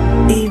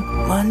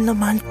 Mahal na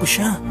mahal ko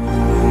siya.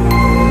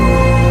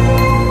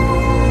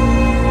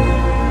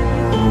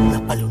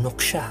 Napalunok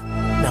siya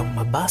nang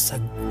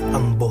mabasag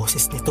ang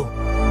boses nito.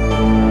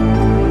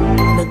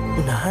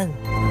 Nagunahan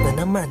na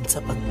naman sa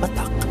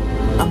pagpatak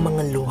ang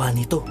mga luha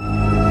nito.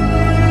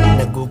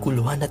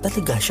 Naguguluhan na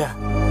talaga siya.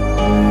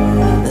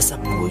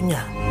 Nasapo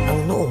niya ang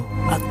noo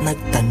at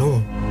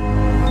nagtanong.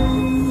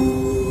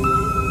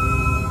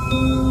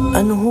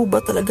 Ano ho ba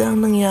talaga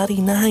ang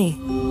nangyari, Nay?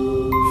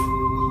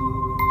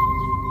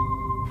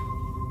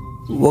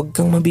 Huwag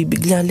kang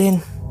mabibigla, Len.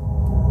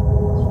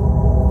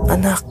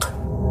 Anak,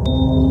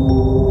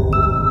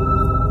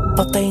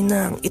 patay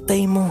na ang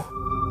itay mo.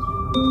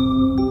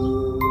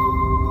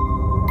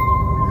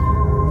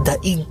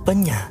 Daig pa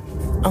niya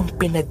ang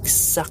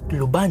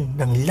pinagsakluban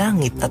ng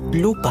langit at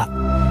lupa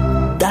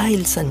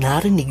dahil sa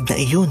narinig na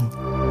iyon.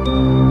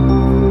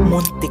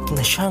 Muntik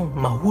na siyang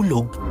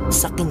mahulog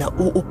sa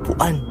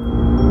kinauupuan.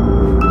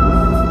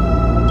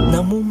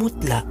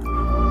 Namumutla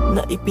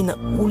na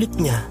ipinaulit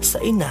niya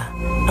sa ina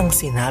ang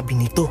sinabi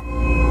nito.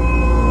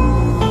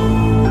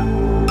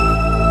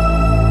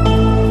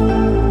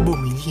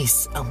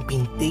 Bumilis ang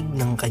pintig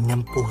ng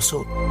kanyang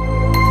puso,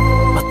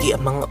 pati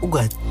ang mga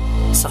ugat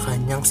sa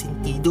kanyang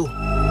sentido.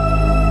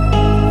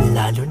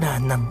 Lalo na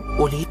nang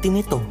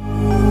ulitin nito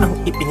ang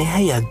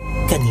ipinahayag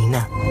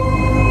kanina.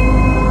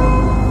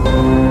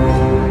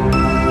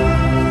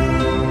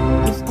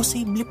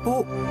 Imposible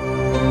po.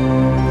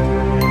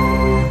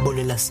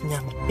 Bulalas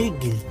niyang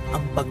pigil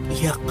ang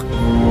pag-iyak.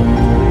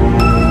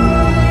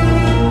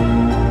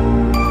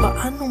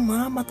 Paano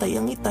mamatay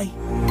ang itay?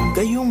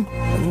 Gayong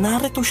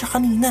narito siya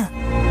kanina.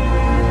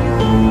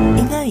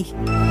 Inay,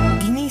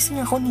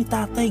 ginising ako ni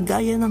tatay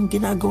gaya ng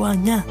ginagawa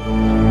niya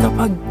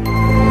kapag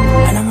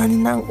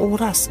alanganin na ang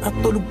oras at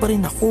tulog pa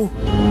rin ako.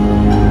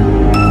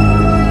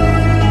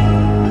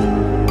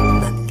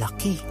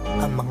 Nanlaki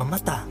ang mga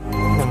mata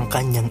ng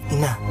kanyang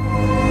ina.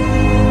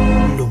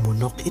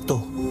 Lumunok ito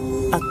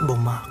at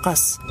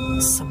bumakas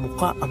sa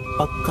muka ang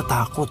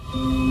pagkatakot.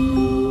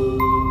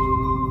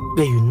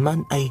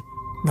 Gayunman ay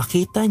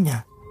nakita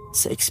niya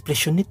sa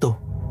ekspresyon nito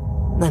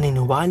na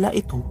niniwala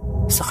ito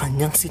sa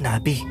kanyang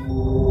sinabi.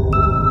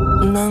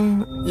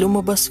 Nang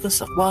lumabas ka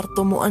sa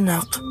kwarto mo,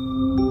 anak,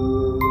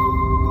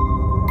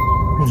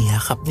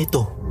 niyakap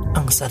nito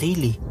ang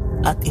sarili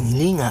at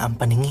inilinga ang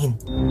paningin.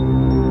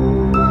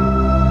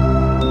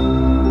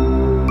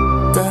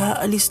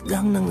 Kaalis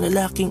lang ng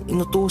lalaking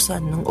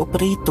inutusan ng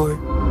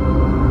operator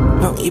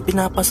nang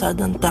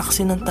ipinapasadang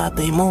taxi ng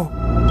tatay mo.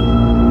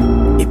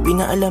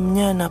 Ipinaalam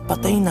niya na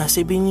patay na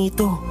si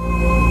Benito.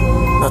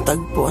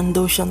 Natagpuan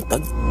daw siyang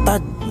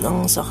tagtad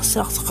ng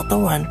saksak sa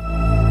katawan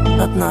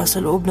at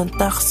nasa loob ng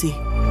taxi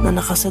na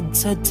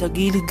nakasadsad sa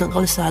gilid ng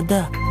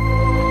kalsada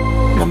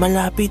na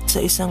malapit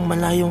sa isang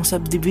malayong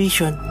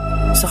subdivision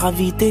sa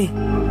Cavite.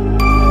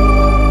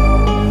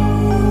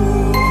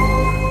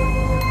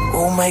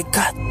 Oh my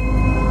God!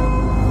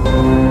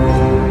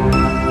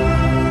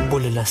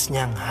 Bulalas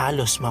niyang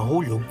halos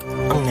mahulog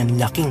ang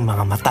nanlaking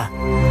mga mata.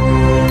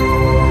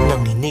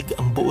 Nanginig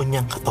ang buo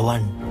niyang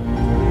katawan.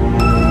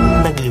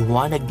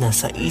 Nagliwanag na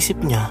sa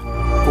isip niya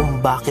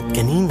kung bakit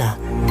kanina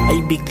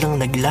ay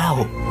biglang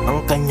naglaho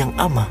ang kanyang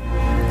ama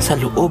sa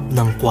loob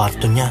ng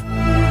kwarto niya.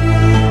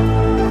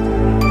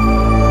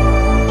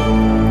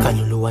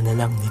 Kaluluwa na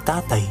lang ni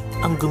tatay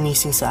ang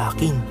gumising sa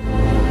akin.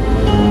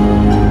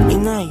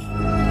 Inay,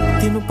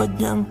 tinupad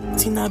niya ang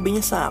sinabi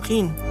niya sa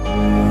akin.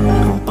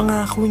 Ang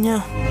pangako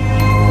niya.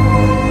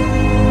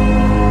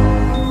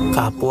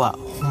 Kapwa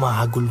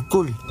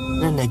humahagulgol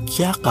na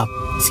nagyakap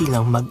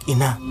silang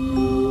mag-ina.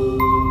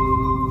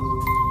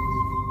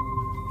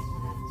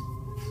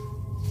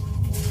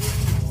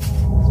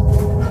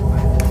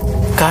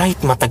 Kahit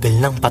matagal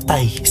nang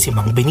patay si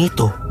Mang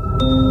Benito,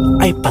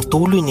 ay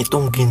patuloy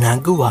nitong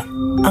ginagawa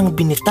ang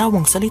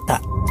binitawang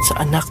salita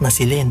sa anak na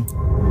si Len,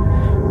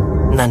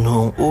 na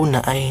noong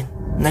una ay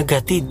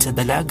nagatid sa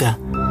dalaga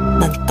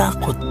ng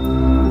takot,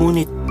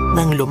 ngunit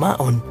nang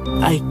lumaon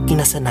ay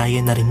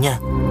kinasanayan na rin niya.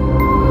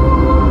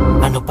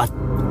 Ano pat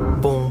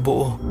buong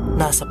buo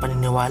nasa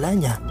paniniwala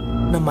niya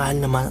na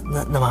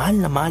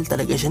mahal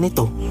talaga siya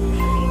nito,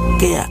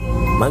 kaya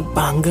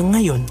magpahanggang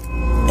ngayon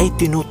ay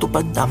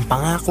tinutupad ang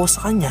pangako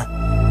sa kanya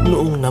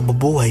noong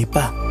nabubuhay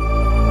pa.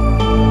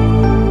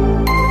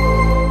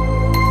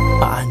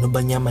 Paano ba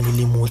niya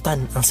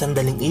malilimutan ang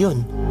sandaling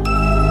iyon?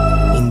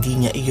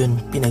 Hindi niya iyon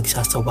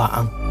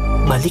pinagsasawaang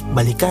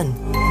balik-balikan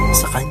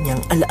sa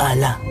kanyang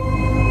alaala.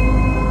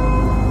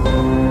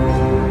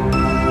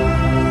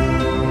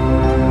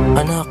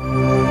 Anak,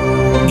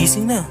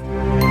 gising na.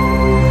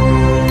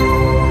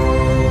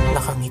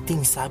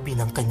 Nakangiting sabi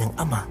ng kanyang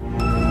ama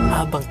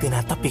habang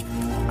tinatapik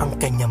ang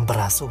kanyang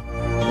braso.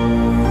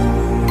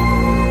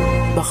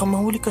 Baka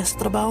mahuli ka sa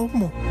trabaho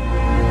mo.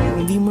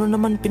 Hindi mo na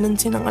naman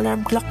pinansin ang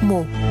alarm clock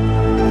mo.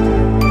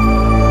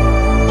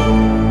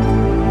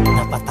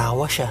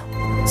 Napatawa siya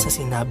sa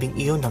sinabing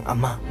iyon ng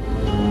ama.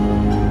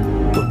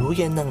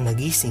 Tuluyan nang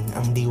nagising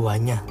ang diwa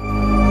niya.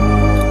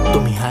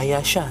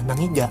 Tumihaya siya ng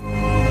higa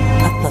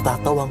at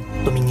natatawang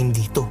tumingin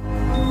dito.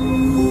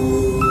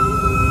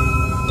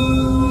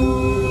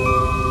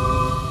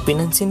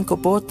 Pinansin ko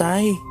po,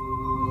 tay.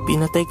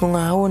 Pinatay ko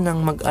nga ho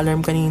nang mag-alarm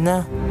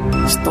kanina.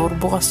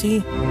 Storbo kasi.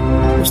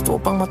 Gusto ko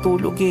pang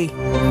matulog eh.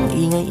 Ang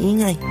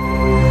ingay-ingay.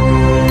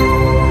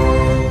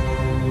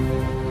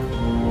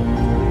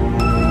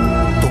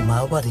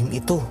 Tumawa rin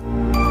ito.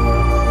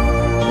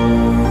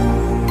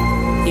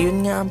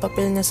 Iyon nga ang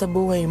papel niya sa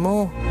buhay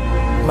mo.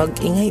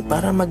 Mag-ingay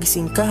para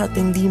magising ka at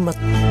hindi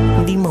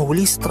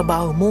mahuli sa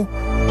trabaho mo.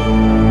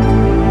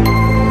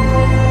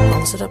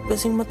 Ang sarap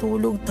kasing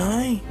matulog,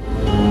 tay.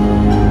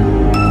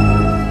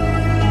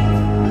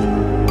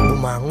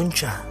 Bumangon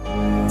siya.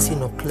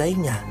 Sinuklay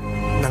niya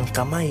ng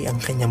kamay ang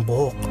kanyang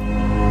buhok.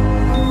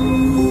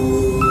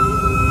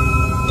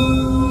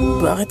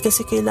 Bakit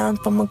kasi kailangan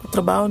pa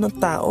magtrabaho ng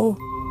tao?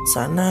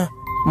 Sana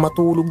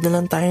matulog na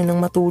lang tayo ng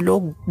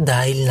matulog.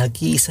 Dahil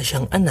nag-iisa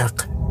siyang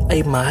anak,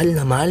 ay mahal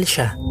na mahal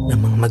siya ng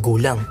mga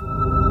magulang.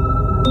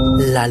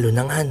 Lalo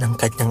na nga ng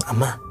kanyang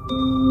ama.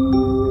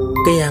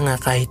 Kaya nga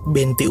kahit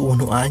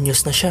 21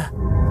 anyos na siya,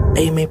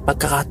 ay may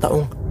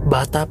pagkakataong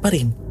bata pa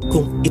rin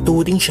kung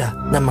ituring siya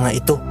ng mga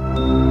ito.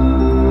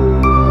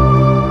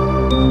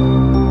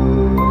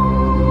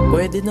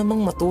 Pwede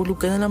namang matulog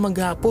ka na lang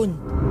maghapon,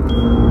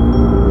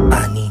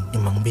 ani ni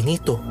Mang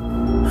Benito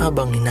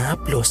habang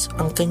hinahaplos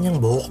ang kanyang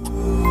buhok.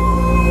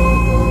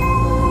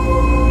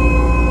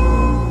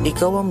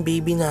 Ikaw ang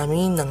baby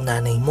namin ng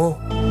nanay mo,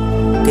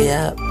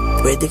 kaya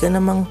pwede ka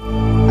namang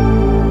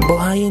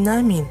buhayin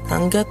namin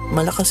hanggat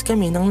malakas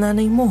kami ng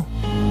nanay mo.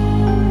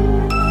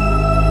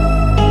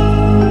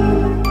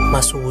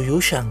 Masuyo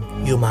siyang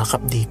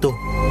yumakap dito.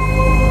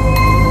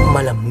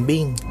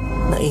 Malambing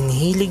na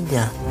inihilig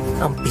niya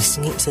ang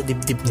pisngi sa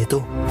dibdib nito.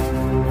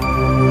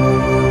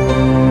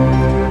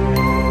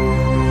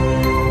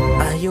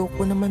 Ayaw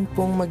ko naman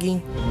pong maging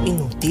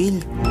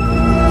inutil.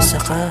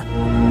 Saka,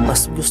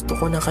 mas gusto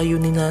ko na kayo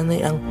ni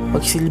nanay ang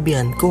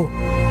pagsilbihan ko.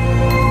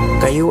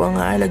 Kayo ang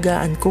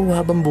aalagaan ko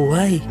habang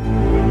buhay.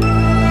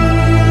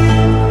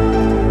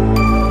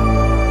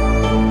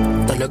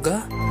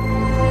 Talaga?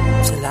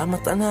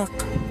 Salamat, anak.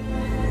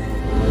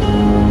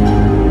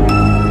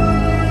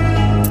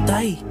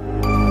 Tay,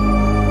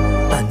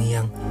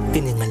 aniyang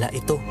tiningala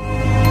ito.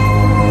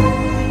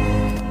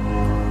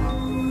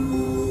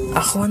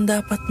 Ako ang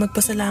dapat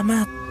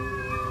magpasalamat.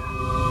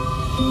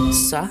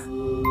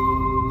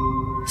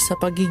 Sa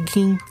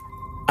pagiging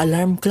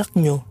alarm clock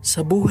nyo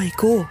sa buhay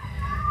ko.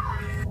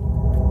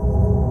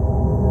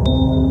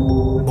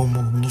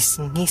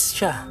 Bumungis-ngis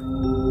siya.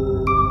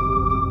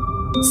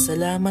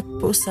 Salamat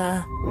po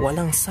sa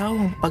walang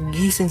sawang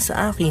paggising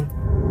sa akin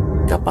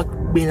kapag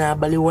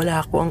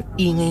binabaliwala ko ang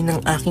ingay ng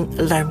aking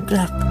alarm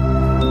clock.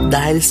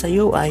 Dahil sa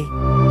iyo ay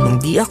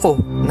hindi ako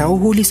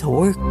nahuhuli sa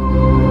work.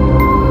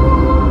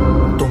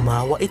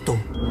 Tumawa ito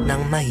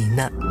ng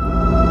mahina.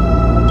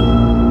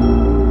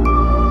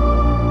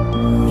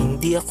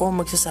 Hindi ako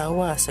ako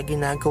magsasawa sa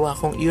ginagawa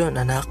kong iyon,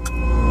 anak.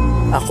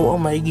 Ako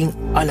ang magiging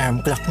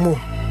alarm clock mo.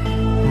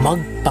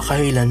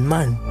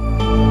 Magpakailanman.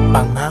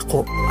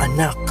 Pangako,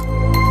 anak.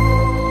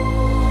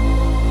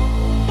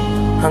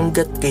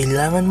 Hanggat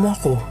kailangan mo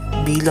ako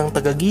bilang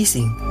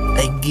tagagising,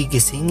 ay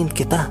gigisingin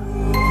kita.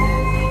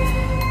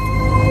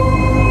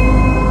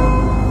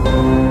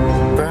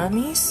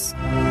 Promise?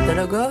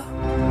 Talaga?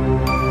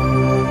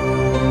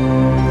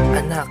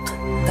 Anak,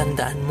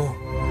 tandaan mo,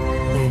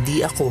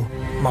 hindi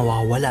ako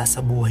mawawala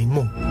sa buhay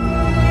mo.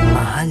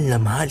 Mahal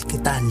na mahal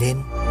kita,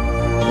 Len.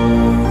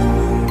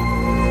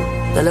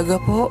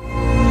 Talaga po?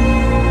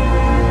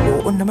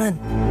 Oo naman.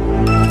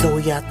 Ikaw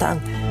yata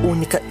ang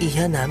unika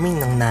iha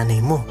namin ng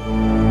nanay mo.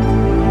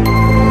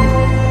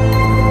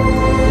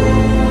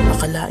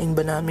 Akalain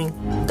ba naming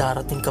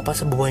darating ka pa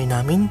sa buhay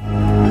namin?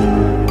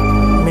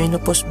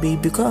 Menopause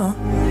baby ka, ah.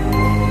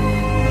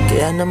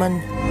 Kaya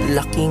naman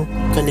laking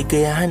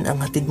kaligayahan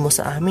ang hatid mo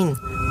sa amin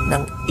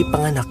nang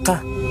ipanganak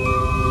ka.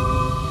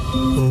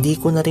 Hindi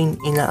ko na rin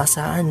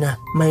inaasahan na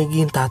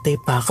magiging tatay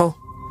pa ako.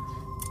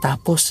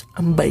 Tapos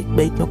ang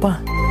bait-bait mo pa.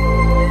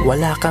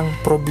 Wala kang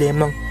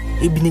problemang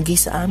ibinigay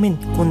sa amin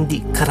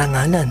kundi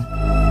karangalan.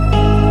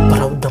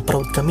 Proud na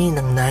proud kami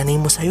ng nanay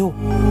mo sa'yo.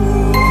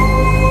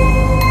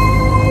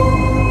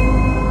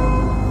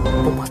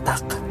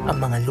 Pumatak ang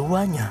mga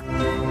luha niya,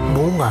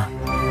 bunga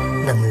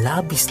ng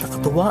labis na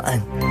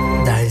katuwaan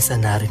dahil sa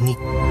narinig.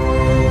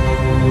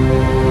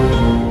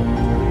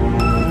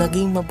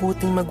 Naging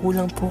mabuting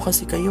magulang po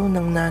kasi kayo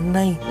ng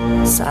nanay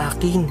sa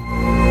akin.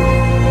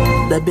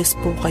 The best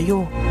po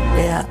kayo,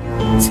 kaya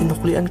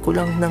sinuklian ko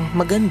lang ng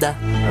maganda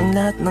ang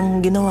lahat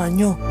ng ginawa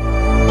nyo.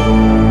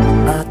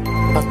 At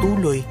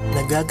patuloy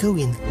na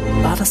gagawin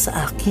para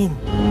sa akin.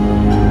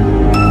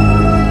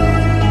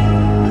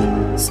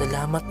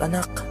 Salamat,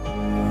 anak.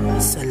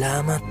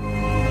 Salamat.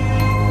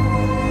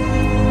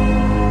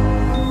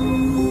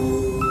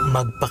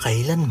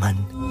 Magpakailanman,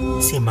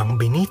 si Mang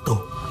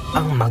Benito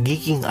ang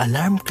magiging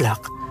alarm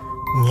clock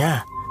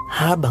niya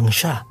habang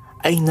siya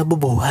ay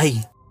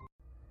nabubuhay.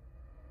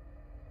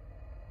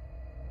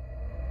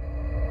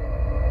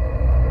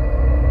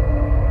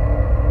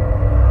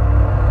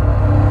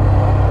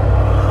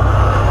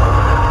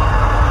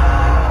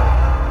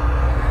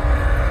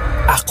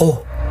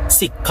 Ako,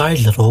 si Carl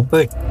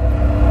Robert,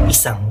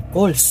 isang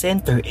call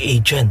center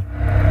agent.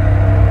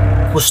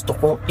 Gusto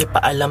kong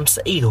ipaalam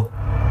sa iyo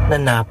na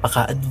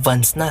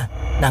napaka-advance na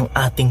ng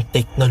ating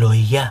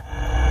teknolohiya.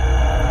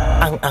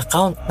 Ang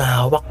account na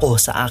hawak ko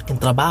sa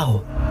aking trabaho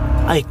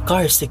ay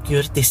car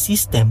security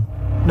system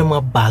ng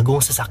mga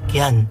bagong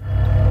sasakyan.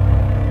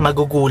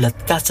 Magugulat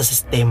ka sa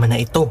sistema na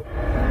ito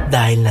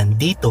dahil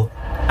nandito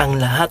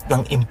ang lahat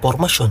ng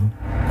impormasyon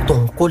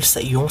tungkol sa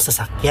iyong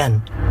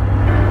sasakyan.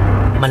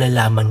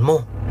 Malalaman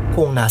mo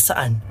kung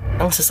nasaan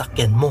ang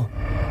sasakyan mo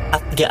at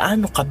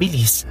gaano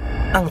kabilis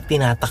ang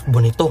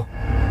tinatakbo nito.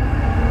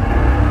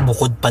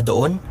 Bukod pa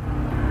doon,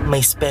 may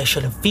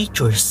special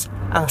features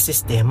ang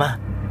sistema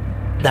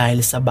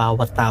dahil sa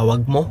bawat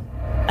tawag mo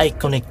ay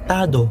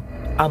konektado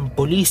ang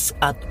pulis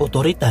at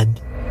otoridad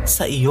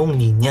sa iyong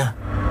linya.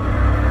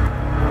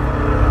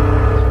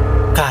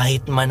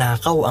 Kahit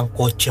manakaw ang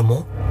kotse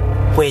mo,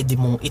 pwede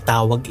mong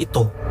itawag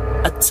ito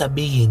at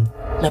sabihin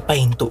na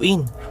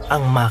pahintuin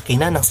ang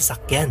makina ng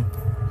sasakyan.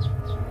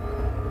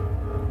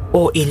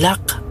 O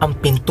ilak ang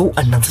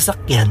pintuan ng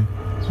sasakyan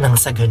nang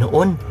sa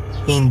ganoon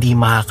hindi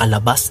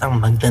makakalabas ang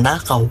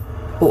magnanakaw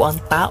o ang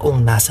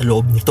taong nasa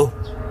loob nito.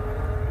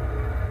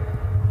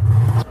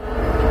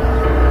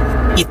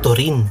 Ito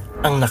rin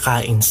ang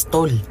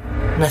naka-install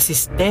na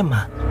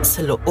sistema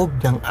sa loob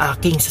ng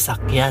aking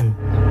sasakyan.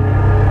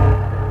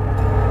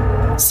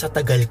 Sa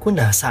tagal ko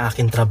na sa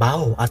aking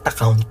trabaho at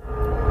account,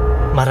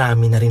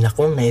 marami na rin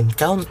akong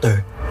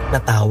na-encounter na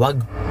tawag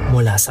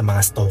mula sa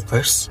mga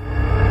stalkers,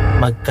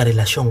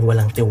 magkarelasyong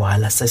walang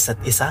tiwala sa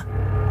isa't isa,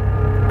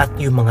 at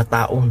yung mga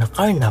taong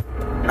nakarnap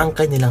ang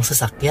kanilang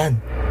sasakyan.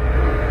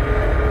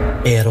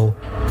 Pero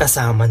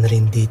kasama na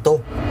rin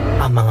dito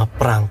ang mga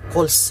prank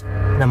calls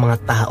ng mga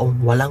taong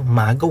walang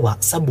magawa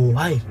sa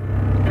buhay.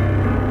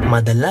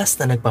 Madalas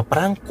na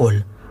nagpa-prank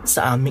call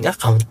sa aming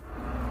account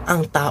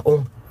ang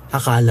taong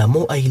akala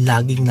mo ay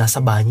laging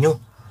nasa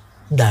banyo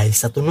dahil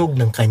sa tunog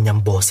ng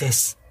kanyang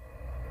boses.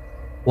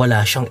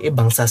 Wala siyang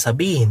ibang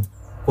sasabihin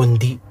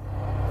kundi,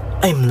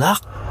 "I'm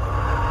locked."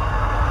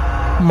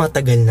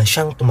 Matagal na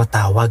siyang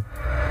tumatawag.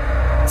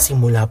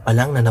 Simula pa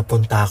lang na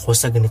napunta ako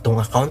sa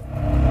ganitong account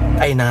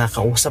ay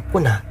nakakausap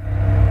ko na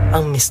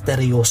ang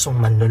misteryosong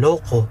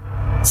manloloko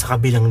sa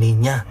kabilang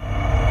linya.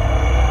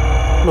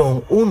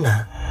 Noong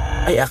una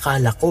ay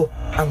akala ko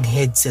ang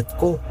headset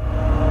ko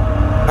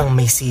ang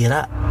may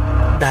sira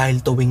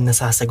dahil tuwing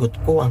nasasagot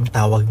ko ang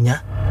tawag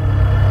niya,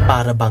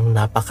 para bang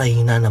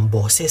napakahina ng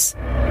boses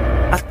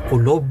at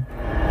kulob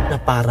na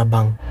para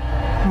bang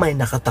may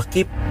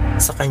nakatakip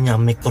sa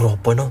kanyang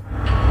mikropono.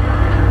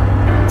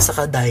 Sa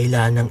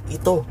kadahilan ng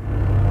ito,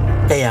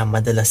 kaya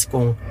madalas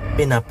kong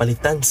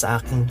pinapalitan sa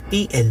aking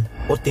TL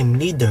o team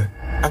leader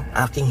ang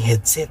aking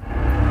headset.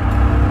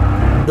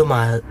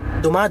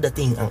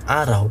 Dumadating ang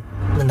araw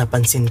na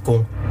napansin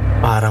kong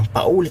parang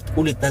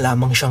paulit-ulit na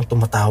lamang siyang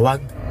tumatawag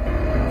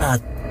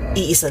at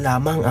iisa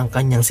lamang ang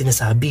kanyang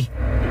sinasabi.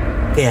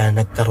 Kaya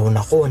nagkaroon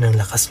ako ng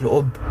lakas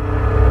loob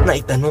na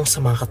itanong sa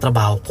mga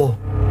katrabaho ko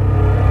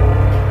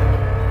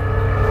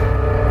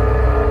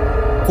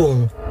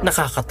kung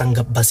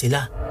nakakatanggap ba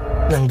sila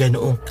ng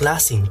ganoong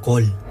klaseng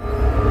call.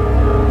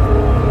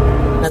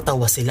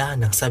 Natawa sila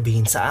nang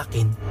sabihin sa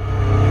akin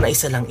na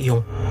isa lang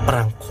iyong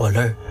prank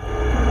caller.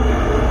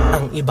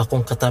 Ang iba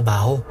kong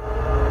katrabaho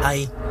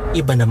ay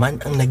iba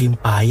naman ang naging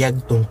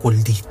payag tungkol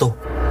dito.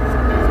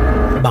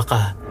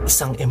 Baka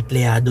isang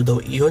empleyado daw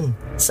iyon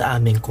sa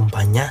aming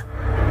kumpanya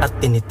at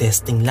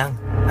tinitesting lang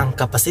ang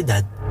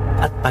kapasidad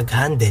at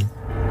pag-handle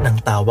ng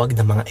tawag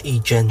ng mga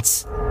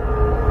agents.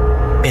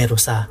 Pero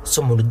sa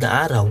sumunod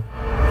na araw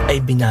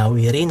ay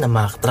binawi rin ng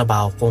mga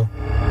katrabaho kong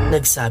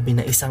nagsabi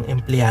na isang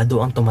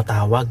empleyado ang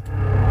tumatawag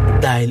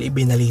dahil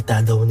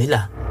ibinalita daw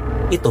nila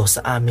ito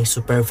sa aming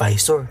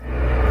supervisor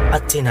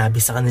at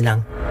sinabi sa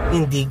kanilang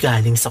hindi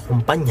galing sa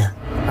kumpanya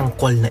ang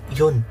call na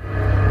iyon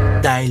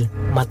dahil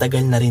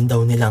matagal na rin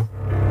daw nilang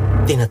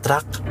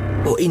tinatrack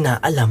o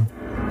inaalam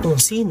kung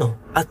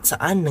sino at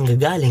saan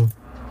nanggagaling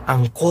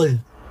ang call.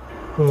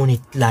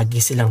 Ngunit lagi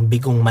silang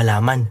bigong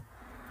malaman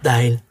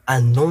dahil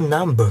unknown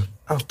number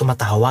ang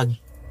tumatawag.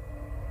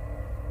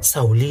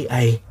 Sa huli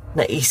ay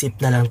naisip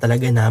na lang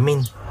talaga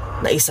namin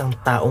na isang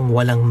taong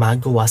walang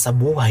magawa sa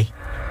buhay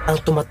ang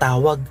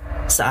tumatawag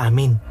sa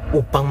amin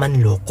upang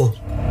manloko.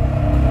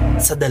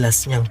 Sa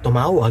dalas niyang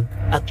tumawag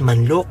at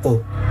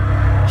manloko,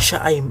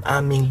 siya ay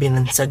aming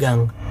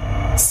binansagang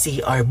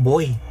CR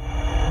boy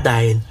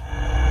dahil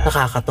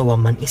nakakatawa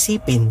man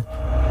isipin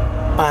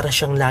para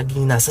siyang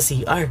laging nasa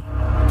CR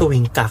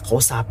tuwing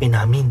kakausapin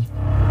namin.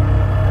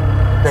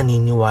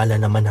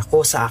 Naniniwala naman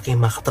ako sa aking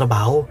mga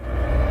katrabaho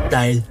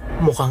dahil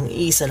mukhang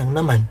iisa lang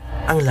naman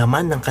ang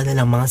laman ng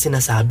kanilang mga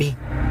sinasabi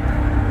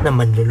na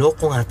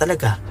manloloko nga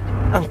talaga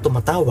ang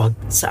tumatawag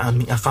sa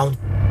aming account.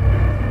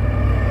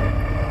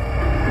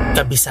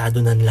 Kabisado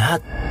ng lahat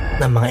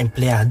ng mga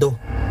empleyado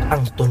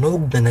ang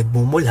tunog na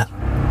nagmumula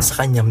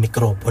sa kanyang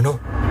mikropono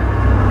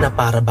na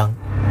parabang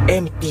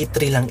MP3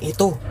 lang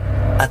ito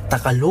at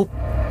nakaloop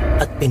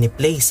at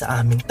piniplay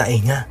sa aming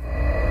tainga.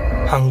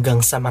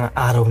 Hanggang sa mga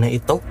araw na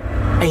ito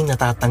ay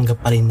natatanggap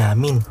pa rin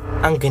namin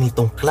ang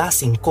ganitong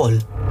klaseng call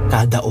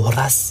kada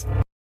oras.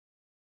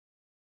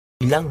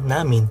 Ilang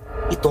namin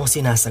itong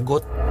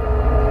sinasagot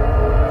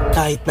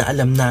kahit na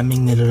alam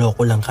naming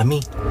niloloko lang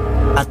kami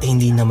at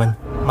hindi naman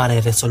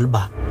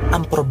mareresolba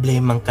ang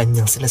problemang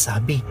kanyang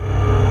sinasabi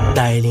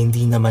dahil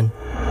hindi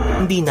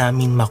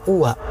namin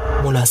makuha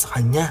mula sa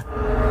kanya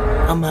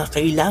ang mga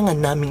kailangan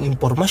naming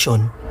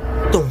impormasyon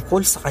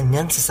tungkol sa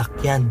kanyang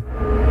sasakyan.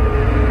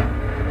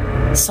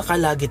 Sa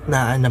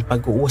kalagitnaan ng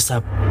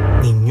pag-uusap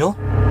ninyo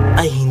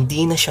ay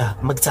hindi na siya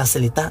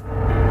magsasalita.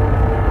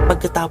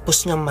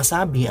 Pagkatapos niyang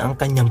masabi ang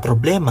kanyang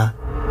problema,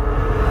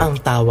 ang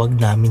tawag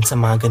namin sa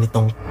mga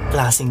ganitong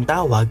klaseng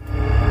tawag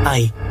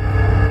ay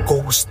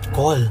ghost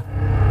call.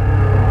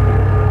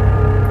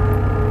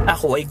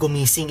 Ako ay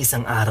gumising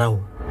isang araw,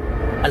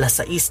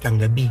 6:00 ng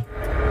gabi.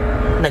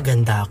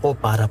 Naganda ako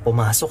para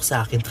pumasok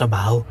sa aking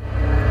trabaho.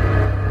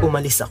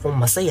 Umalis akong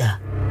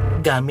masaya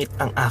gamit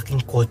ang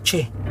aking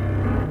kotse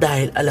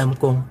dahil alam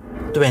kong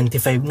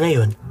 25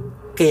 ngayon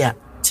kaya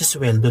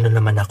sisweldo na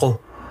naman ako.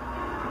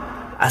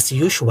 As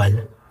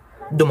usual,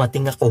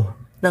 dumating ako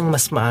ng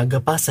mas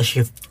maaga pa sa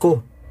shift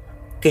ko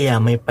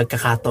kaya may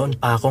pagkakataon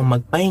pa akong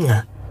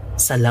magpahinga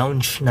sa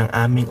lounge ng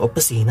aming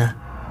opisina.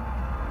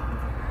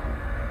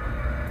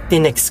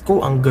 Tinext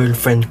ko ang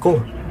girlfriend ko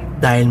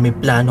dahil may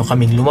plano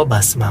kaming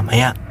lumabas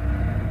mamaya.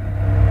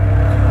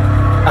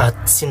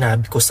 At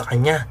sinabi ko sa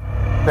kanya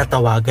na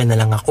tawagan na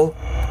lang ako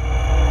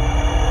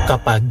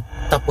kapag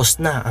tapos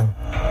na ang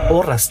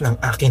oras ng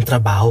aking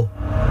trabaho.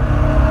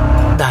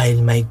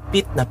 Dahil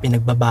mahigpit na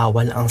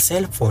pinagbabawal ang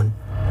cellphone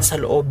sa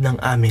loob ng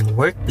aming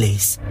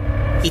workplace,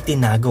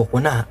 itinago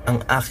ko na ang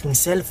aking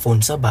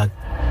cellphone sa bag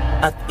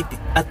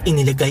at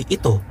inilagay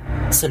ito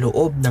sa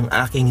loob ng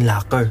aking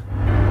locker.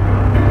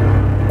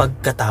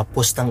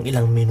 Pagkatapos ng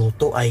ilang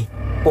minuto ay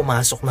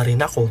pumasok na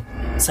rin ako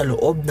sa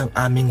loob ng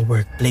aming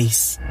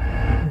workplace.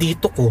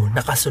 Dito ko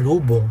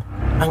nakasalubong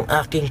ang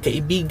aking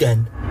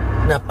kaibigan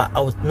na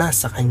pa-out na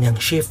sa kanyang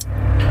shift.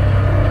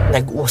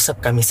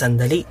 Nag-uusap kami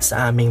sandali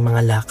sa aming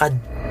mga lakad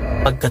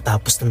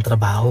pagkatapos ng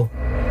trabaho.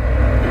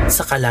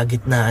 Sa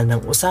kalagitnaan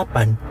ng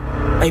usapan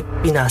ay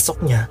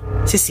pinasok niya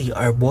si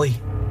CR boy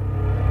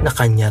na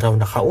kanya raw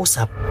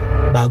nakausap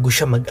bago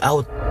siya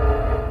mag-out.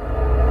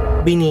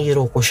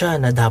 Biniro ko siya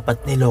na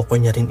dapat niloko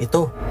niya rin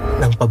ito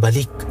ng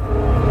pabalik.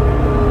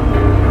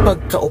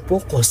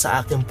 Pagkaupo ko sa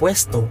aking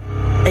pwesto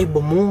ay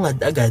bumungad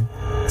agad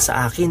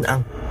sa akin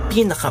ang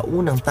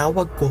pinakaunang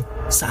tawag ko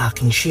sa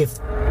aking shift.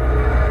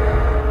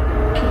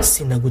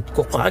 Sinagot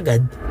ko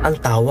kaagad ang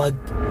tawag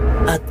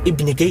at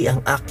ibinigay ang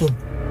aking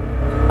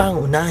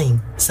pangunahing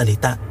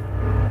salita.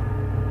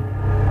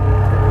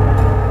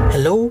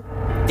 Hello,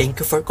 thank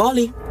you for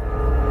calling.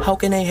 How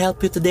can I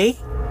help you today?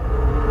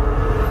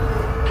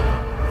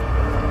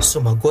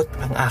 Sumagot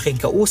ang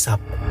aking kausap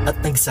at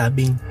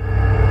nagsabing,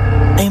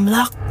 "I'm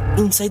locked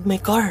inside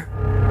my car."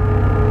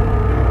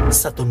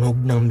 Sa tunog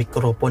ng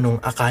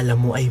mikroponong akala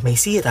mo ay may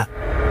sira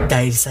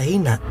dahil sa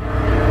hina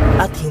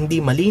at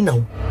hindi malinaw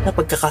na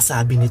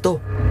pagkakasabi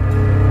nito.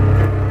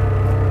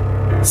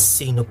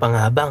 Sino pa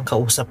nga ba ang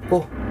kausap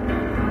ko?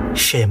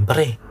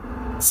 Siyempre,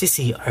 si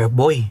CR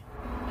Boy.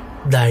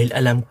 Dahil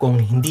alam kong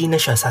hindi na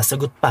siya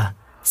sasagot pa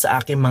sa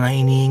aking mga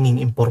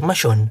hinihinging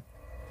impormasyon,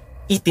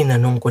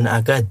 itinanong ko na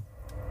agad,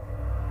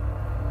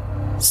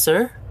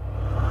 "Sir,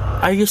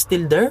 are you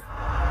still there?"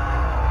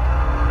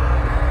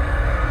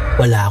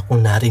 Wala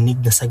akong narinig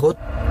na sagot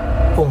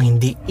kung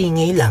hindi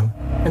ingay lang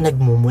na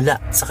nagmumula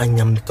sa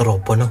kanyang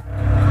mikropono.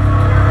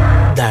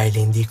 Dahil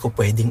hindi ko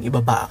pwedeng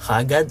ibaba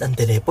kaagad ang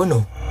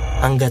telepono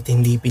hanggat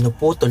hindi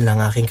pinuputol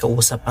ng aking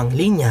kausap ang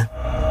linya,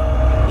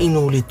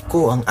 inulit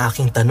ko ang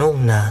aking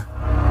tanong na,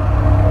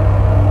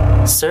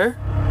 "Sir,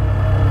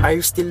 are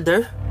you still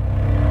there?"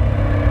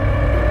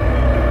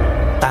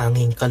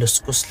 Tanging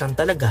kaluskos lang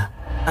talaga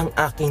ang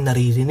aking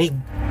naririnig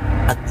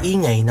at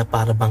ingay na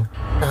parabang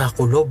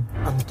nakakulob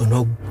ang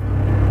tunog.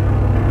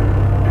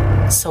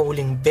 Sa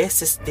huling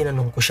beses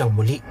tinanong ko siyang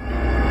muli,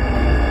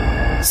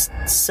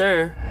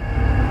 "Sir,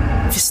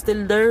 if you're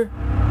still there,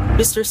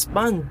 please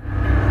respond."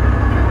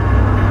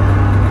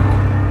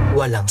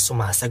 Walang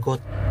sumasagot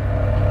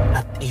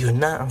at iyon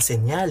na ang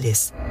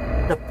senyales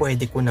na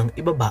pwede ko nang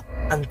ibaba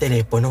ang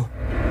telepono.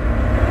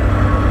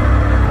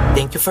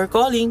 "Thank you for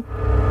calling."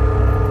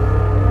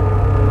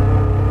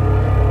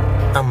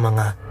 Ang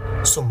mga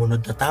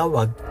sumunod na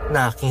tawag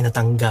na aking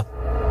natanggap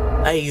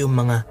ay yung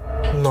mga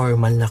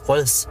normal na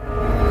calls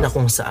na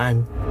kung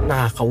saan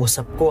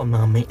nakakausap ko ang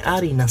mga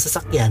may-ari ng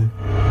sasakyan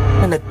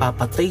na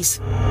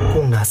nagpapatrace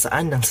kung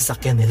nasaan ang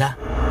sasakyan nila.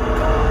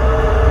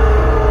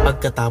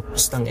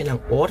 Pagkatapos ng ilang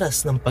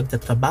oras ng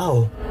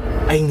pagtatrabaho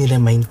ay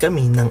niremind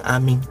kami ng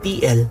aming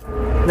TL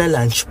na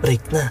lunch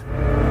break na.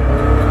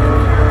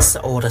 Sa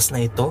oras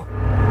na ito,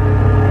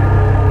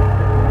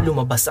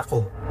 lumabas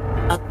ako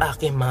at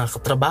aking mga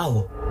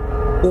katrabaho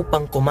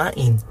upang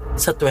kumain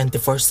sa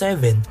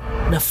 24/7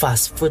 na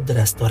fast food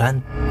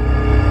restaurant.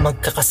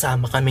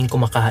 Magkakasama kaming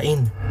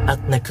kumakain at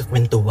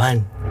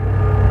nagkakwentuhan.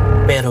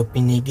 Pero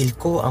pinigil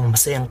ko ang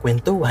masayang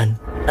kwentuhan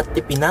at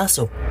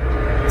ipinasok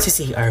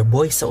si CR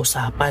Boy sa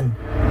usapan.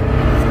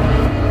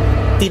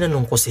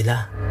 Tinanong ko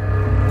sila,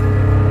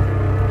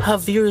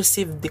 "Have you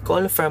received the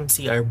call from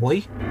CR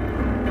Boy?"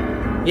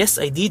 "Yes,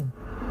 I did."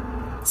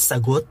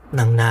 Sagot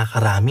ng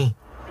nakarami.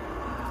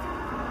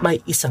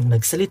 May isang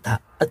nagsalita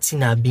at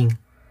sinabing,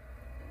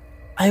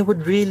 "I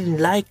would really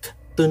like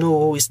to know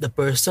who is the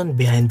person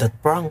behind that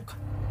prank."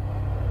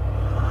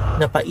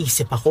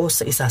 Napaisip ako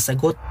sa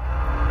isasagot,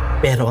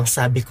 pero ang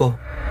sabi ko,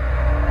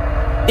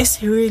 "Is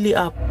he really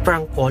a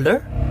prank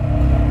caller?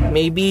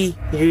 Maybe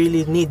he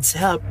really needs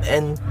help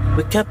and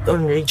we kept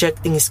on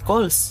rejecting his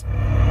calls."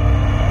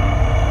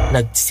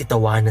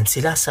 Nagsitawanan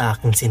sila sa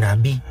aking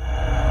sinabi,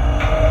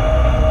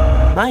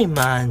 "My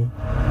man,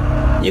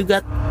 you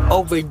got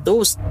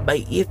overdosed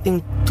by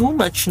eating too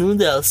much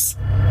noodles."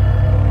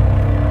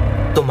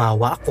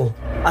 Tumawa ako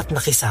at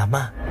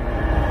nakisama.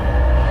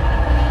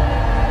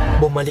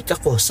 Bumalik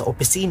ako sa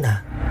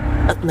opisina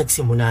at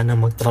nagsimula na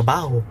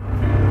magtrabaho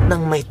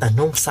nang may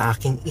tanong sa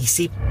aking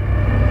isip.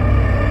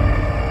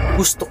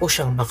 Gusto ko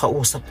siyang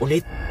makausap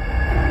ulit.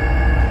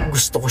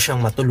 Gusto ko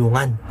siyang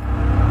matulungan.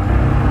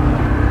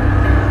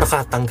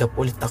 Nakatanggap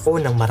ulit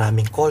ako ng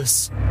maraming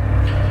calls.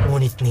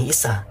 Ngunit ni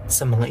isa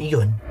sa mga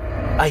iyon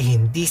ay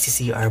hindi si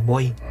CR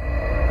Boy.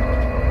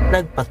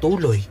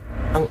 Nagpatuloy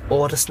ang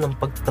oras ng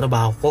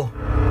pagtatrabaho ko.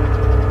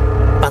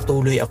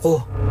 Patuloy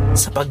ako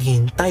sa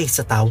paghihintay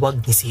sa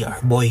tawag ni CR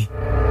Boy.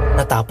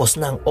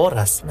 Natapos na ang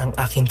oras ng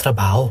aking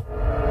trabaho.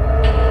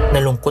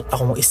 Nalungkot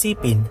akong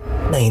isipin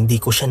na hindi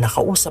ko siya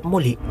nakausap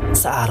muli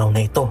sa araw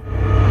na ito.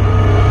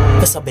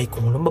 Kasabay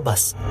kong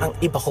lumabas ang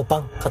iba ko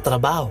pang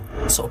katrabaho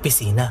sa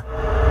opisina.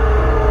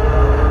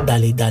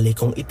 Dali-dali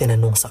kong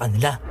itinanong sa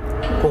kanila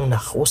kung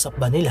nakausap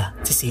ba nila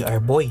si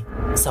CR Boy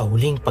sa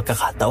huling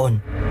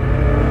pagkakataon.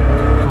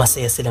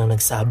 Masaya silang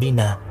nagsabi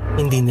na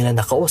hindi nila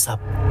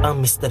nakausap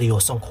ang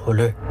misteryosong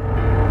caller.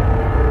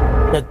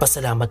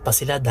 Nagpasalamat pa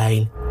sila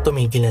dahil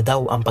tumigil na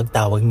daw ang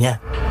pagtawag niya.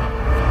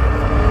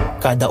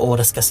 Kada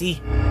oras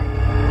kasi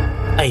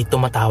ay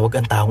tumatawag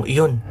ang taong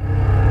iyon,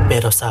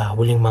 pero sa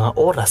huling mga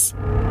oras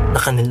na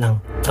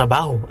kanilang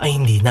trabaho ay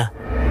hindi na.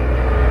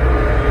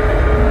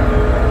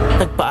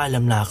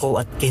 Nagpaalam na ako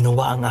at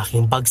kinuha ang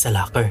aking bag sa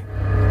locker.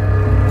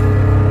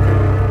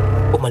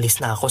 Umalis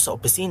na ako sa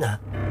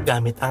opisina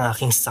gamit ang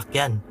aking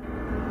sasakyan.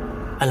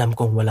 Alam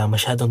kong wala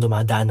masyadong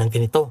dumadaan ng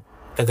ganito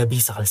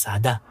kagabi sa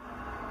kalsada.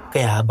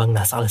 Kaya habang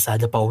nasa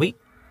kalsada pa uwi,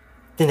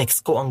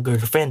 tinext ko ang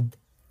girlfriend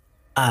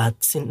at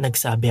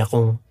nagsabi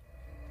akong,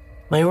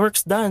 "My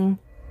work's done.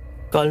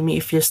 Call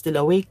me if you're still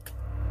awake."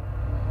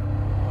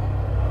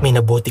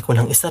 Minabuti ko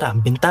nang isara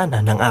ang bintana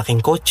ng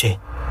aking kotse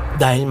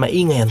dahil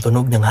maingay ang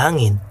tunog ng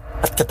hangin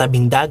at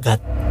katabing dagat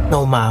na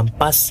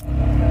umaampas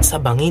sa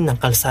bangin ng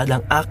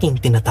kalsadang aking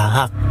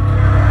tinatahak.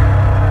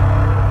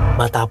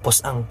 Matapos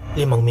ang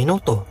 5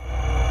 minuto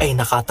ay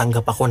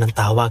nakatanggap ako ng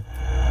tawag.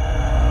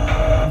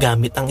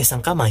 Gamit ang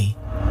isang kamay,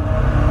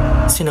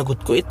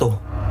 sinagot ko ito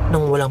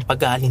nang walang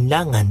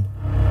pag-aalinlangan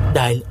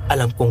dahil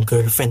alam kong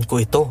girlfriend ko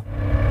ito.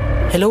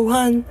 Hello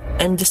Han,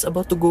 I'm just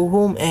about to go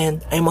home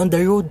and I'm on the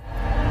road.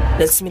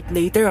 Let's meet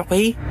later,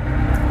 okay?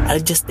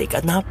 I'll just take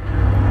a nap.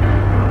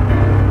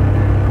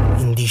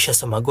 Hindi siya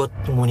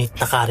sumagot, ngunit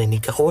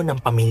nakarinig ako ng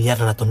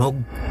pamilyar na tunog.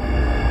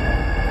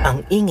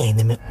 Ang ingay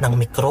ng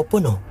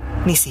mikropono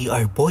ni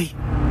CR Boy.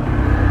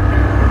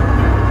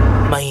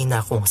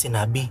 Mahina akong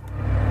sinabi,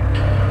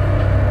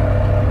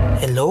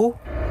 hello?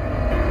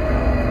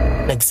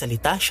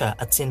 Nagsalita siya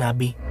at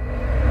sinabi,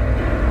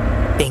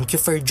 thank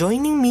you for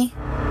joining me.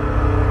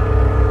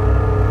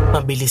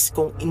 Mabilis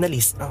kong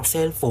inalis ang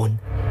cellphone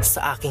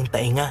sa aking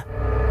tainga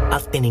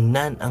at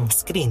tiningnan ang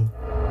screen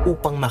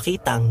upang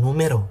makita ang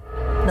numero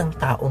ng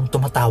taong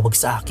tumatawag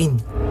sa akin.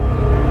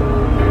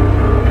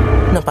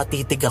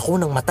 Napatitig ako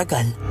ng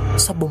matagal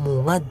sa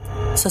bumungad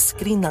sa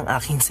screen ng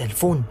aking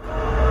cellphone.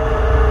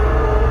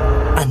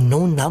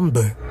 Unknown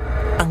number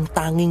ang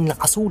tanging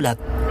nakasulat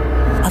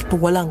at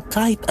walang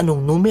kahit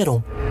anong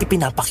numerong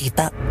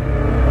ipinapakita.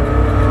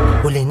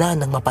 Huli na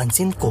nang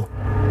mapansin ko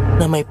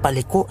na may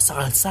paliko sa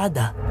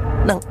kalsada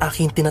ng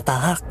aking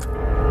tinatahak.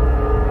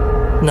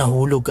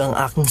 Nahulog ang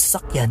aking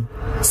sasakyan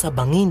sa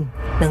bangin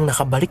ng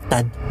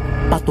nakabaliktad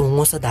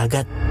patungo sa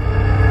dagat.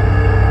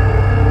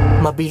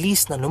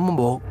 Mabilis na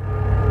lumubog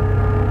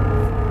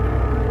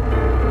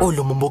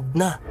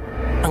na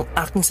ang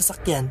aking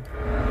sasakyan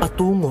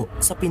patungo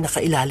sa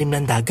pinakailalim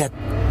ng dagat.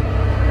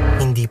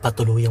 Hindi pa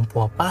tuluyang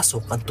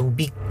pumapasok ang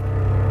tubig.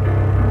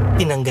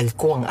 Tinanggal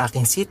ko ang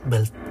aking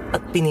seatbelt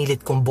at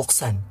pinilit kong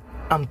buksan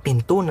ang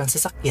pinto ng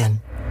sasakyan,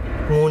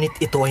 ngunit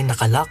ito ay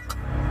nakalock.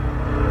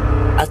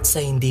 At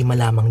sa hindi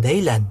malamang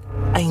dahilan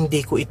ay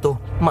hindi ko ito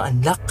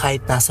ma-unlock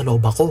kahit nasa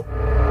loob ako.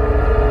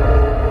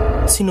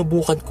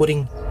 Sinubukan ko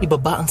ring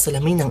ibaba ang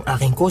salamin ng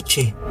aking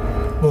kotse,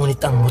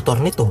 ngunit ang motor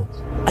nito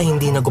ay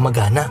hindi na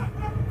gumagana.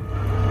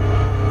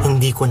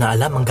 Hindi ko na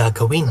alam ang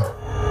gagawin.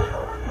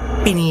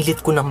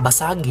 Pinilit ko nang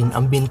basagin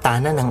ang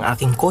bintana ng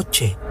aking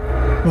kotse,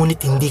 ngunit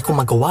hindi ko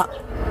magawa.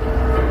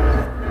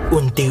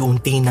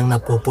 Unti-unti nang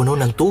napupuno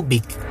ng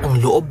tubig ang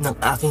loob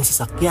ng aking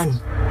sasakyan.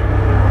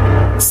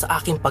 Sa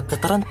aking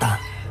pagkataranta,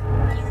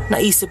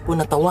 naisip ko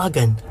na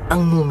tawagan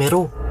ang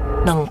numero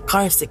ng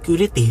car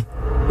security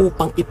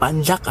upang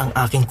ipa-unlock ang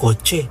aking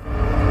kotse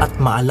at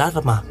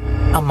maalarma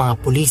ang mga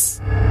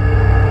pulis.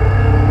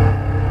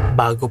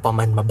 Bago pa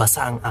man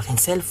mabasa ang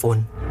aking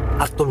cellphone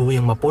at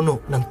tuluyang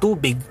mapuno ng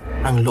tubig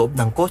ang loob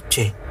ng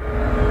kotse,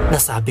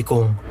 nasabi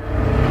kong,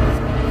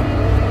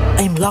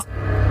 I'm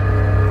locked.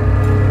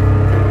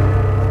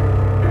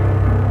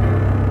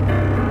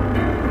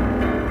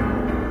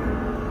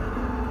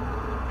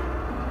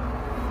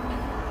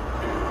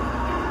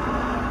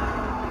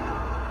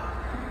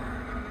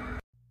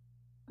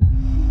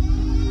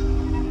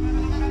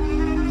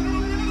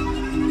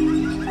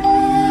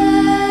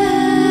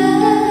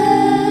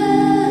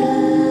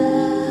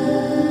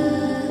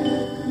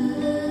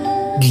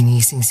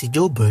 Ginising si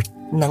Jobert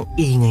ng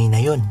ingay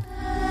na yon.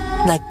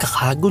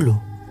 Nagkakagulo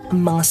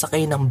ang mga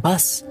sakay ng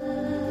bus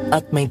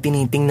at may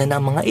tinitingnan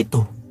ang mga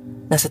ito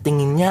na sa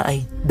tingin niya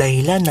ay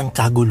dahilan ng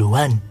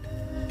kaguluhan.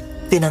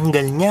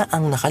 Tinanggal niya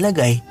ang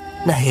nakalagay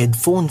na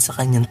headphone sa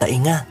kanyang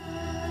tainga.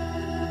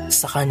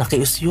 Saka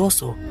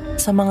nakiusyoso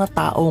sa mga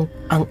taong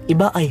ang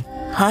iba ay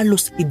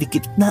halos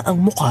idikit na ang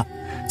muka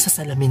sa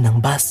salamin ng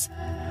bus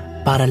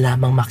para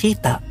lamang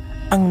makita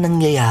ang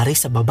nangyayari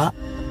sa baba.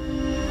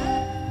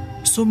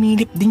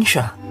 Sumilip din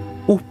siya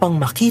upang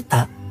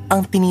makita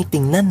ang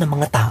tinitingnan ng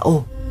mga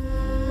tao.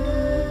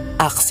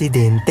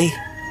 Aksidente.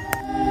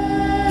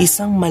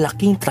 Isang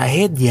malaking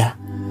trahedya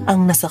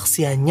ang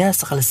nasaksihan niya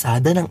sa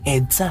kalsada ng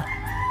EDSA.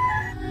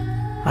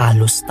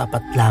 Halos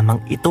tapat lamang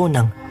ito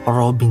ng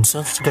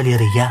Robinson's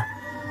Galleria.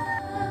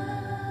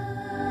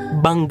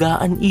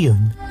 Banggaan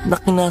iyon na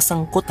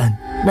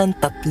kinasangkutan ng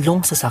 3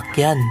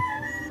 sasakyan.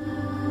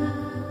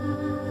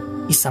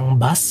 Isang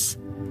bus,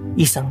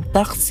 isang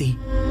taxi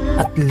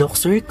at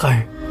luxury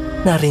car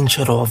na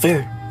Range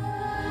Rover.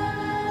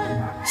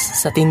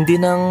 Sa tindi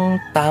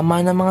ng tama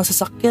ng mga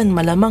sasakyan,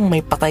 malamang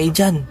may patay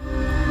dyan,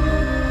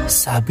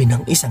 sabi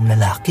ng isang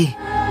lalaki.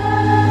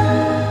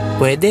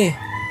 Pwede.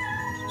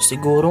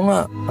 Siguro nga,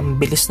 ang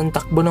bilis ng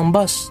takbo ng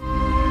bus.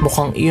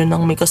 Mukhang iyon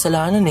ang may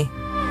kasalanan eh,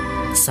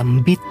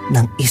 sambit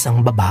ng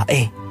isang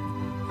babae.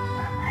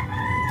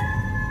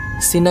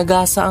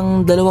 Sinagasa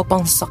ang 2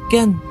 pang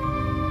sasakyan.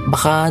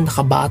 Baka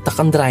nakabatak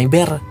ang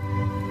driver,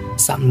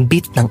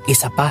 sambit ng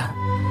isa pa.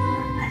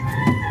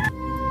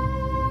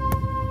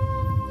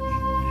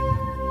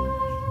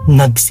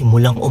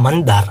 Nagsimulang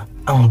umandar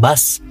ang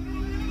bus.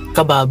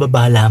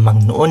 Kabababa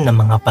lamang noon ng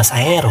mga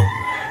pasahero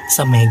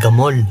sa Mega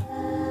Mall.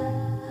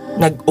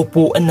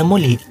 Nag-upuan na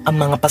muli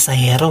ang mga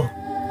pasahero.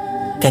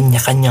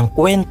 Kanya-kanyang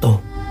kwento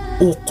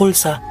ukol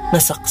sa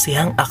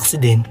nasaksihang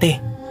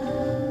aksidente.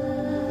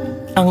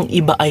 Ang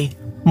iba ay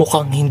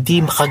mukhang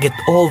hindi makaget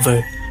over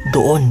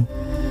doon.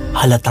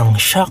 Halatang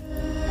shock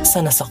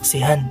sa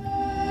nasaksihan.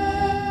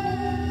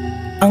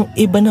 Ang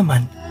iba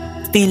naman,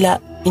 tila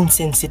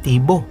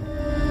insensitibo,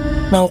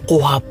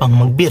 nakukuha pang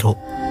magbiro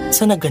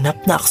sa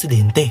naganap na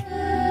aksidente.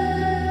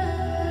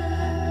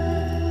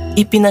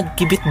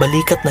 Ipinagkibit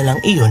balikat na lang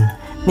iyon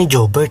ni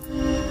Jobert.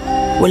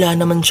 Wala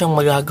naman siyang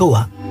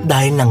magagawa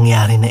dahil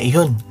nangyari na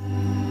iyon.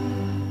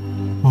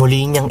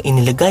 Muli niyang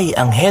inilagay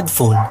ang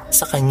headphone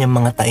sa kanyang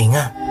mga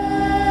tainga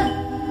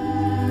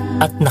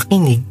at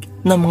nakinig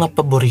ng mga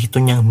paborito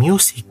niyang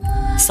music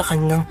sa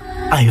kanyang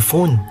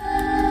iPhone.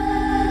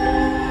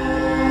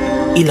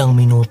 Ilang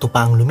minuto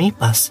pa ang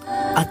lumipas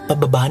at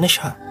pababa na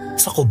siya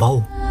sa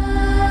Cubao,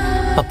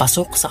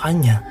 papasok sa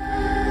kanya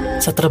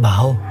sa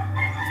trabaho.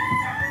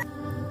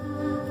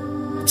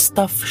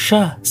 Staff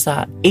siya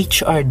sa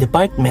HR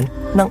department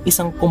ng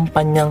isang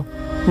kumpanyang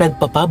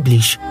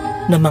nagpapublish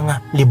ng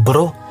mga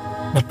libro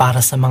na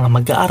para sa mga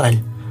mag-aaral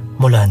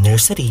mula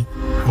nursery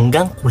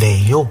hanggang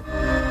kolehiyo.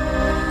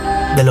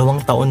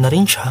 2 taon na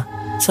rin siya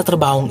sa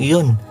trabahong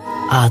iyon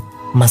at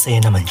masaya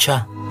naman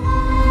siya.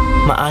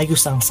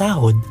 Maayos ang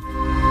sahod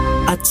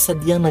at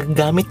sadyang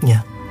nagagamit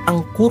niya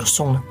ang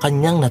kursong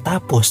kanyang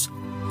natapos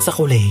sa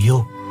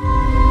kolehiyo.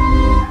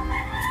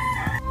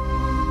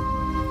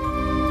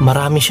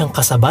 Marami siyang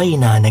kasabay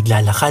na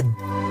naglalakad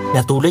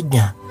na tulad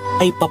niya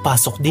ay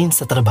papasok din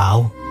sa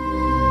trabaho.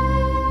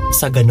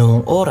 Sa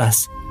ganoong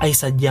oras ay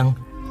sadyang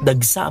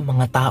dagsa ang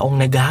mga taong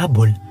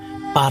naghahabol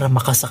para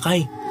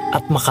makasakay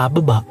at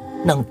makababa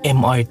ng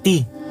MRT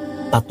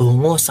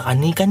patungo sa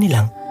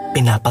kani-kanilang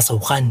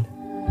pinapasukan.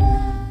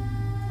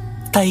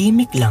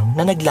 Tahimik lang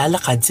na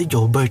naglalakad si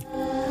Jobert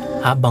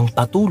habang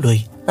patuloy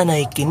na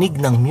nakikinig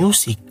ng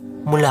music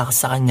mula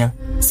sa kanyang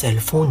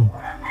cellphone.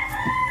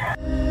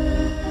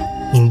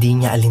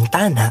 Hindi niya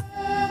alintana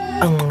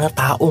ang mga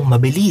taong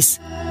mabilis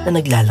na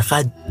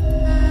naglalakad.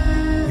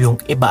 Yung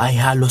iba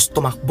ay halos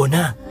tumakbo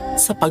na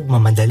sa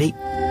pagmamadali.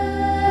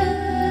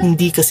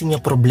 Hindi kasi niya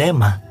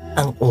problema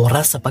ang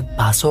oras sa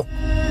pagpasok.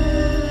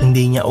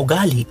 Hindi niya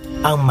ugali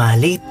ang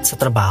malate sa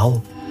trabaho.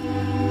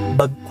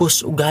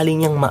 Bagkus ugali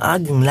niyang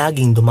maagang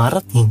laging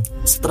dumarating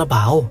sa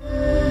trabaho.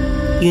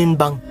 Yun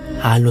bang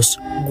halos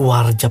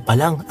gwardiya pa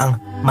lang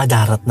ang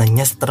madaratnan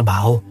niya sa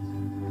trabaho.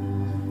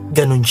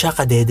 Ganun siya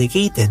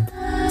ka-dedicated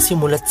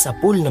simulat sa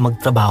pool na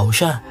magtrabaho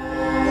siya.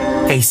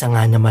 Kaysa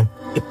nga naman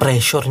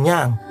i-pressure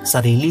niya ang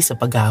sarili sa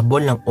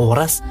paghabol ng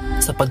oras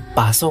sa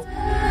pagpasok.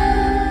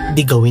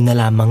 Di gawin na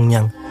lamang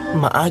niyang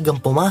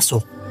maagang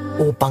pumasok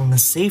upang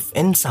safe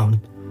and sound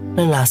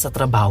na nasa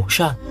trabaho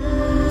siya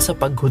sa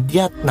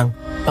paghudyat ng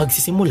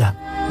pagsisimula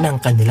ng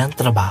kanilang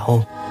trabaho.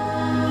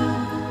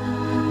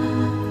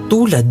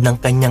 Tulad ng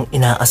kanyang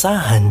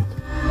inaasahan,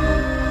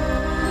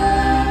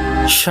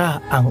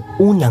 siya ang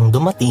unang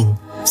dumating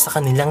sa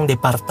kanilang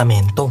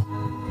departamento.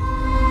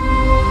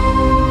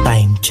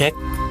 Time check,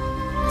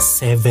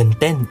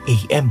 7:10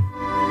 a.m.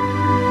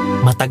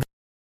 Matagal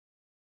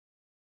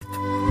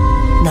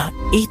na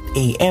 8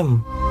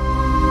 a.m.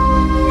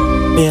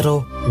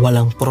 Pero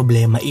walang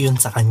problema iyon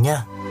sa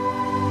kanya.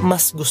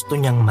 Mas gusto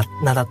niyang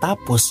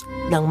natatapos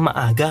ng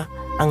maaga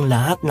ang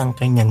lahat ng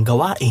kanyang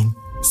gawain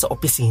sa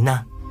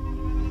opisina.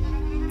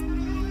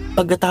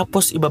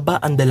 Pagkatapos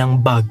ibaba ang dalang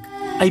bag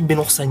ay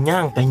binuksan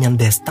niya ang kanyang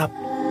desktop.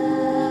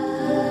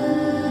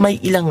 May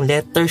ilang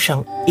letter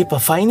siyang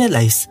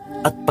ipa-finalize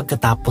at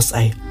pagkatapos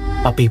ay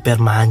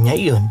papipirmahan niya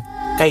iyon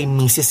kay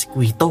Mrs.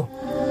 Quito,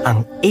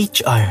 ang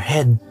HR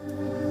head.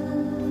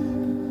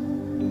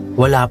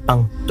 Wala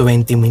pang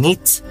 20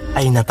 minutes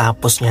ay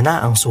natapos niya na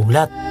ang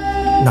sulat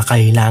na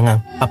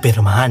kailangang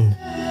papirmahan.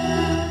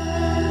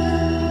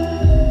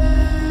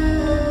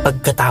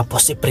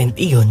 Pagkatapos i-print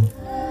iyon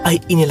ay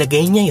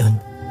inilagay niya iyon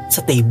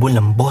sa table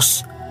ng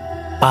boss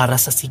para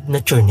sa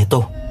signature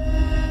nito.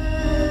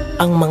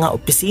 Ang mga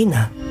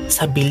opisina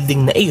sa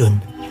building na iyon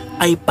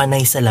ay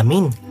panay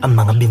salamin ang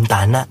mga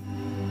bintana.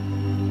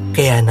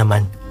 Kaya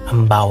naman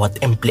ang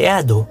bawat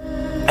empleyado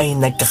ay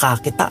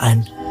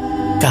nagkakakitaan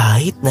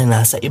kahit na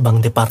nasa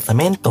ibang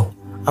departamento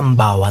ang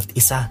bawat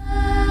isa.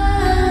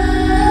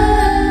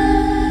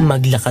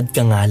 Maglakad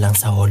ka nga lang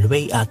sa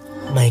hallway at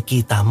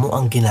makikita mo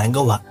ang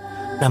ginagawa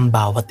ng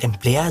bawat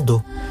empleyado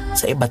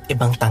sa iba't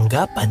ibang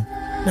tanggapan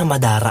na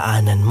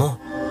madaraanan mo.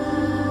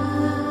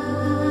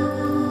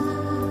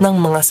 Nang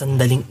mga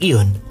sandaling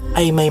iyon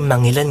ay may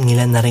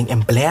mangilan-ngilan na ring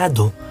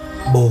empleyado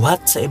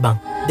buhat sa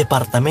ibang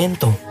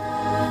departamento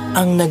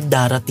ang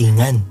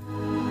nagdaratingan.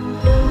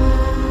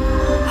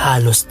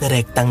 Halos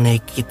direktang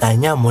nakikita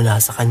niya mula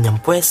sa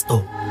kanyang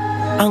pwesto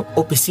ang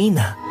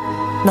opisina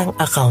ng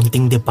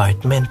accounting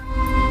department.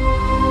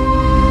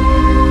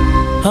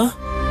 Ha?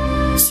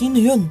 Sino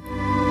yun?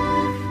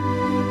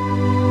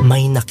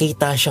 May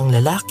nakita siyang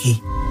lalaki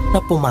na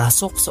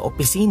pumasok sa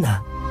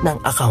opisina ng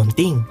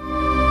accounting.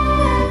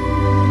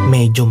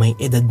 Medyo may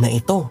edad na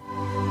ito.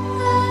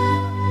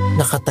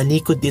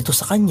 Nakatalikod dito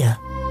sa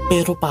kanya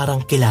pero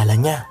parang kilala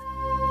niya.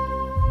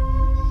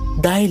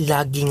 Dahil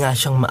lagi nga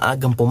siyang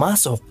maagang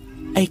pumasok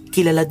ay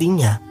kilala din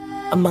niya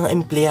ang mga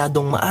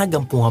empleyadong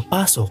maagang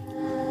pumapasok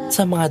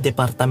sa mga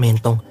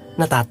departamentong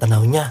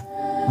natatanaw niya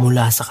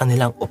mula sa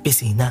kanilang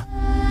opisina.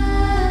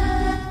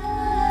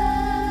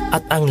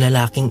 At ang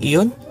lalaking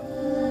iyon,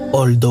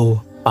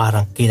 although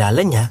parang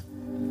kilala niya,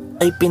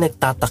 ay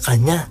pinagtataka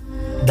niya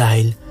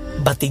dahil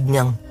batid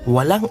niyang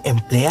walang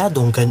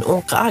empleyadong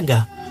ganoong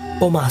kaaga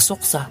pumasok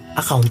sa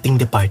accounting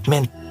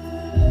department.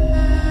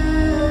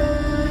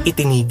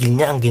 Itinigil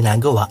niya ang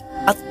ginagawa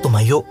at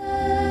tumayo.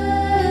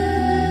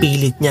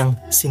 Pilit niyang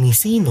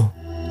sinisino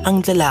ang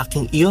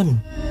lalaking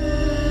iyon,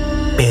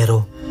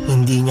 pero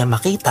hindi niya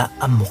makita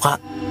ang muka.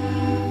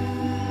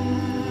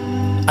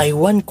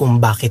 Aywan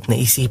kung bakit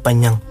naisipan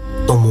niyang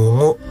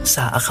tumungo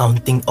sa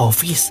accounting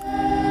office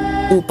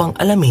upang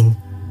alamin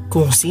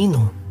kung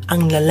sino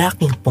ang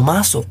lalaking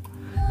pumasok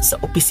sa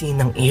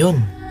opisinang iyon.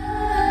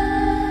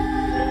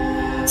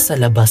 Sa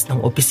labas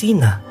ng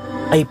opisina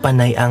ay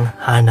panay ang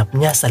hanap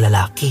niya sa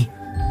lalaki,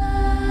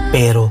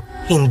 pero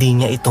hindi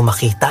niya ito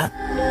makita.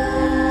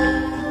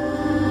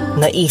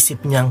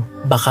 Naisip niyang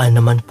baka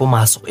naman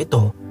pumasok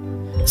ito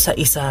sa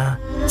isa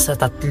sa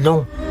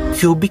 3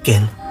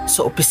 cubicle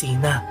sa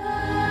opisina,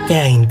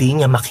 kaya hindi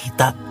niya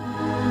makita.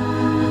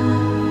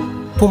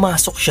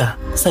 Pumasok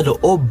siya sa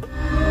loob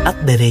at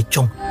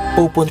diretsong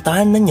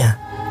pupuntahan na niya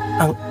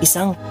ang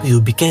isang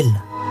cubicle.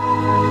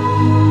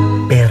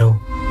 Pero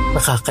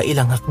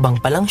nakakailang hakbang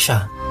pa lang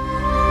siya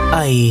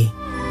ay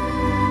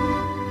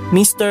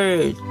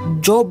Mr.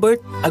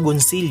 Jobert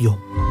Agoncillo.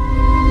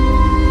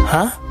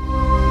 Ha?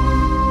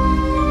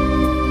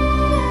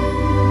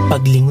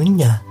 Paglingon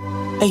niya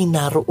ay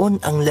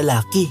naroon ang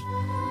lalaki.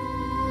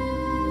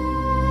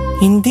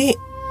 Hindi.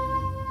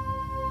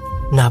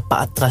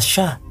 Napaatras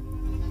siya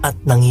at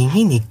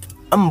nanginginig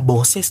ang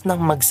boses ng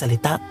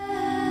magsalita.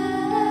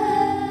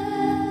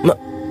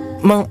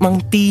 Mang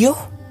Pio?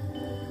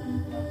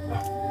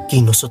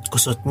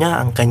 Kinusot-kusot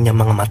niya ang kanyang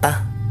mga mata.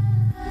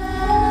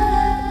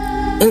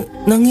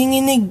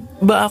 Nanginginig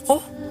ba ako?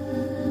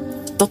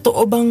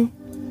 Totoo bang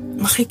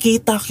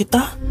makikita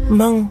kita,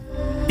 Mang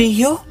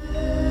Pio?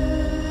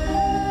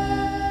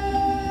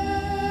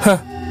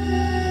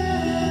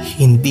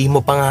 Hindi mo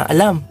pa nga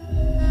alam.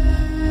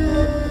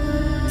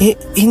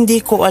 Hindi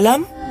ko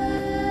alam?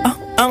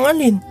 Ang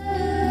alin?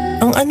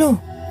 Ang ano?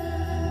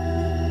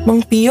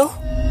 Mang Pio?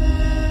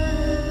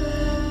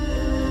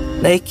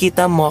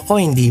 Nakikita mo ako,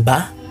 hindi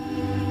ba?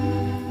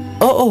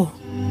 Oo.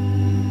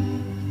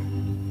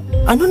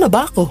 Ano na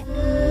ba ako?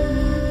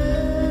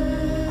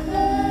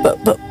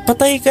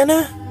 Patay ka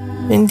na,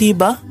 hindi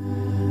ba?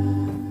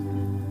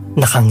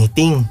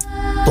 Nakangiting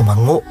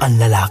tumango ang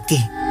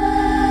lalaki.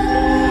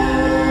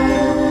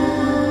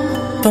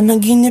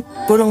 Panaginip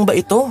ko lang ba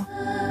ito?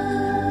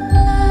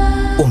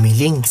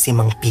 Umiling si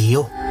Mang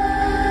Pio.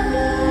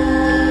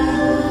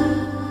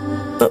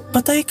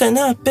 Patay ka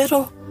na,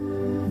 pero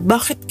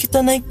bakit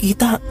kita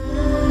nakikita?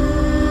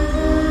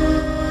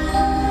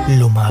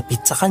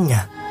 Lumapit sa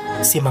kanya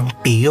si Mang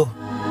Pio.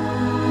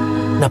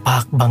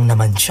 Napahakbang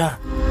naman siya.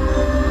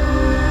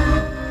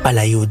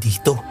 Palayo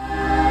dito.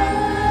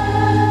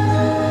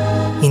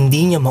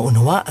 Hindi niya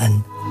maunawaan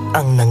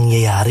ang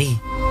nangyayari.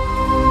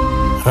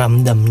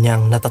 Ramdam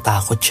niyang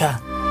natatakot siya.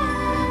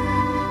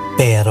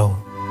 Pero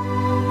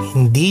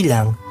hindi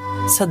lang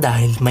sa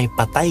dahil may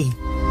patay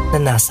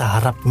na nasa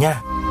harap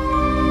niya.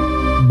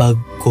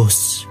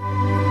 Bagkus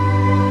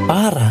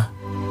para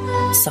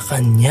sa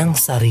kanyang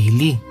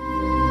sarili.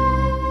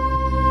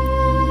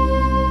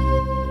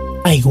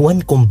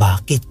 Aywan kung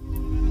bakit,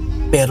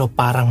 pero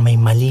parang may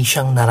mali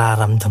siyang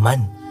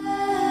nararamdaman.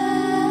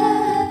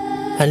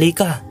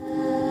 Halika,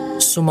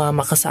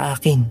 sumama ka sa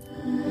akin.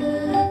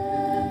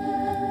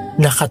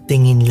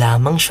 Nakatingin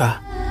lamang siya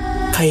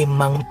kay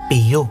Mang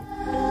Pio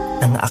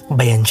nang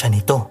akbayan siya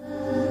nito.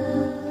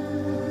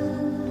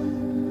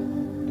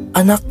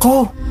 Anak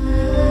ko!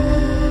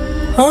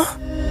 Ha?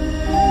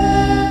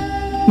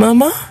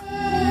 Mama?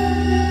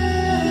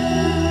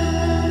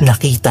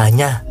 Nakita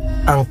niya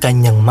ang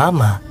kanyang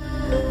mama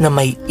na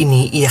may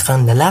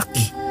iniiyakang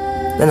lalaki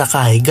na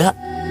nakahiga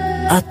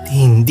at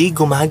hindi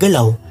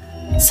gumagalaw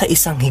sa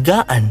isang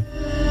higaan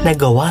na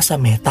gawa sa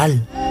metal.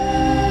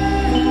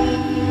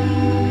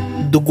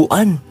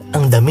 Duguan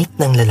ang damit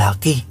ng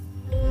lalaki.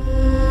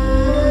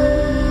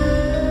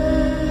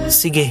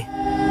 Sige,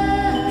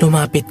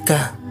 lumapit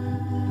ka.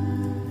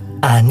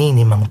 Ani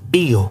ni Mang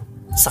Pio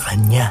sa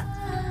kanya.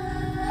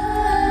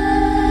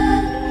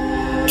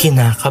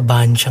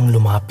 Kinakabahan siyang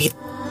lumapit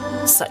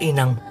sa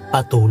inang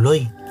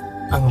patuloy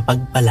ang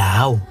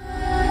pagpalahaw.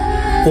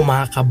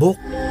 Kumakabok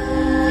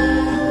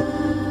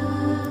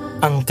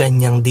ang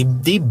kanyang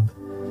dibdib,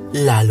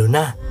 lalo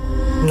na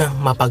nang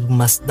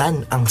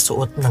mapagmasdan ang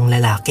suot ng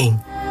lalaking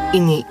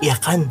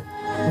iniiyakan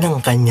ng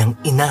kanyang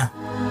ina.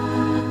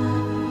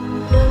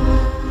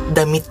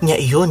 Damit niya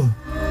iyon,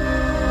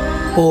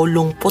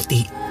 polong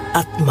puti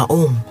at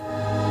maong.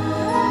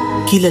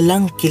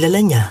 Kilalang kilala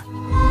niya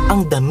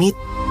ang damit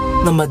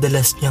na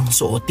madalas niyang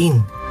suotin.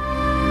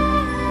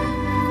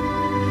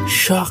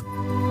 Shock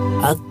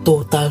at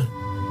total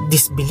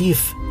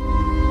disbelief.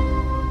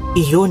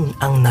 Iyon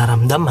ang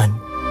naramdaman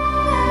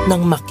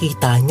nang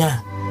makita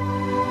niya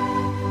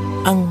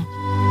ang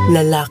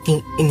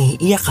lalaking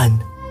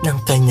iniiyakan ng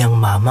kanyang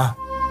mama.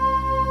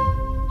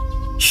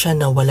 Siya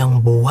na walang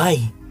buhay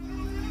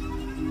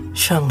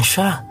Siyang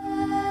siya.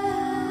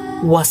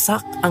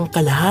 Wasak ang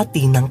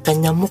kalahati ng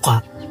kanyang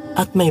muka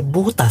at may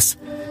butas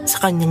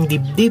sa kanyang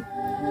dibdib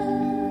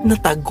na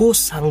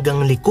tagos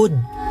hanggang likod.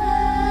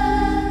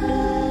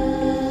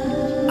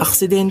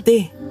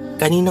 Aksidente,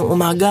 kaninang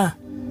umaga.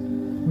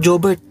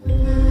 Jobert,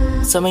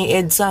 sa may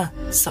EDSA,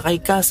 sakay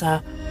ka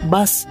sa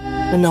bus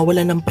na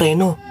nawala ng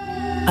preno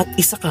at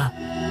isa ka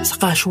sa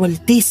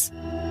casualties.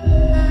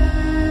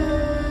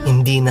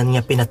 Hindi na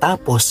niya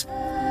pinatapos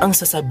ang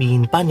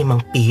sasabihin pa ni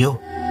Mang Pio.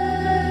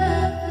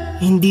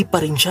 Hindi pa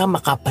rin siya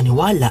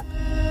makapaniwala,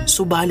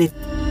 subalit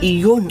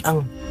iyon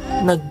ang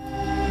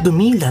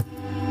nagdumilat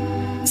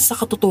sa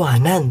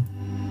katotohanan.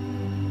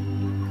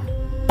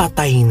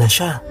 Patay na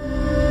siya.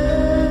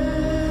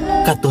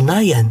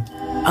 Katunayan,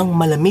 ang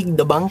malamig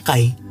na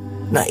bangkay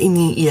na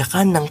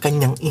iniiyakan ng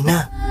kanyang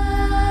ina.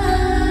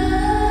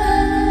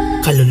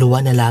 Kaluluwa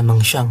na lamang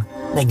siyang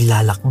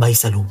naglalakbay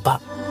sa lupa.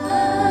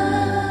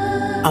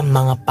 Ang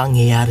mga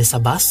pangyayari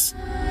sa bus,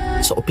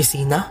 sa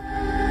opisina,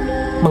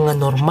 mga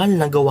normal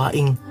na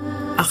gawaing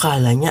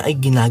akala niya ay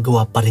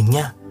ginagawa pa rin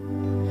niya.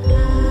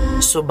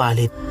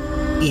 Subalit,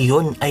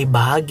 iyon ay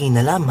bahagi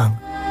na lamang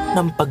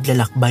ng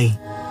paglalakbay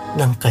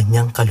ng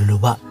kanyang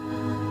kaluluwa.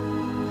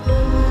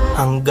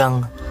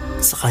 Hanggang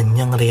sa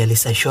kanyang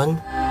realisasyon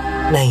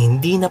na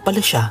hindi na pala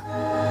siya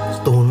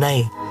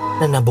tunay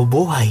na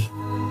nabubuhay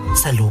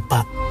sa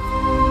lupa.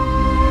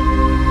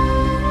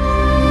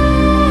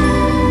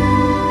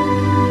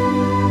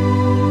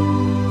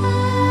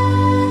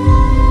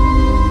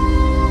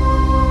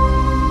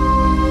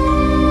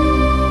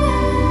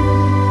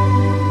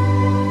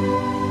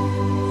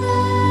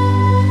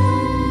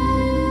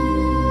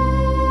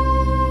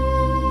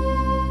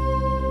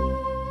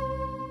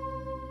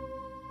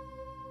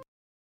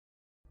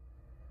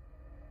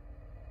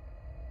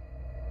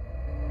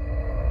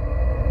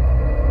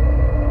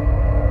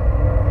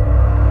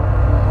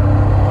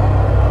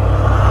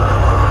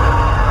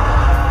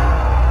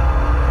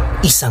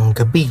 Isang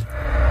gabi,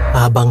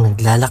 habang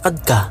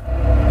naglalakad ka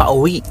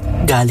pauwi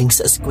galing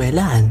sa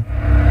eskwelahan,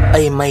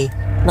 ay may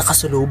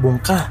nakasalubong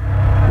ka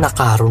na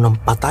karo ng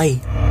patay.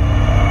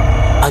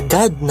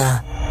 Agad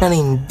na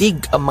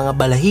nanindig ang mga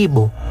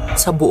balahibo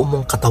sa buo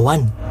mong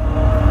katawan.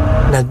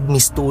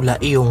 Nagmistula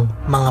iyong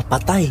mga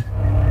patay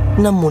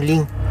na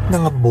muling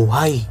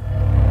nangabuhay.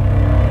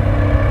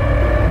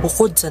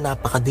 Bukod sa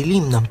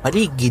napakadilim ng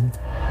paligid,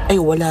 ay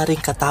wala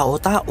ring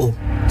katao-tao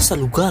sa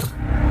lugar.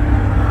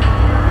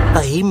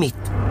 Tahimik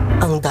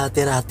ang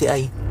dati-rati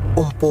ay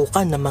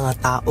umpukan ng mga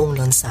taong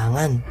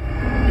lansangan.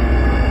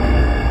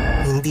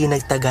 Hindi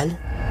nagtagal,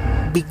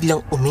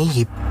 biglang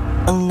umihip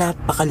ang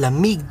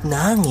napakalamig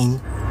na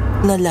hangin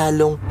na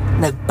lalong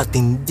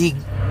nagpatindig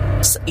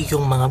sa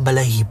iyong mga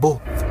balahibo.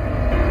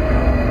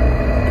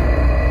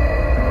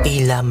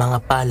 Tila mga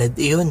palad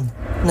iyon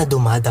na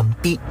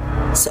dumadampi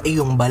sa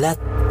iyong balat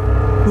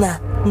na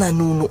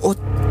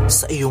nanunuot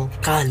sa iyong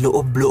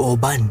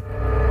kaloob-looban.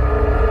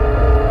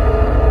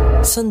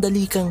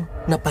 Sandali kang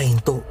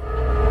napahinto.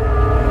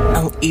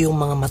 Ang iyong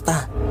mga mata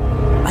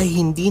ay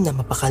hindi na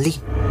mapakali.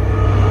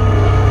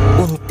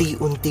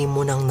 Unti-unti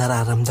mo nang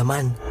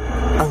nararamdaman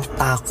ang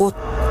takot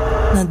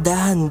na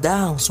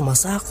dahan-dahang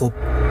sumasakop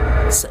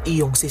sa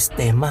iyong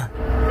sistema.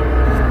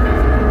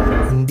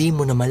 Hindi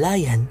mo na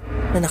malayan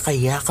na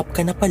nakayakap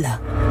ka na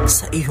pala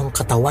sa iyong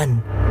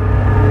katawan.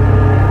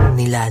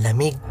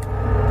 Nilalamig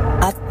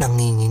at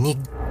nanginginig.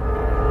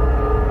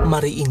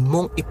 Mariin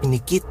mong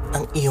ipinikit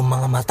ang iyong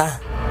mga mata.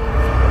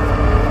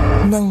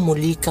 Nang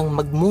muli kang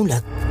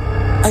magmulat,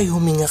 ay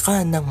huminga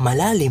ka ng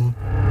malalim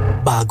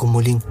bago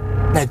muling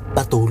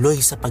nagpatuloy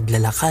sa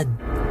paglalakad.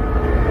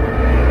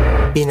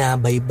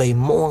 Binabaybay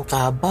mo ang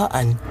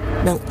kahabaan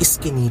ng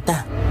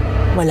iskinita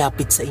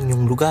malapit sa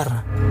inyong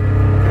lugar.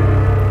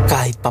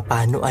 Kahit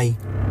papano ay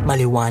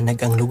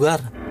maliwanag ang lugar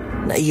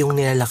na iyong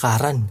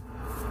nilalakaran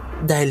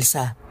dahil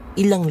sa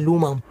ilang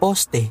lumang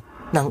poste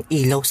ng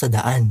ilaw sa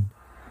daan.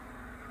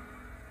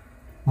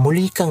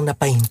 Muli kang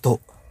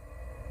napahinto.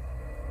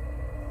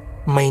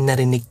 May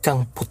narinig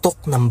kang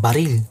putok ng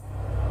baril.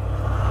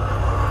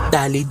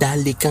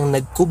 Dali-dali kang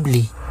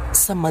nagkubli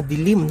sa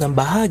madilim na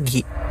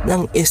bahagi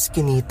ng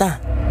eskinita.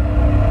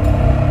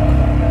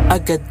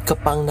 Agad ka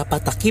pang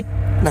napatakip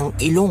ng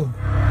ilong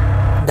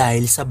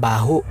dahil sa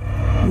baho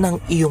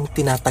ng iyong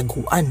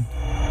tinataguan.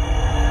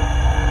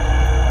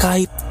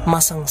 Kahit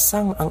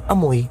masangsang ang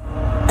amoy,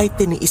 ay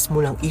tiniis mo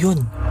lang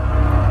iyon.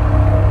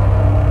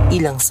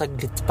 Ilang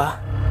saglit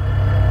pa,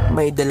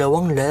 may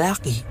dalawang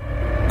lalaki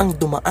ang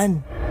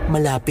dumaan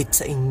malapit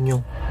sa inyo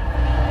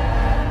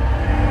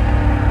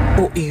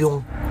o iyong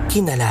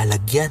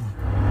kinalalagyan.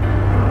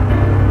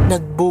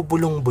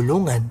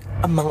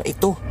 Nagbubulong-bulungan ang mga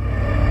ito.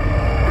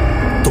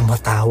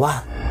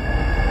 Tumatawa.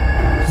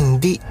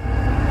 Hindi,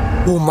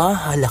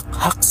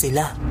 humahalakhak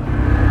sila.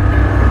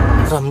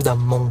 Ramdam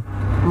mong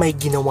may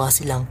ginawa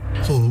silang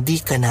hindi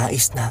ka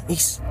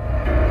nais-nais.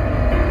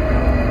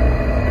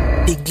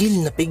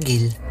 Pigil na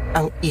pigil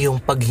ang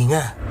iyong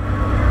paghinga.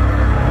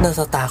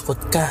 Natatakot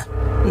ka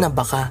na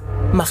baka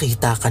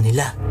makita ka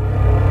nila.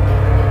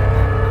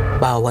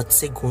 Bawat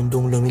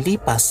segundong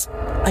lumilipas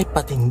ay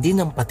patindi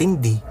ng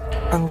patindi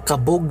ang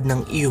kabog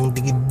ng iyong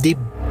dibdib.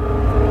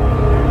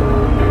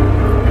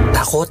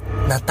 Takot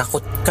na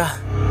takot ka.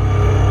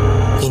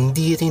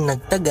 Hindi rin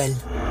nagtagal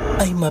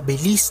ay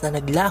mabilis na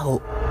naglaho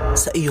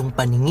sa iyong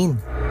paningin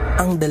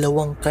ang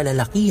dalawang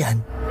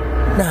kalalakihan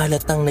na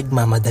halatang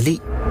nagmamadali.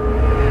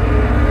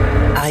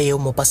 Ayaw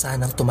mo pa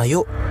sanang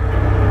tumayo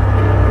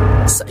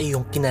sa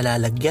iyong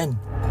kinalalagyan,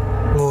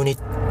 ngunit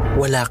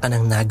wala ka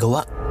nang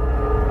nagawa.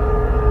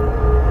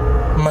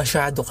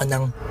 Masyado ka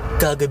nang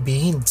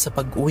gagabihin sa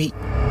pag-uwi.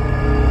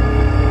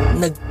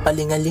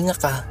 Nagpalingalinga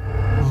ka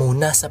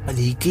muna sa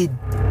paligid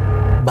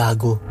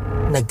bago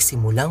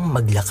nagsimulang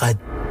maglakad.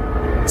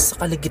 Sa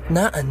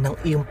kalagitnaan ng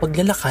iyong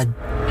paglalakad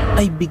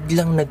ay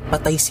biglang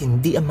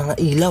nagpatay-sindi ang mga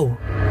ilaw.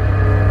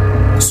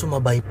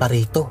 Sumabay pa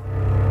rito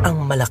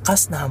ang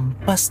malakas na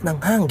hampas ng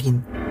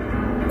hangin,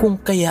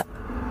 kung kaya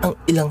ang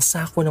ilang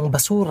sako ng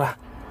basura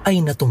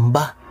ay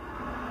natumba.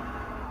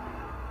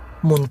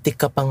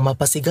 Muntik ka pang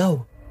mapasigaw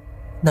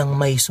nang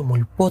may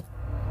sumulpot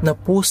na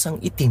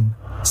pusang itim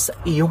sa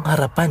iyong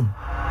harapan.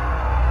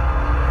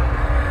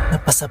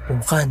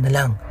 Napasapukan na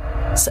lang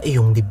sa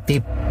iyong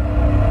dibdib.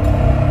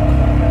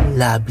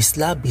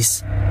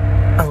 Labis-labis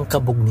ang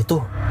kabog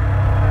nito.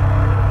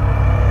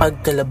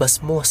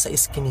 Pagkalabas mo sa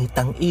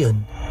iskinitang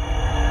iyon,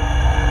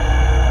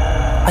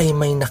 ay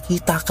may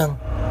nakita kang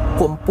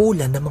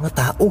kumpulan ng mga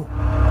tao.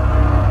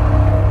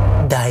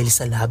 Dahil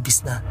sa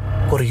labis na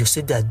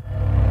kuryosidad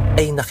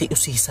ay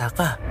nakiusisa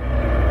ka.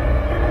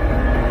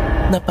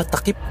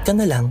 Napatakip ka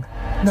na lang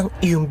ng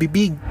iyong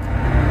bibig.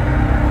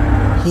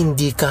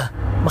 Hindi ka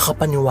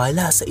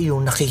makapaniwala sa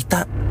iyong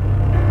nakita.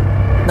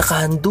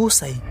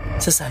 Nakahandusay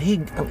sa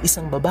sahig ang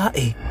isang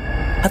babae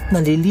at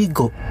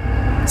naliligo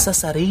sa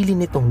sarili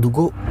nitong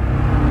dugo.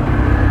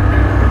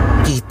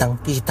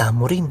 Kitang-kita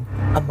mo rin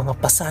ang mga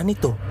pasa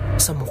nito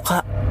sa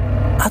muka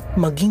at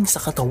maging sa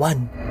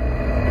katawan.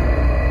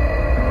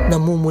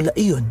 Namumula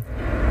iyon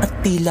at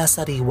tila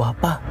sariwa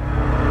pa.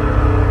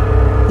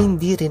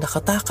 Hindi rin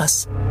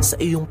nakatakas sa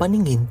iyong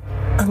paningin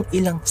ang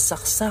ilang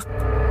saksak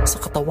sa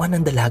katawan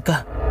ng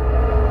dalaga.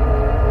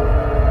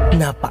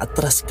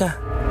 Napaatras ka.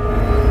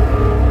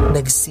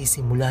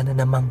 Nagsisimula na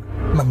namang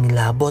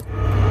manglabot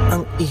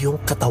ang iyong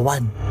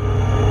katawan.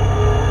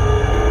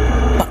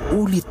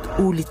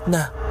 Paulit-ulit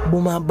na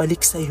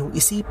bumabalik sa iyong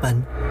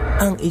isipan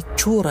ang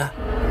itsura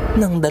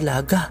ng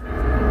dalaga.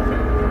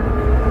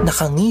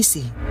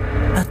 Nakangisi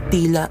at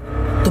tila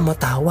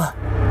tumatawa.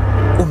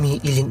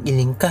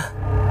 Umiiling-iling ka.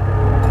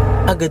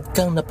 Agad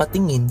kang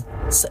napatingin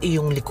sa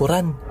iyong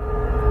likuran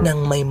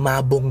nang may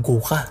mabunggo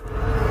ka.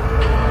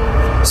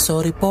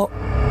 "Sorry po,"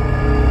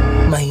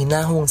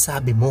 mahinahong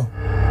sabi mo.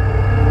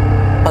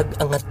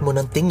 Pag-angat mo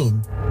ng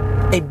tingin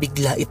ay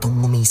bigla itong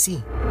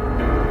ngumisi.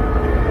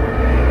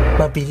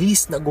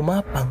 Mabilis na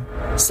gumapang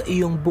sa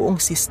iyong buong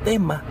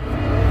sistema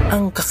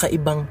ang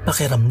kakaibang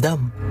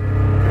pakiramdam.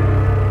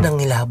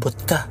 Nangilabot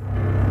ka.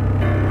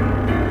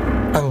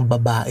 Ang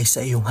babae sa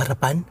iyong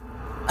harapan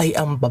ay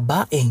ang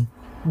babaeng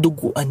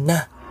duguan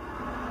na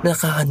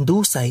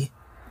nakahandusay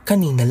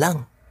kanina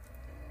lang.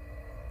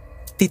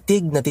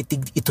 Titig na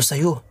titig ito sa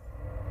iyo.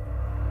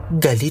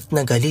 Galit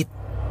na galit.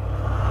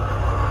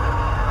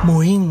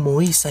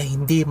 Muhing-muhi sa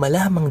hindi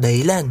malamang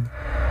dahilan.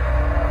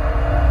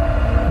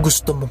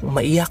 Gusto mong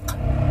maiyak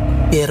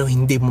pero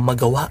hindi mo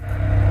magawa.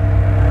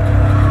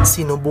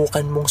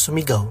 Sinubukan mong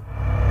sumigaw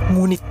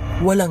ngunit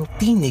walang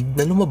tinig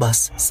na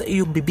lumabas sa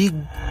iyong bibig.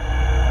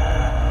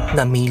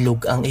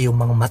 Namilog ang iyong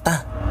mga mata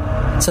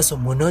sa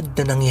sumunod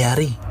na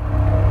nangyari.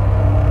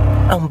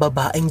 Ang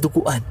babaeng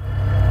duguan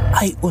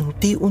ay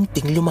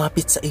unti-unting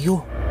lumapit sa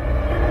iyo.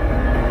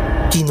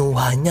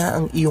 Kinuha niya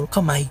ang iyong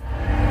kamay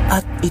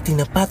at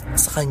itinapat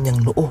sa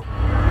kanyang noo.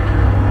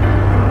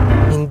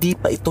 Hindi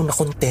pa ito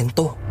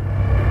nakontento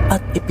at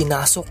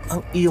ipinasok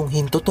ang iyong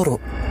hintuturo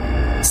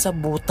sa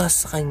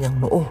butas sa kanyang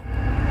noo.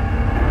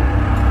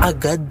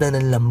 Agad na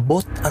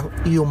nanlambot ang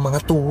iyong mga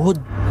tuhod.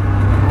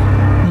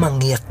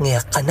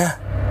 Mangyak-ngyak ka na.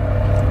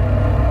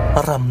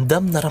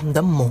 Ramdam na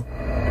ramdam mo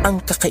ang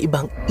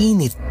kakaibang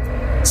init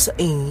sa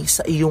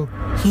iyong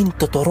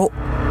hintuturo.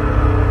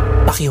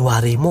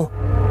 Pakiwari mo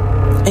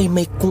ay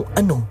may kung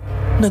ano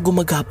na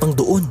gumagapang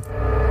doon.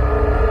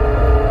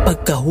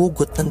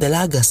 Pagkahugot ng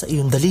dalaga sa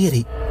iyong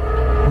daliri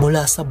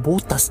mula sa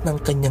butas ng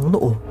kanyang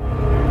noo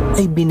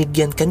ay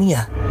binigyan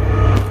kaniya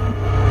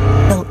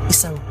ng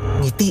isang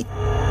ngiti.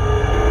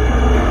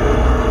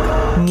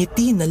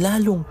 Ngiti na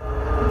lalong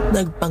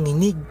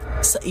nagpanginig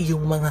sa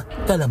iyong mga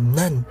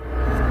kalamnan.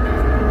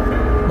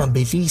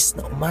 Mabilis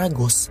na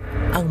umagos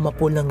ang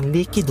mapulang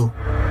likido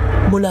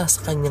mula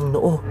sa kanyang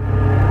noo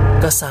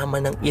kasama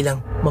ng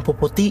ilang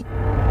mapuputi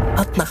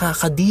at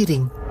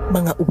nakakadiring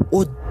mga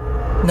uod.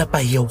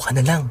 Napahiyaw ka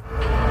na lang.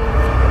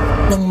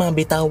 Nang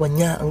mabitawan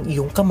niya ang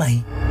iyong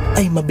kamay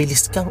ay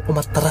mabilis kang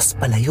umatras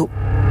palayo.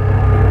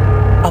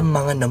 Ang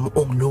mga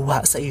namuong luha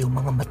sa iyong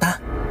mga mata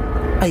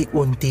ay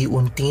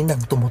unti-unti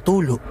nang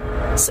tumutulo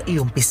sa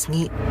iyong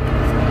pisngi.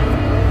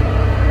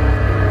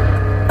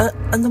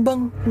 Ano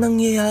bang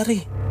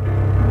nangyayari?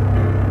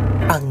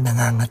 Ang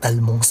nangangatal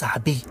mong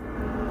sabi.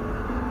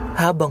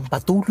 habang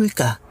patuloy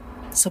ka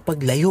sa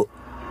paglayo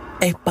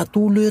ay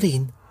patuloy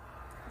rin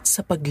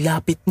sa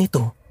paglapit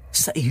nito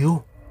sa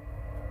iyo.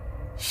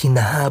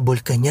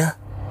 Hinahabol ka niya.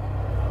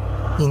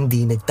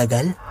 Hindi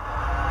nagtagal,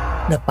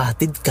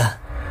 napatid ka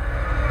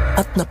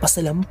at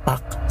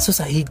napasalampak sa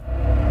sahig.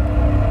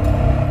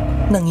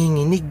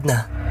 Nanginginig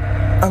na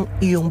ang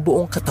iyong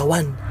buong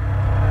katawan.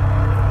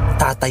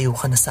 Tatayo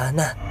ka na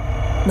sana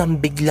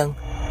nang biglang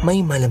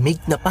may malamig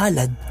na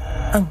palad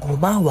ang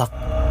humawak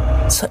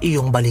sa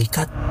iyong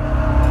balikat.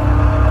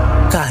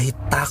 Kahit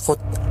takot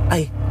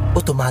ay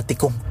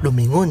otomatikong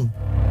lumingon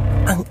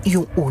ang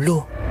iyong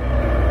ulo.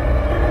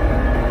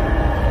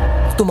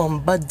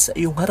 Tumambad sa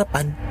iyong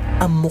harapan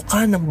ang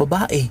mukha ng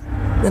babae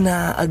na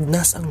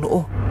naaagnas ang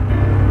noo.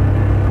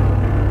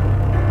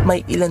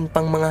 May ilan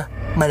pang mga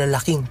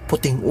malalaking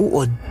puting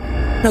uod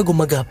na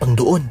gumagapang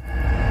doon.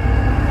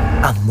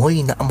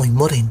 Amoy na amoy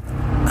mo rin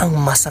ang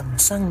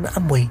masangsang na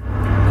amoy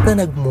na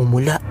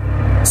nagmumula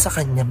sa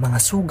kanyang mga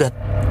sugat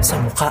sa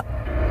mukha.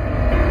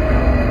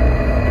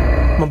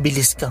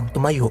 Mabilis kang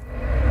tumayo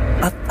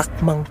at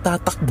akmang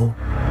tatakbo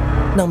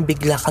nang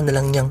bigla ka na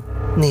lang niyang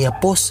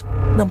niyapos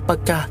ng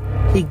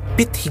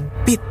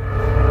pagkahigpit-higpit.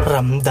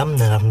 Ramdam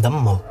na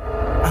ramdam mo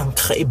ang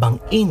kakaibang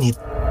init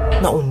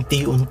na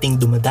unti-unting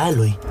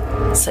dumadaloy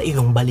sa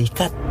iyong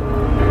balikat.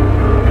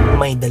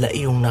 May dala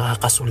iyong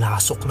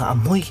nakakasulasok na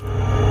amoy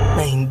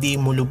na hindi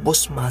mo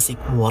lubos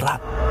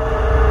masikmura.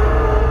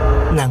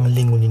 Nang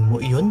lingunin mo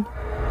iyon,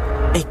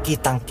 ay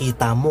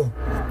kitang-kita mo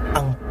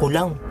ang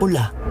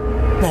pulang-pula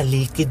na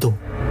likido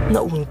na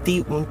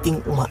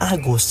unti-unting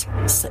umaagos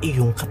sa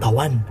iyong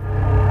katawan.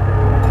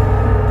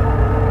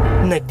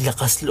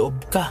 Naglakas loob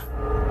ka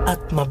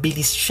at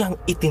mabilis siyang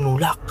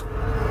itinulak.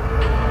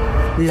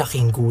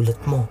 Laking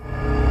gulat mo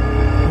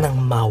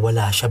nang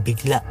mawala siya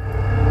bigla.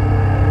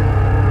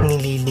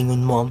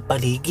 Nililingon mo ang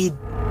paligid.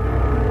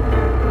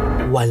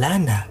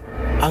 Wala na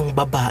ang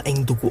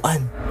babaeng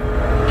duguan.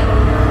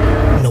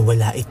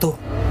 Nawala ito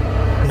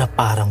na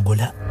parang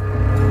bula.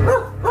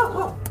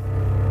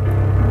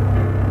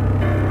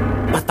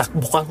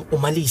 Patakbo kang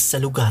umalis sa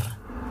lugar,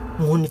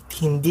 ngunit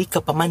hindi ka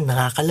pa man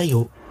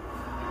nakakalayo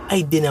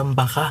ay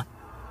dinamba ka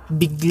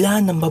bigla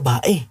ng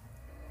babae.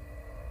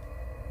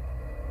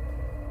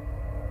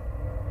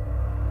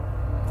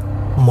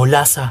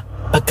 Mula sa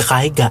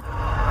pagkakahiga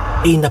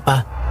ay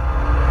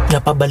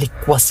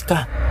napabalikwas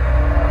ka.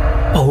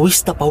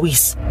 Pawis na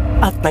pawis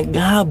at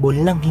naghahabol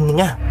ng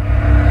hininga.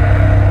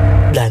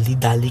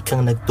 Dali-dali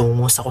kang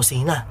nagtungo sa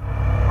kusina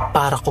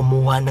para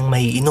kumuha ng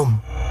maiinom.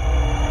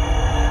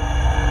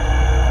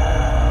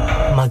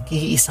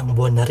 Mag-iisang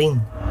buwan na rin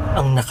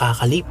ang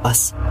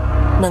nakakalipas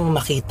nang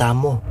makita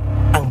mo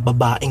ang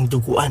babaeng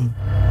duguan.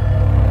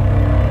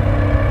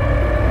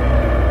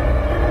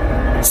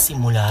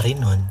 Simula rin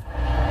nun,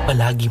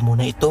 palagi mo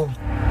na itong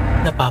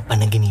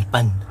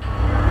napapanaginipan.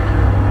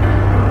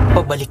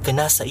 Pabalik ka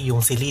na sa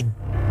iyong silid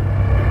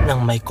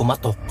nang may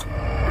kumatok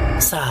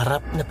sa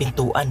harap na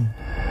pintuan.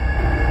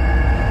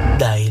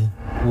 Dahil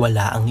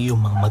wala ang iyong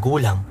mga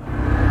magulang,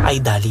 ay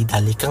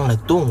dali-dali kang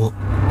nagtungo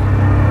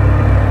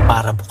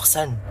para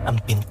buksan ang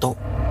pinto.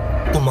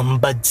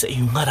 Tumambad sa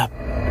iyong harap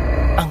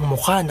ang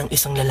mukha ng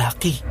isang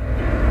lalaki.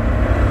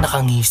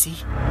 Nakangisi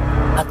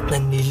at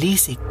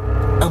nanlilisik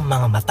ang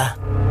mga mata.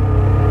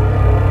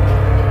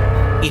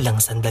 Ilang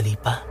sandali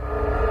pa,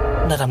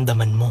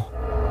 naramdaman mo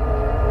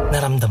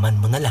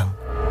na lang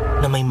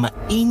na may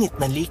mainit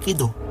na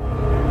likido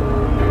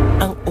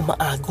ang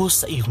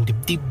umaagos sa iyong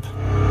dibdib.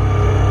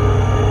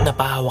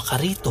 Napahawa ka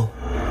rito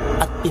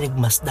at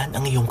pinagmasdan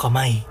ang iyong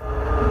kamay.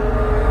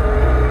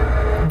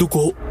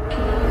 Dugo.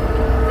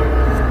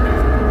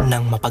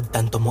 Nang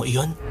mapagtanto mo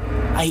iyon,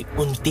 ay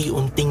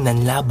unti-unting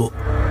nanlabo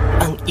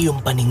ang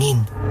iyong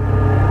paningin.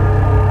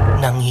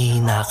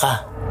 Nanghihina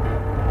ka.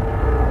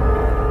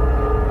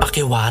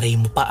 Pakiwari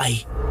mo pa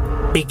ay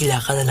bigla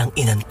ka na lang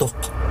inantok.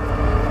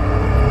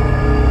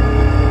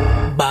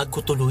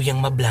 Bago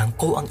tuluyang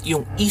mablangko ang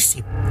iyong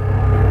isip,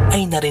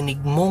 ay narinig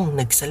mong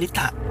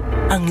nagsalita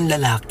ang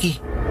lalaki.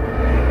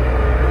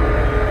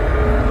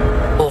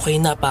 Okay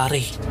na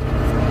pare,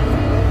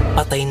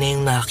 patay na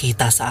yung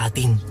nakita sa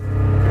atin.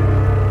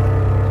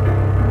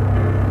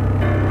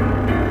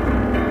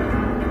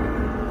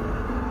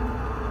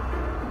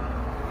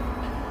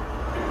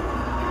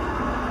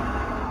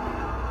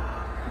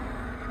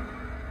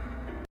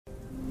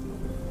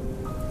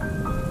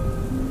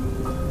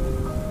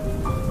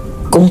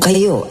 Kung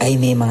kayo ay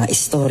may mga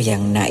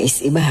istoryang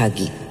nais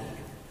ibahagi,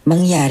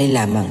 mangyari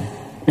lamang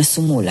na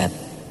sumulat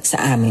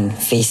sa aming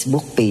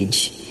Facebook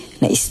page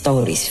na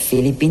Stories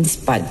Philippines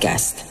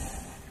Podcast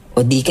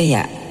o di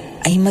kaya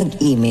ay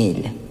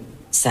mag-email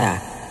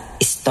sa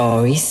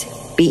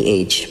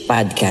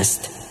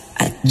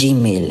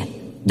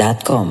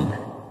storiesphpodcast@gmail.com.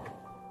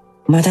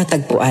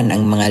 Matatagpuan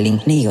ang mga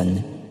link na iyon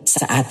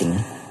sa ating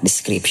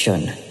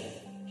description.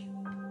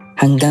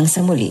 Hanggang sa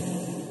muli,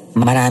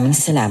 maraming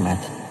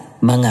salamat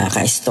mga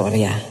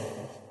kaistorya.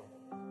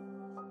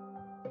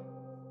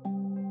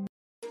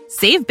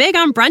 Save big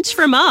on brunch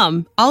for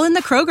mom, all in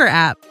the Kroger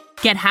app.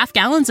 Get half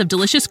gallons of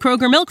delicious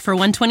Kroger milk for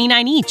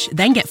 $1.29 each.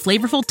 Then get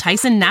flavorful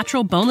Tyson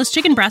natural boneless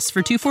chicken breasts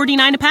for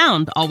 $2.49 a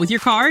pound, all with your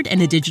card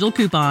and a digital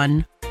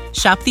coupon.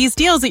 Shop these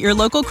deals at your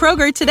local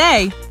Kroger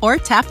today, or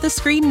tap the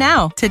screen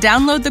now to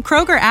download the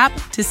Kroger app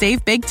to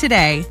save big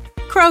today.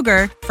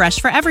 Kroger, fresh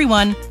for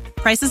everyone.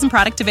 Prices and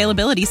product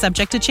availability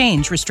subject to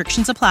change.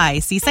 Restrictions apply.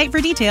 See site for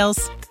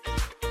details.